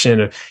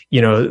intersection of,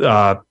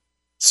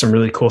 some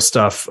really cool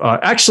stuff.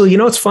 Actually,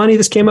 it's funny.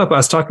 This came up. I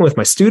was talking with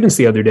my students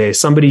the other day.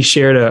 Somebody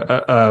shared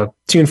a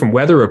tune from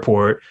Weather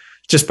Report.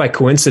 Just by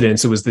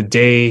coincidence, it was the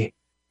day,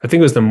 I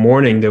think it was the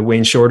morning that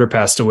Wayne Shorter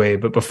passed away.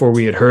 But before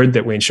we had heard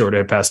that Wayne Shorter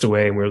had passed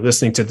away, and we were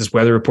listening to this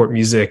Weather Report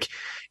music,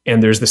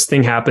 and there's this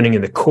thing happening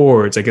in the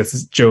chords. I guess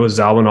it's Joe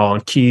Zawinul on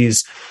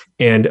keys.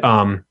 And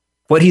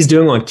what he's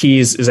doing on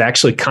keys is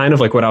actually kind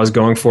of like what I was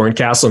going for in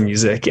Castle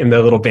Music in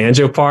the little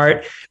banjo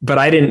part, but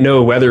I didn't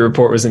know Weather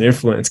Report was an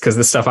influence because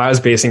the stuff I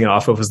was basing it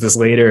off of was this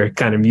later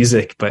kind of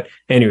music. But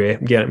anyway,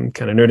 again, I'm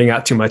kind of nerding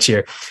out too much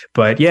here,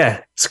 but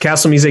yeah, it's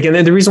Castle Music. And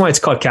then the reason why it's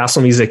called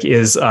Castle Music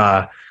is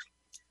the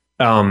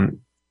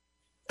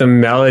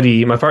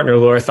melody. My partner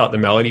Laura thought the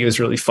melody was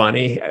really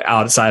funny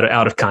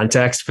out of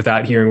context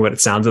without hearing what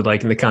it sounded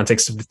like in the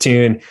context of the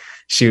tune.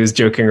 She was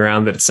joking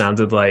around that it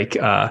sounded like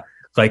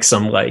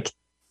some like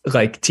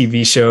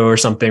TV show or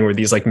something where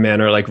these like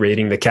men are like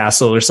raiding the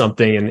castle or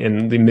something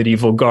in the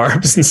medieval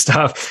garbs and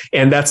stuff.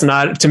 And that's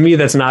not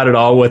at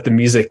all what the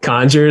music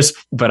conjures,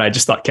 but I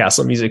just thought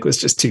Castle Music was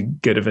just too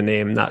good of a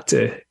name not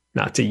to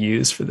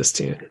use for this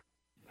tune.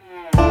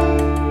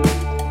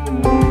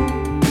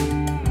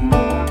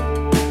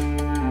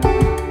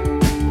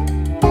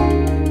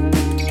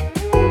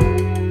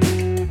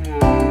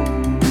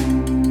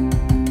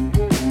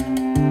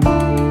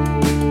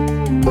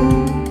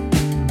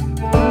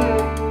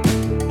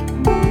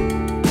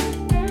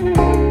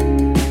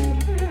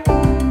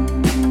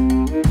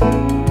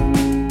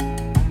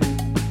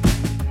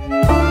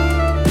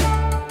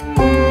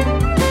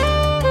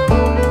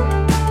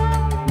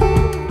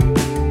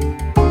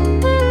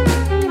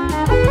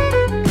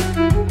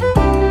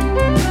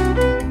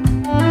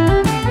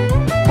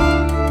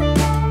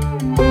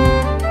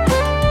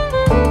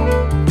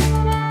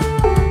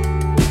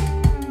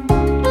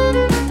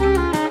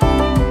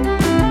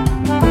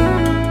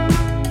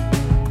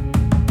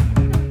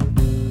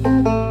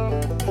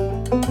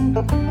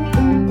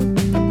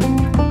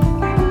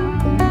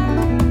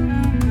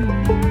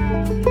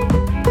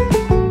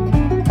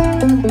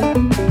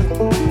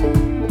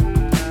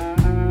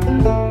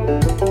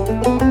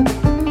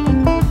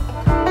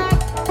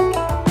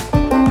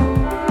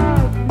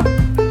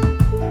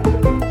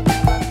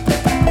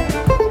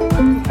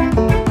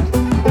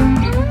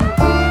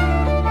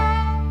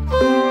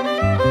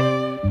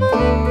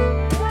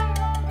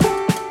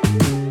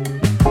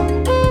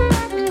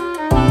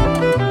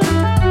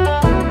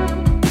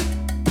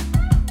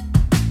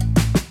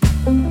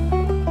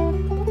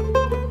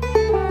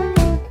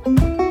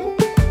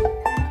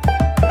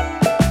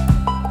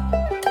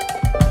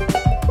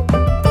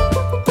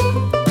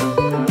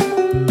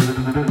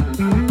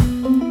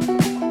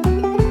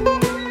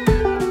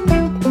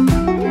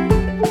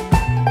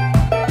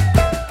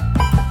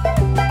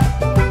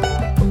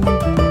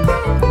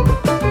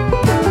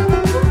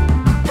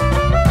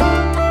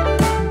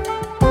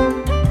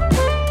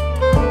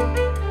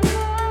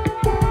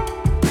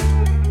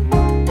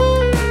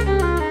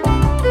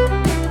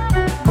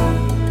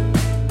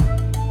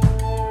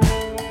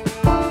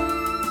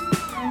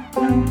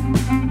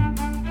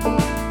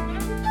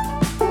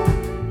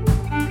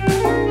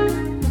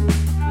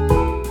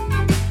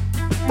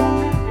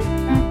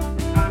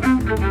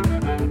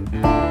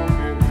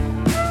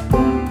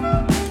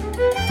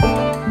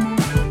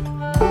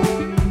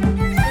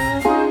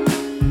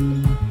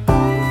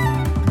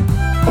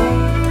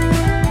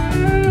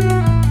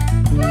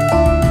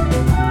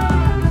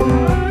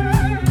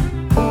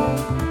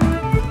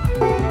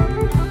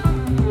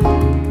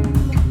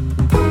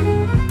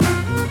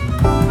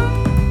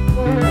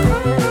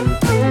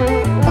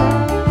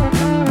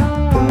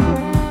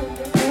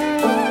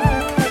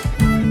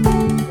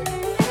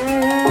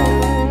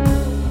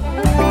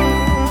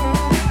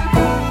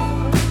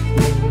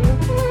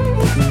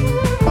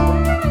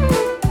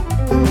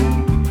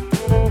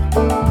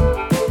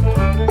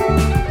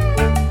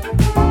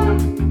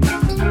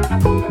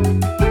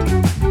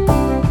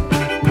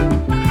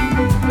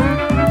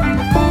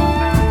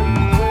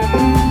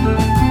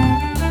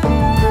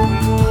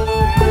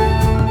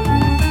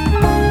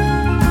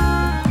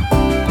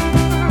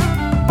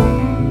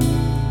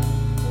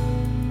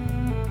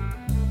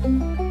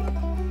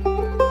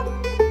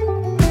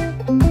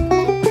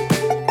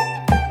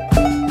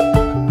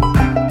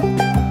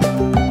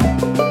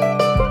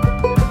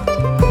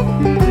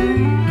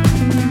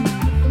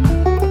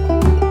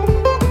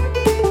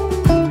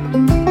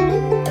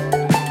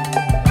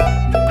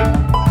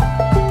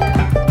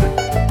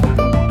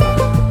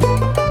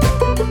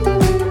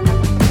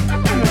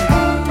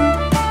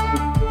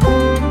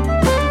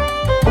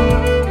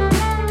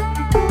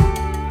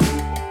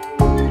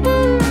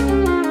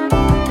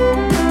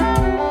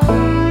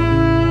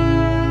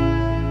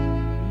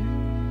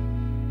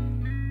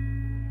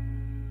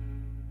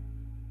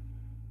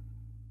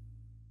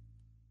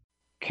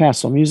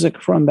 Castle,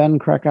 music from Ben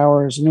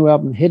Krakauer's new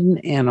album, Hidden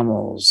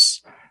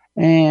Animals.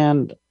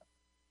 And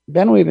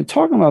Ben, we've been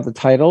talking about the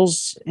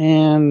titles,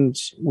 and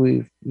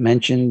we've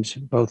mentioned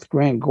both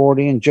Grant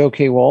Gordy and Joe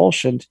K.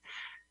 Walsh, and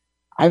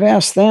I've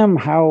asked them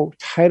how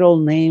title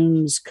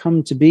names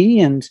come to be.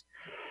 And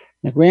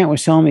Grant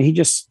was telling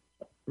me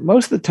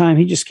most of the time,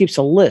 he just keeps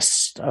a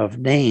list of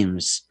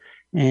names.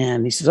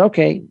 And he says,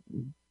 okay,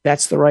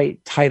 that's the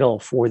right title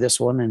for this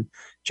one. And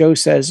Joe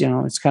says,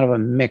 it's kind of a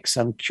mix.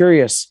 I'm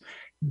curious,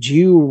 do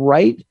you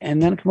write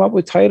and then come up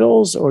with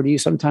titles, or do you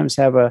sometimes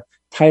have a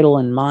title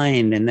in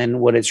mind and then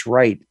when it's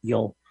right,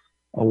 you'll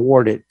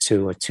award it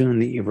to a tune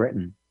that you've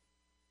written?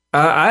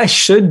 I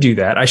should do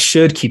that. I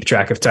should keep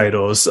track of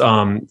titles.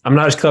 I'm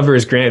not as clever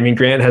as Grant. I mean,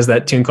 Grant has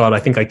that tune called, I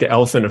think, like The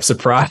Elephant of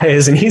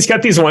Surprise, and he's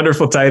got these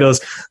wonderful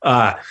titles.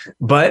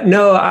 But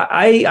no,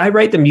 I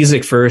write the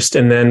music first,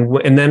 and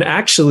then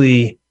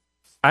actually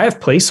I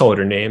have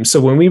placeholder names. So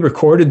when we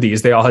recorded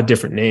these, they all had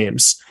different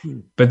names.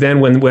 But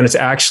then when it's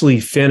actually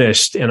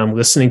finished and I'm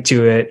listening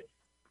to it,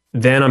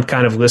 then I'm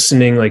kind of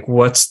listening, like,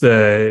 what's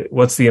the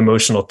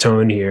emotional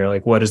tone here?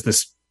 Like, what is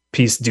this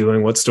piece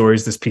doing? What story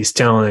is this piece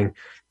telling?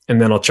 And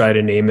then I'll try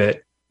to name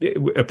it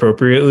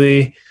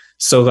appropriately.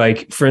 So,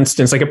 like, for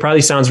instance, like, it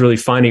probably sounds really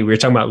funny. We were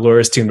talking about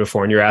Laura's tune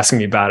before, and you're asking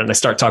me about it, and I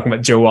start talking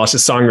about Joe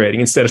Walsh's songwriting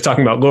instead of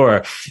talking about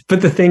Laura.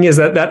 But the thing is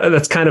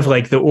that's kind of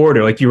like the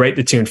order. Like, you write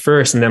the tune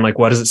first, and then, like,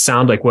 what does it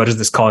sound like? What does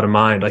this call to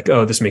mind? Like,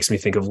 oh, this makes me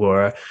think of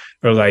Laura.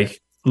 Or like,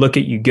 Look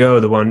at You Go,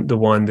 the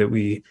one that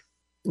we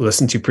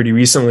listened to pretty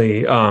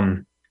recently.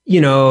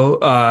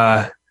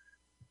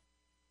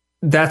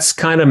 That's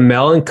kind of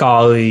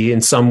melancholy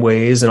in some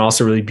ways and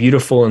also really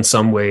beautiful in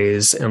some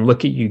ways. And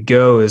Look at You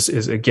Go is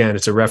again,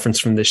 it's a reference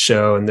from this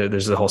show. And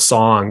there's a whole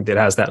song that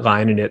has that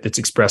line in it that's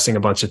expressing a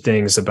bunch of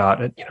things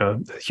about,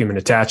 human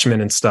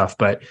attachment and stuff.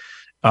 But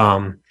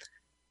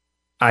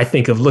I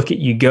think of Look at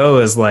You Go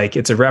as like,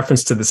 it's a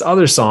reference to this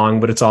other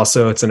song, but it's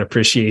an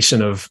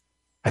appreciation of,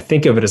 I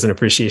think of it as an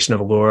appreciation of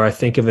Laura. I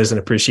think of it as an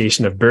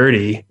appreciation of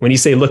Birdie. When you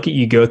say Look at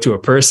You Go to a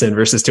person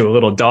versus to a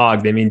little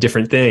dog, they mean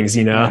different things,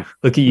 Yeah.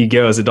 Look at You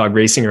Go as a dog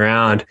racing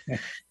around. Yeah.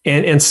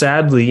 And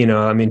sadly,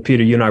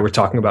 Peter, you and I were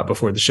talking about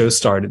before the show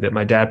started that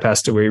my dad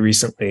passed away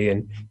recently,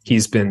 and he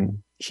was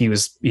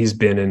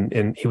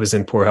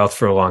in poor health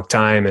for a long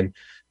time.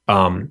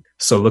 And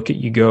so Look at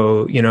You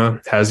Go,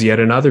 has yet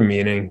another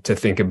meaning to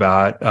think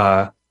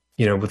about,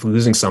 with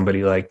losing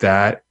somebody like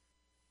that.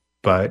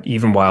 But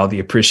even while the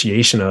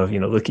appreciation of,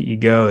 Look at You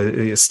Go,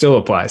 it still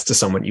applies to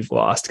someone you've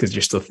lost, because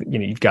you're still,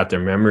 you've got their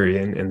memory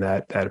and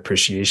that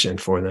appreciation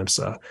for them.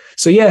 So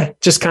yeah,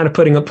 just kind of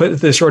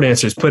the short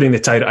answer is putting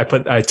the title.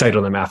 I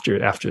title them after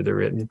they're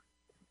written.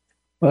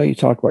 Well, you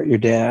talked about your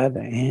dad,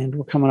 and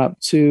we're coming up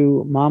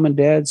to Mom and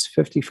Dad's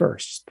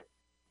 51st.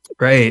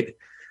 Right.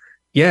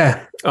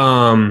 Yeah.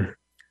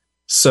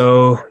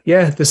 So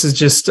yeah, this is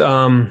just,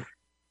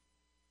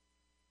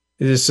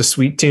 it's a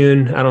sweet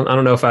tune. I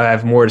don't know if I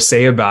have more to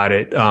say about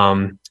it,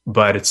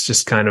 but it's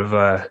just kind of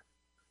I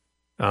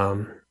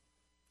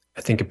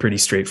think a pretty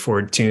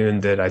straightforward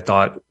tune that I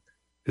thought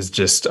is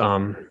just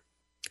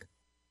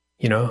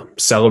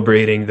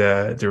celebrating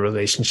the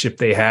relationship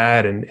they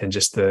had and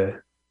just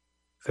the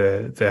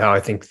how I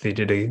think they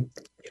did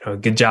a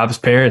good job as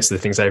parents. A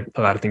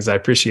lot of things I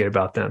appreciate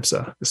about them.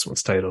 So this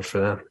one's titled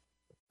for them.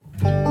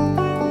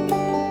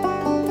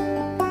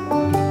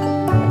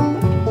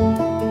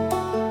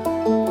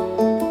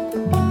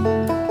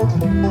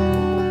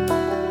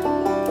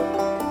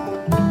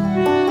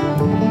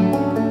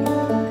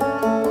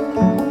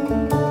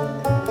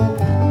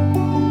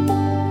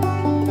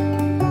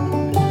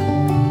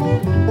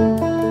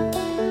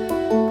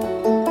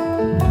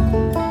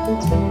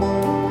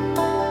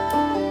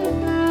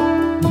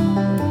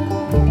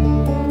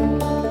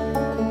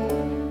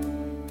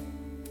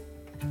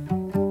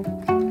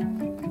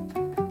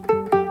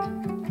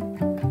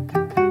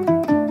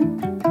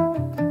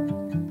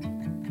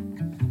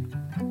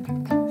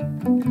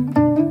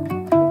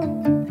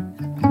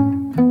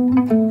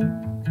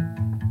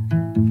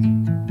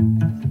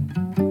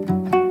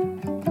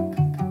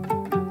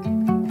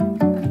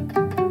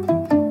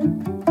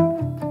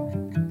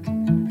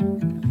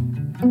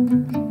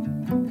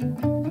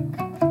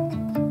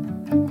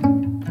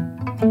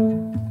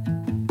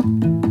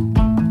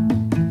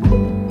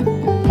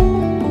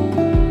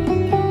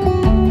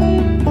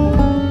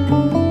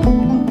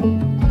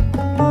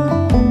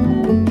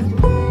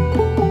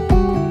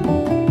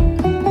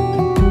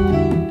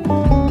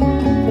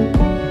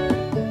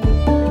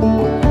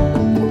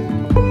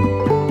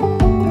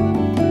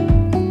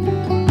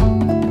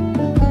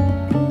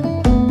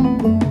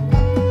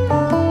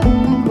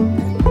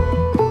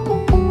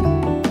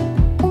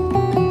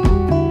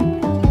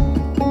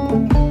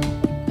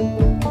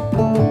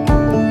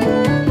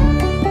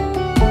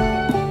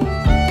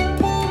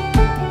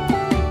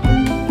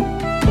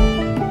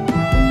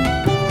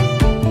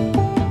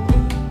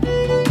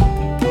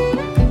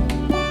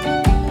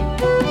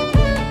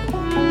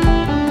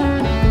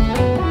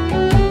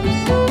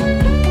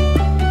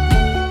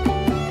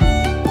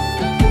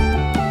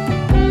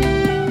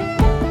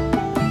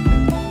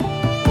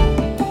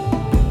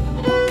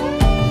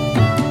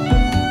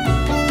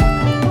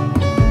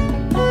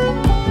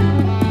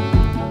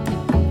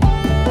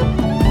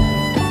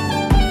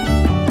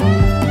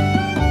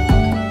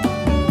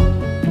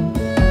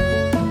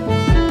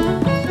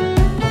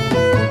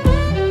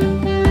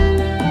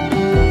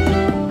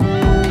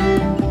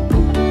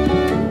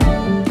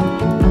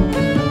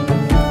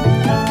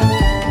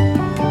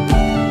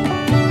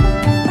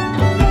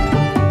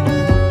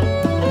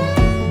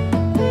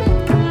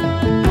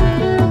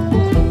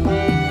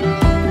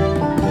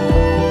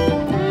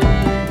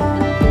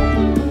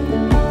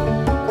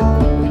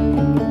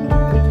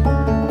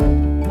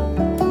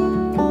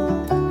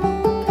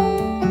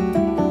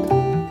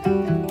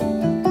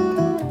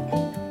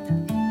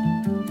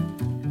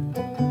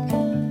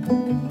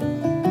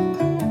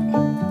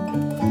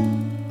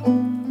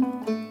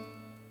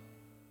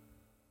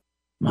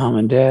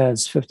 and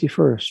Dad's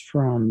 51st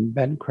from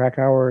Ben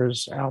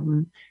Krakauer's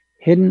album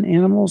Hidden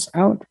Animals,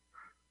 out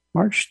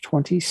March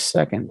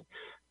 22nd.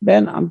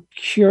 Ben, I'm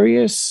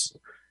curious,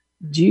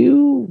 do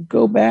you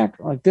go back,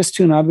 like this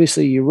tune,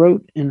 obviously you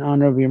wrote in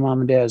honor of your mom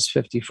and dad's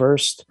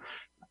 51st.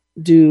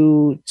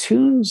 Do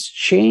tunes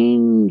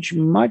change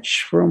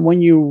much from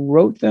when you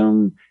wrote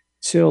them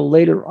till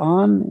later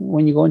on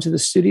when you go into the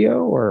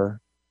studio, or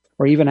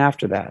even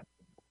after that?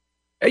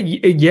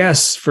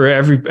 Yes, for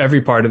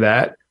every part of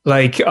that.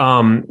 Like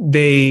I'll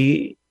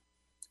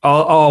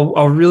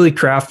really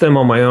craft them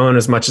on my own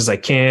as much as I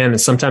can, and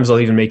sometimes I'll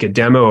even make a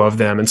demo of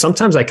them. And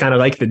sometimes I kind of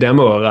like the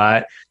demo a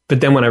lot, but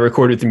then when I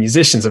record with the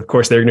musicians, of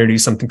course, they're going to do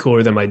something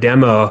cooler than my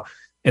demo,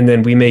 and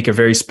then we make a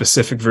very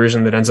specific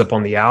version that ends up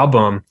on the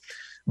album.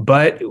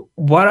 But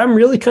what I'm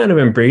really kind of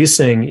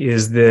embracing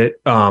is that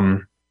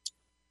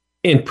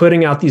in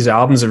putting out these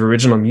albums of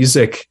original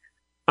music,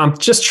 I'm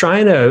just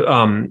trying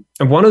to,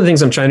 one of the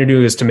things I'm trying to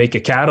do is to make a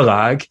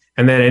catalog.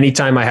 And then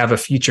anytime I have a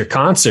future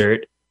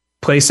concert,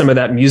 play some of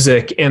that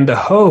music. And the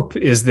hope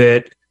is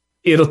that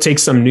it'll take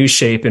some new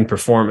shape in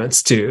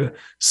performance too.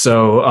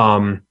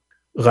 So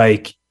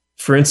like,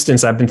 for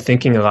instance, I've been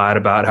thinking a lot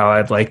about how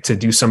I'd like to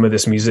do some of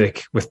this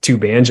music with two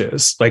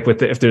banjos, like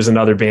if there's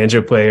another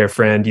banjo player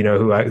friend, you know,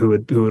 who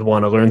would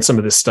want to learn some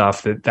of this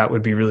stuff, that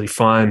would be really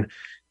fun.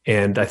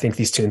 And I think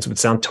these tunes would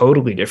sound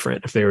totally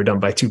different if they were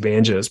done by two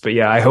banjos. But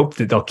yeah, I hope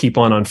that they'll keep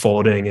on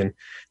unfolding. And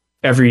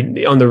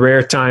on the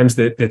rare times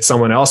that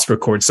someone else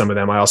records some of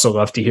them, I also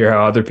love to hear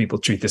how other people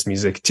treat this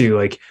music too.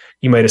 Like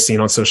you might've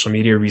seen on social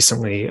media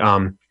recently,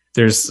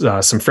 there's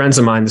some friends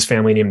of mine, this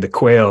family named the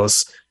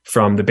Quails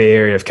from the Bay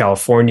Area of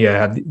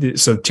California.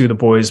 So two of the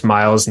boys,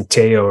 Miles and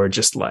Teo, are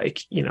just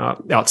like, you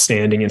know,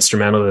 outstanding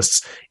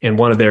instrumentalists. And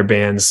one of their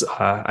bands,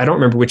 I don't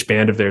remember which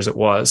band of theirs it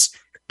was,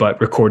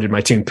 but recorded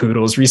my tune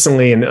Poodles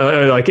recently. And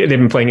like they've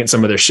been playing it at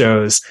some of their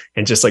shows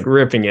and just like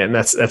ripping it. And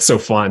that's so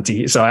fun to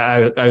hear. So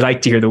I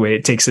like to hear the way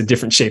it takes a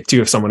different shape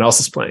too, if someone else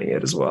is playing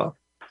it as well.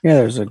 Yeah,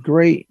 there's a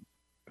great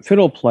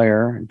fiddle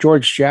player,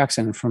 George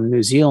Jackson from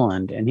New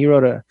Zealand, and he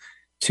wrote a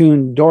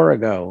tune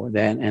Dorigo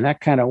then, and that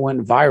kind of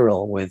went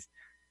viral with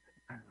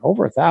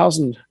over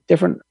 1,000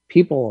 different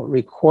people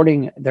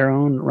recording their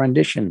own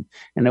rendition.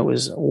 And it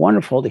was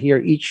wonderful to hear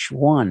each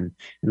one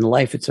and the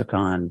life it took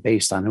on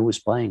based on who was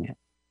playing it.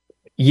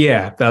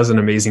 Yeah, that was an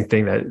amazing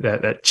thing,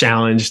 that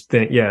challenge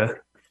thing. Yeah.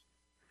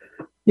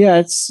 Yeah,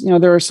 it's, you know,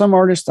 there are some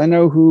artists I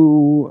know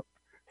who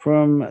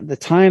from the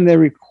time they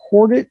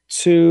record it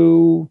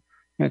to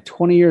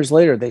 20 years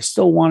later, they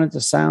still want it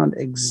to sound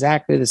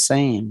exactly the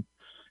same.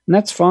 And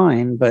that's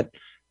fine, but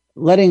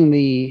letting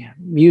the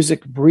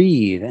music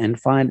breathe and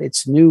find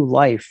its new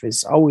life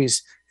is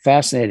always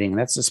fascinating.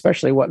 That's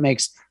especially what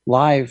makes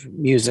live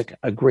music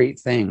a great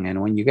thing.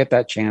 And when you get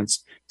that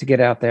chance to get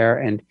out there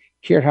and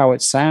hear how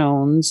it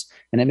sounds,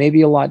 and it may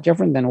be a lot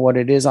different than what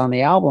it is on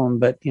the album,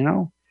 but you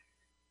know,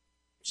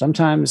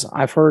 sometimes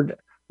I've heard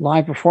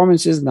live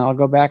performances and I'll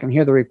go back and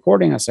hear the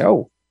recording. I say,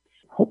 oh,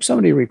 hope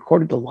somebody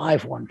recorded the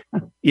live one.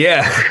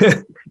 Yeah,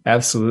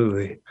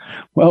 absolutely.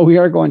 Well, we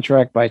are going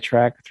track by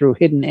track through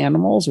Hidden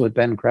Animals with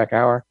Ben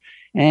Krakauer,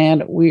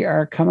 and we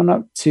are coming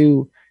up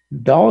to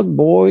Dog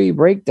Boy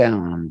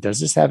Breakdown. Does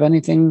this have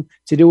anything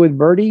to do with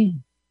Birdie?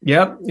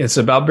 Yep, it's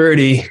about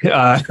Birdie.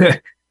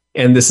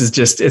 And this is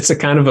just, it's a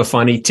kind of a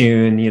funny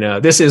tune. You know,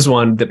 this is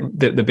one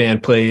that the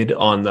band played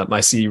on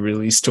my CD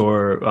release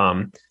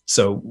tour.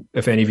 So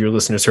if any of your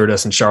listeners heard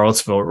us in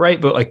Charlottesville, right,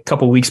 but like a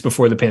couple of weeks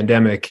before the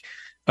pandemic,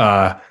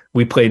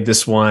 we played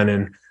this one,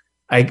 and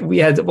we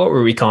had, what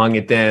were we calling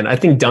it then? I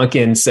think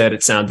Duncan said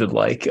it sounded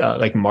like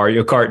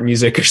Mario Kart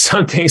music or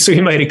something. So he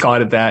might have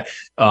called it that.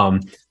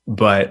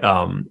 But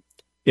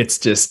it's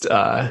just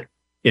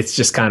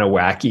kind of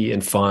wacky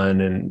and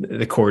fun, and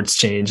the chords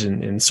change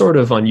in sort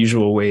of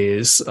unusual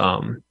ways.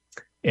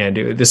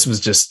 This was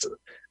just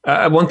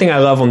one thing I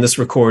love on this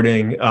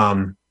recording.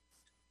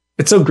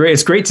 It's so great.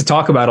 It's great to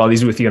talk about all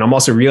these with you. And I'm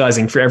also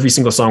realizing for every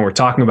single song we're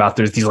talking about,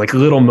 there's these like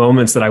little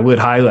moments that I would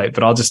highlight,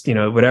 but I'll just,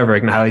 whatever, I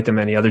can highlight them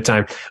any other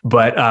time.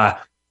 But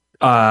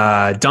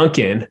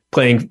Duncan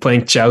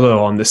playing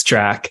cello on this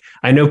track.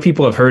 I know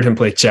people have heard him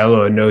play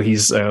cello and know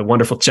he's a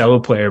wonderful cello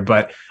player,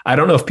 but I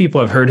don't know if people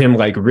have heard him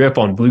like rip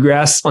on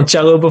bluegrass on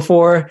cello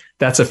before.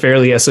 That's a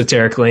fairly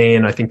esoteric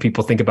lane. I think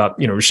people think about,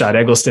 Rashad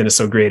Eggleston is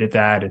so great at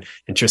that,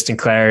 and Tristan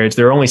Claridge.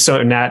 There are only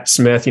Nat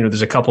Smith,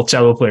 there's a couple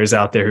cello players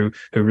out there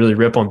who really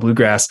rip on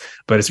bluegrass,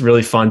 but it's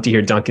really fun to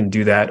hear Duncan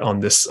do that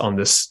on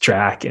this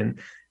track. And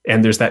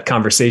there's that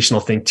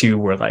conversational thing too,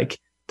 where like,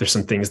 there's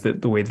some things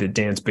that the way that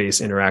Dan's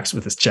bass interacts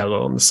with his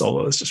cello and the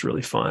solo is just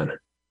really fun.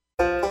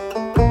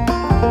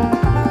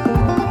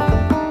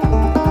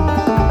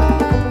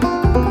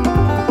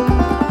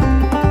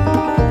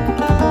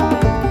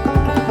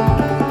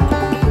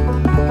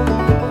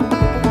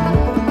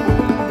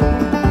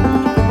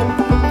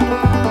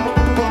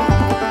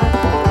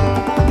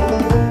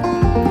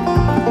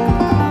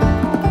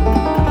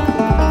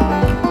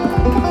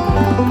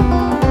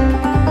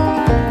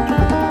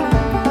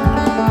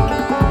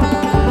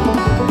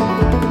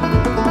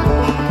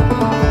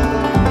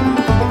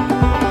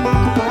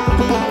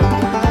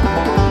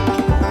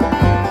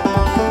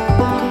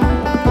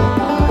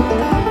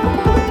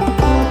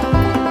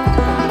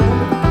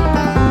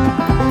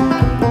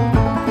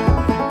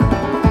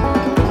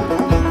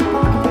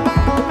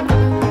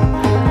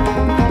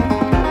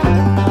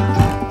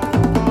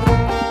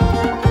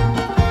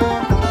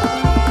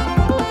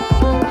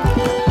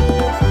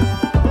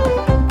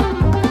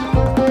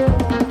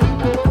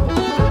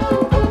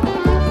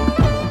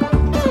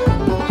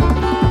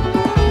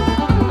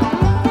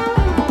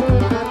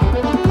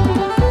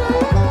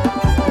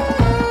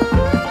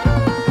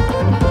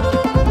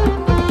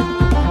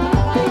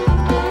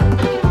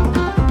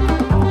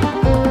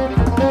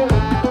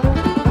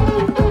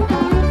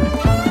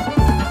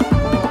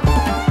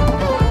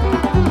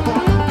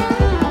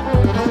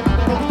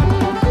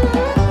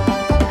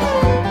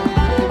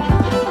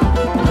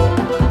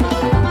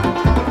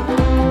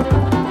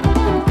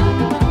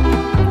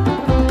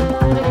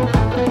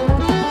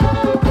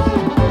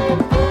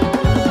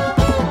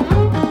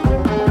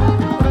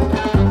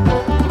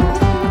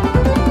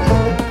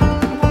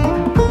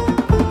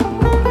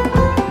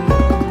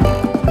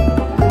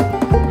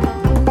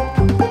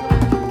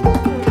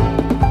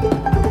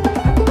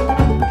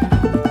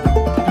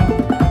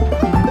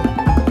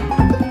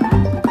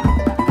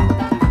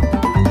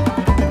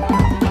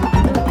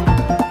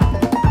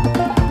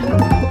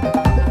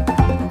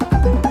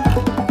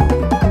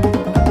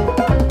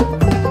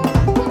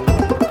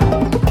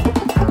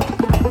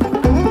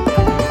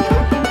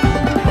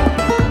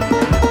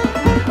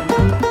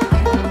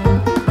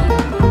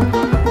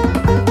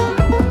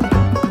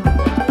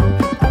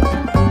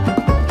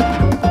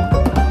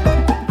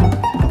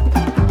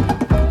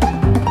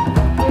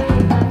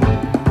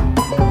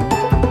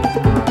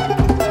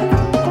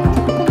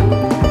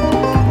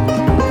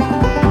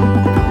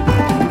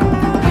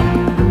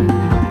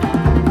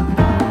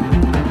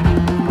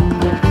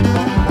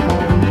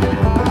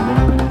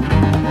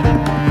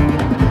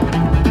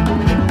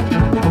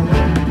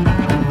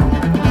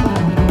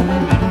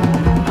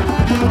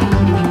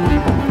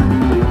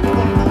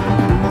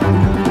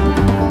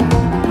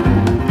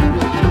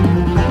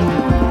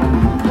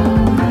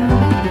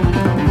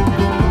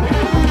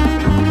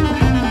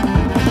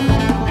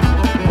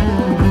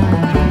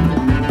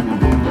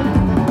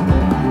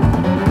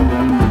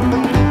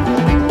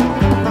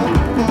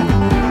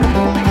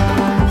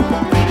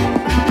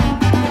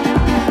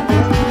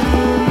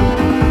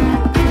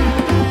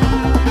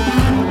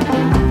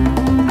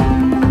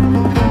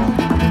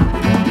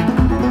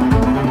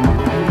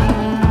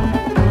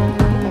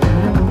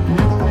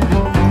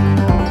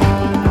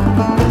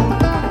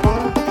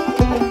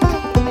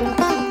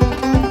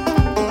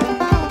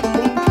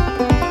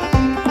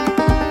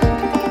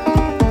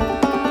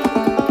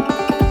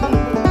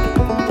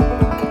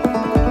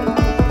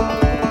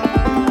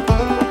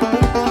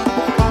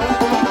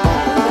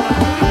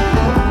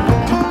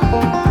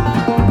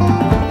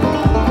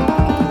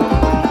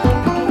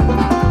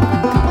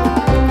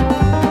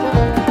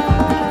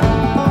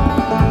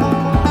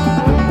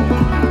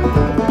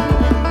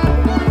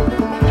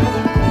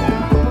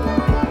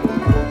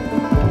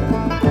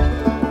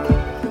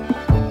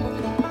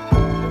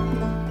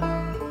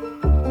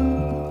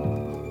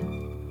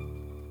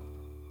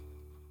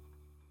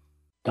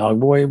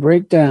 Dogboy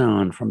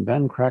Breakdown from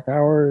Ben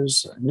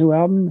Krakauer's new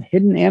album,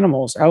 Hidden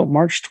Animals, out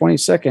March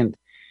 22nd.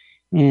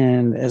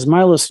 And as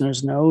my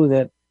listeners know,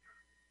 that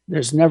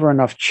there's never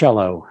enough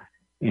cello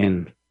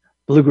in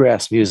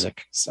bluegrass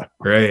music. So,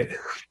 right.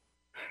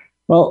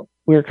 Well,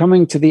 we're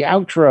coming to the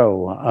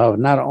outro of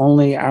not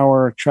only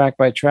our track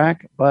by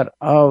track, but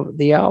of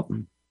the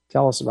album.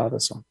 Tell us about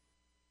this one.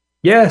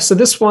 Yeah, so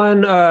this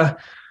one,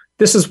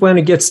 this is when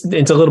it gets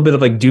into a little bit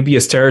of like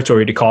dubious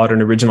territory to call it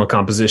an original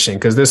composition,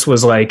 because this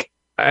was like,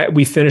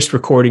 we finished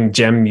recording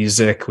gem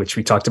music, which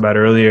we talked about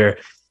earlier,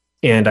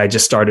 and I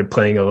just started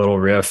playing a little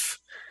riff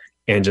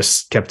and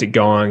just kept it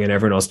going, and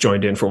everyone else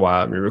joined in for a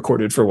while, and we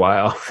recorded for a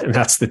while, and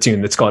that's the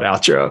tune that's called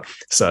Outro.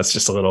 So it's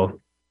just a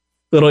little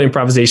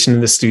improvisation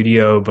in the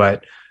studio,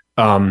 but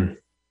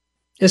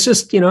it's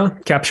just,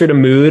 captured a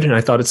mood, and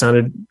I thought it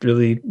sounded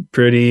really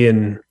pretty,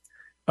 and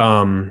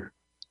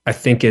I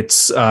think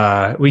it's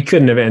we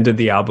couldn't have ended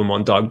the album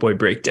on Dogboy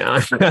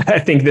Breakdown. I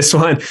think this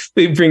one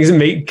makes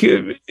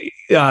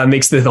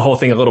the whole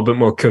thing a little bit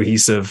more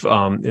cohesive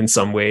in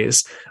some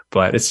ways,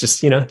 but it's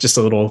just just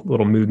a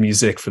little mood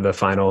music for the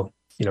final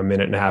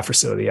minute and a half or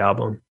so of the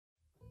album.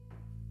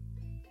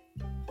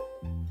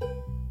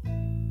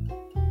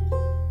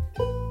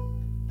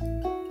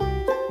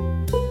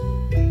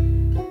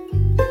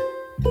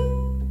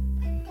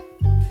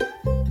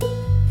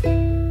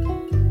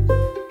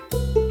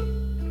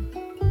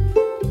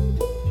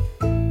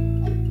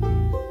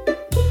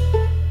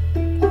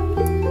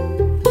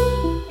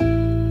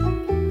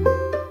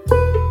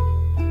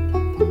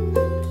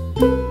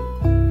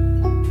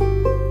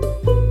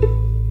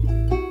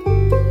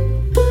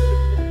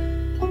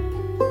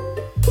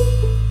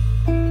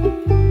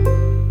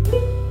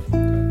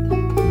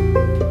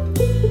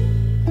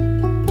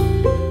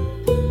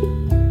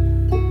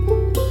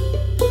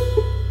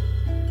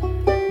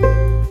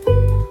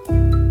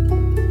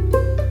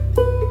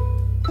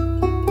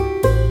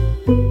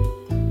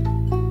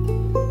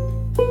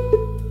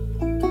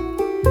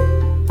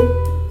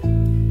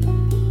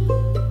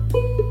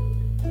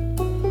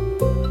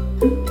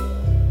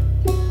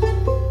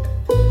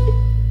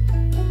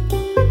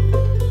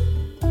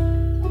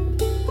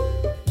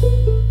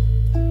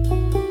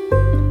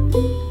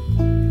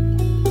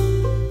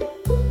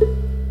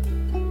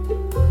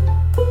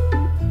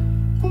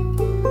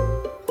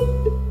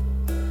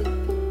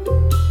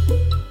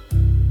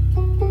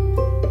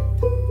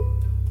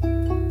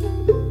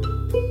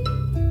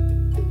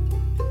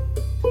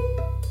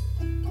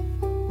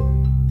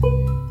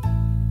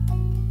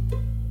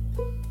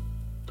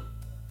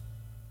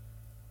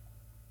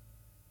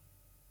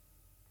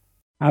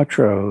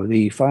 Outro,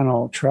 the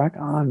final track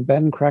on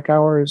Ben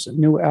Krakauer's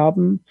new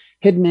album,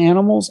 Hidden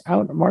Animals,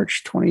 out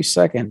March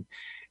 22nd.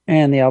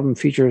 And the album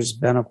features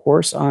Ben, of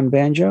course, on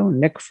banjo,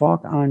 Nick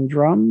Falk on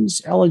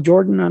drums, Ella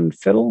Jordan on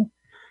fiddle,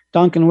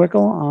 Duncan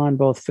Wickel on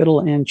both fiddle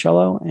and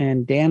cello,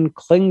 and Dan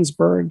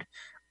Klingsberg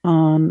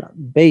on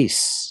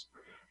bass.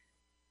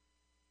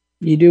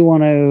 You do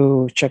want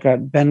to check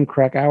out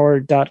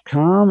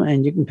benkrakauer.com,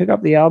 and you can pick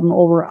up the album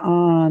over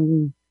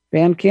on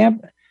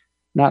Bandcamp,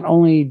 not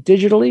only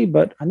digitally,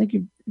 but I think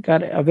you've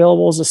got it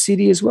available as a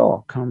CD as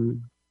well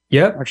come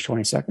March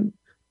 22nd.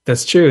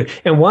 That's true.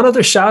 And one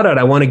other shout out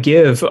I want to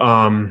give,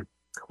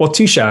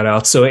 two shout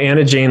outs. So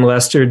Anna Jane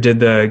Lester did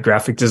the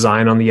graphic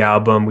design on the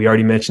album. We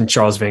already mentioned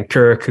Charles Van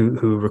Kirk,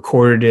 who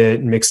recorded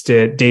it, mixed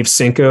it. Dave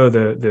Cinco,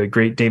 the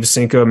great Dave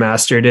Cinco,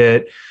 mastered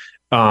it.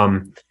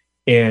 And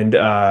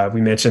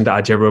we mentioned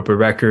Adhyâropa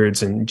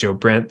Records and Joe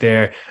Brent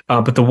there.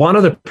 But the one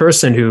other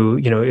person who,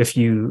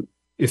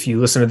 if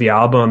you listen to the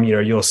album,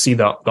 you'll see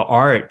the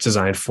art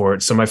designed for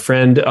it. So my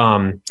friend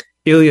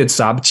Iliad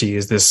Sabchi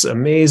is this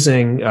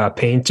amazing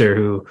painter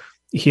who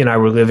he and I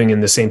were living in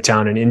the same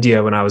town in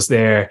India when I was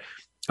there.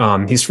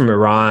 He's from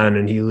Iran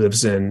and he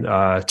lives in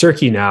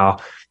Turkey now.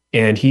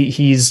 And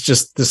he's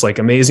just this like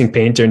amazing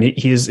painter. And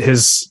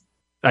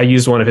I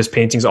used one of his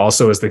paintings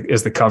also as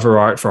the cover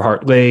art for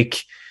Heart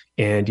Lake.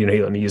 And,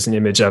 he let me use an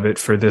image of it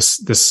for this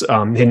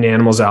Hidden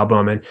Animals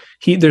album. And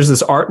there's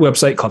this art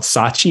website called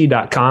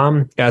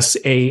Saatchi.com,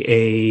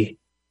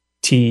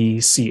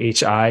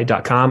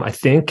 SAATCHI.com, I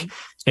think.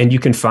 And you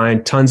can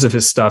find tons of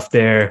his stuff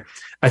there.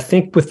 I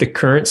think with the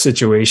current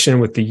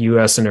situation with the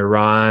US and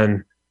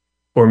Iran,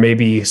 or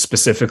maybe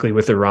specifically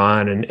with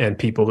Iran and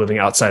people living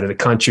outside of the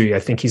country, I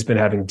think he's been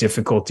having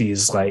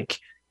difficulties like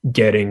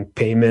getting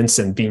payments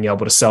and being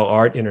able to sell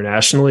art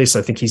internationally. So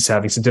I think he's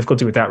having some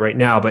difficulty with that right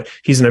now, but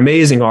he's an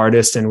amazing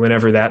artist. And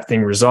whenever that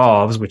thing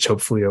resolves, which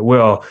hopefully it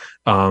will,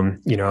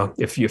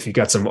 if you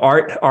got some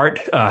art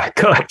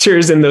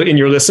collectors in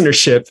your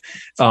listenership,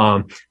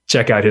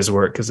 check out his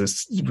work because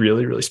it's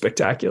really, really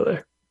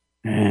spectacular.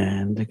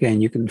 And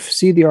again, you can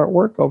see the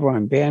artwork over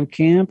on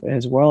Bandcamp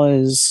as well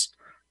as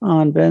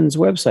on Ben's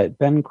website,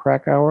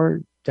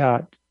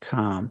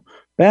 benkrakauer.com.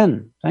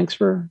 Ben, thanks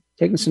for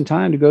taking some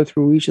time to go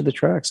through each of the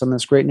tracks on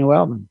this great new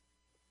album.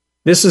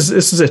 This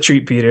is a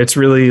treat, Peter. It's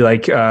really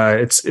like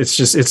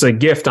it's a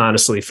gift,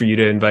 honestly, for you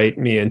to invite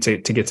me and to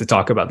get to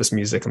talk about this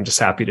music. I'm just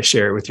happy to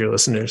share it with your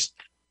listeners.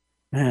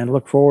 And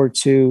look forward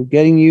to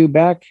getting you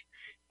back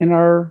in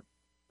our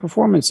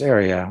performance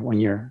area when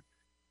you're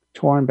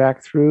touring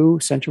back through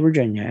Central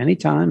Virginia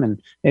anytime,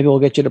 and maybe we'll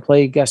get you to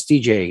play guest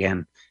DJ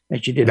again,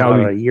 as you did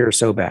about a year or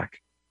so back.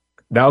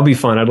 That would be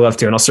fun. I'd love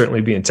to, and I'll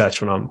certainly be in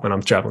touch when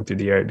I'm traveling through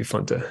the area. It'd be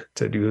fun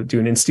to do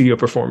an in studio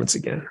performance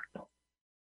again.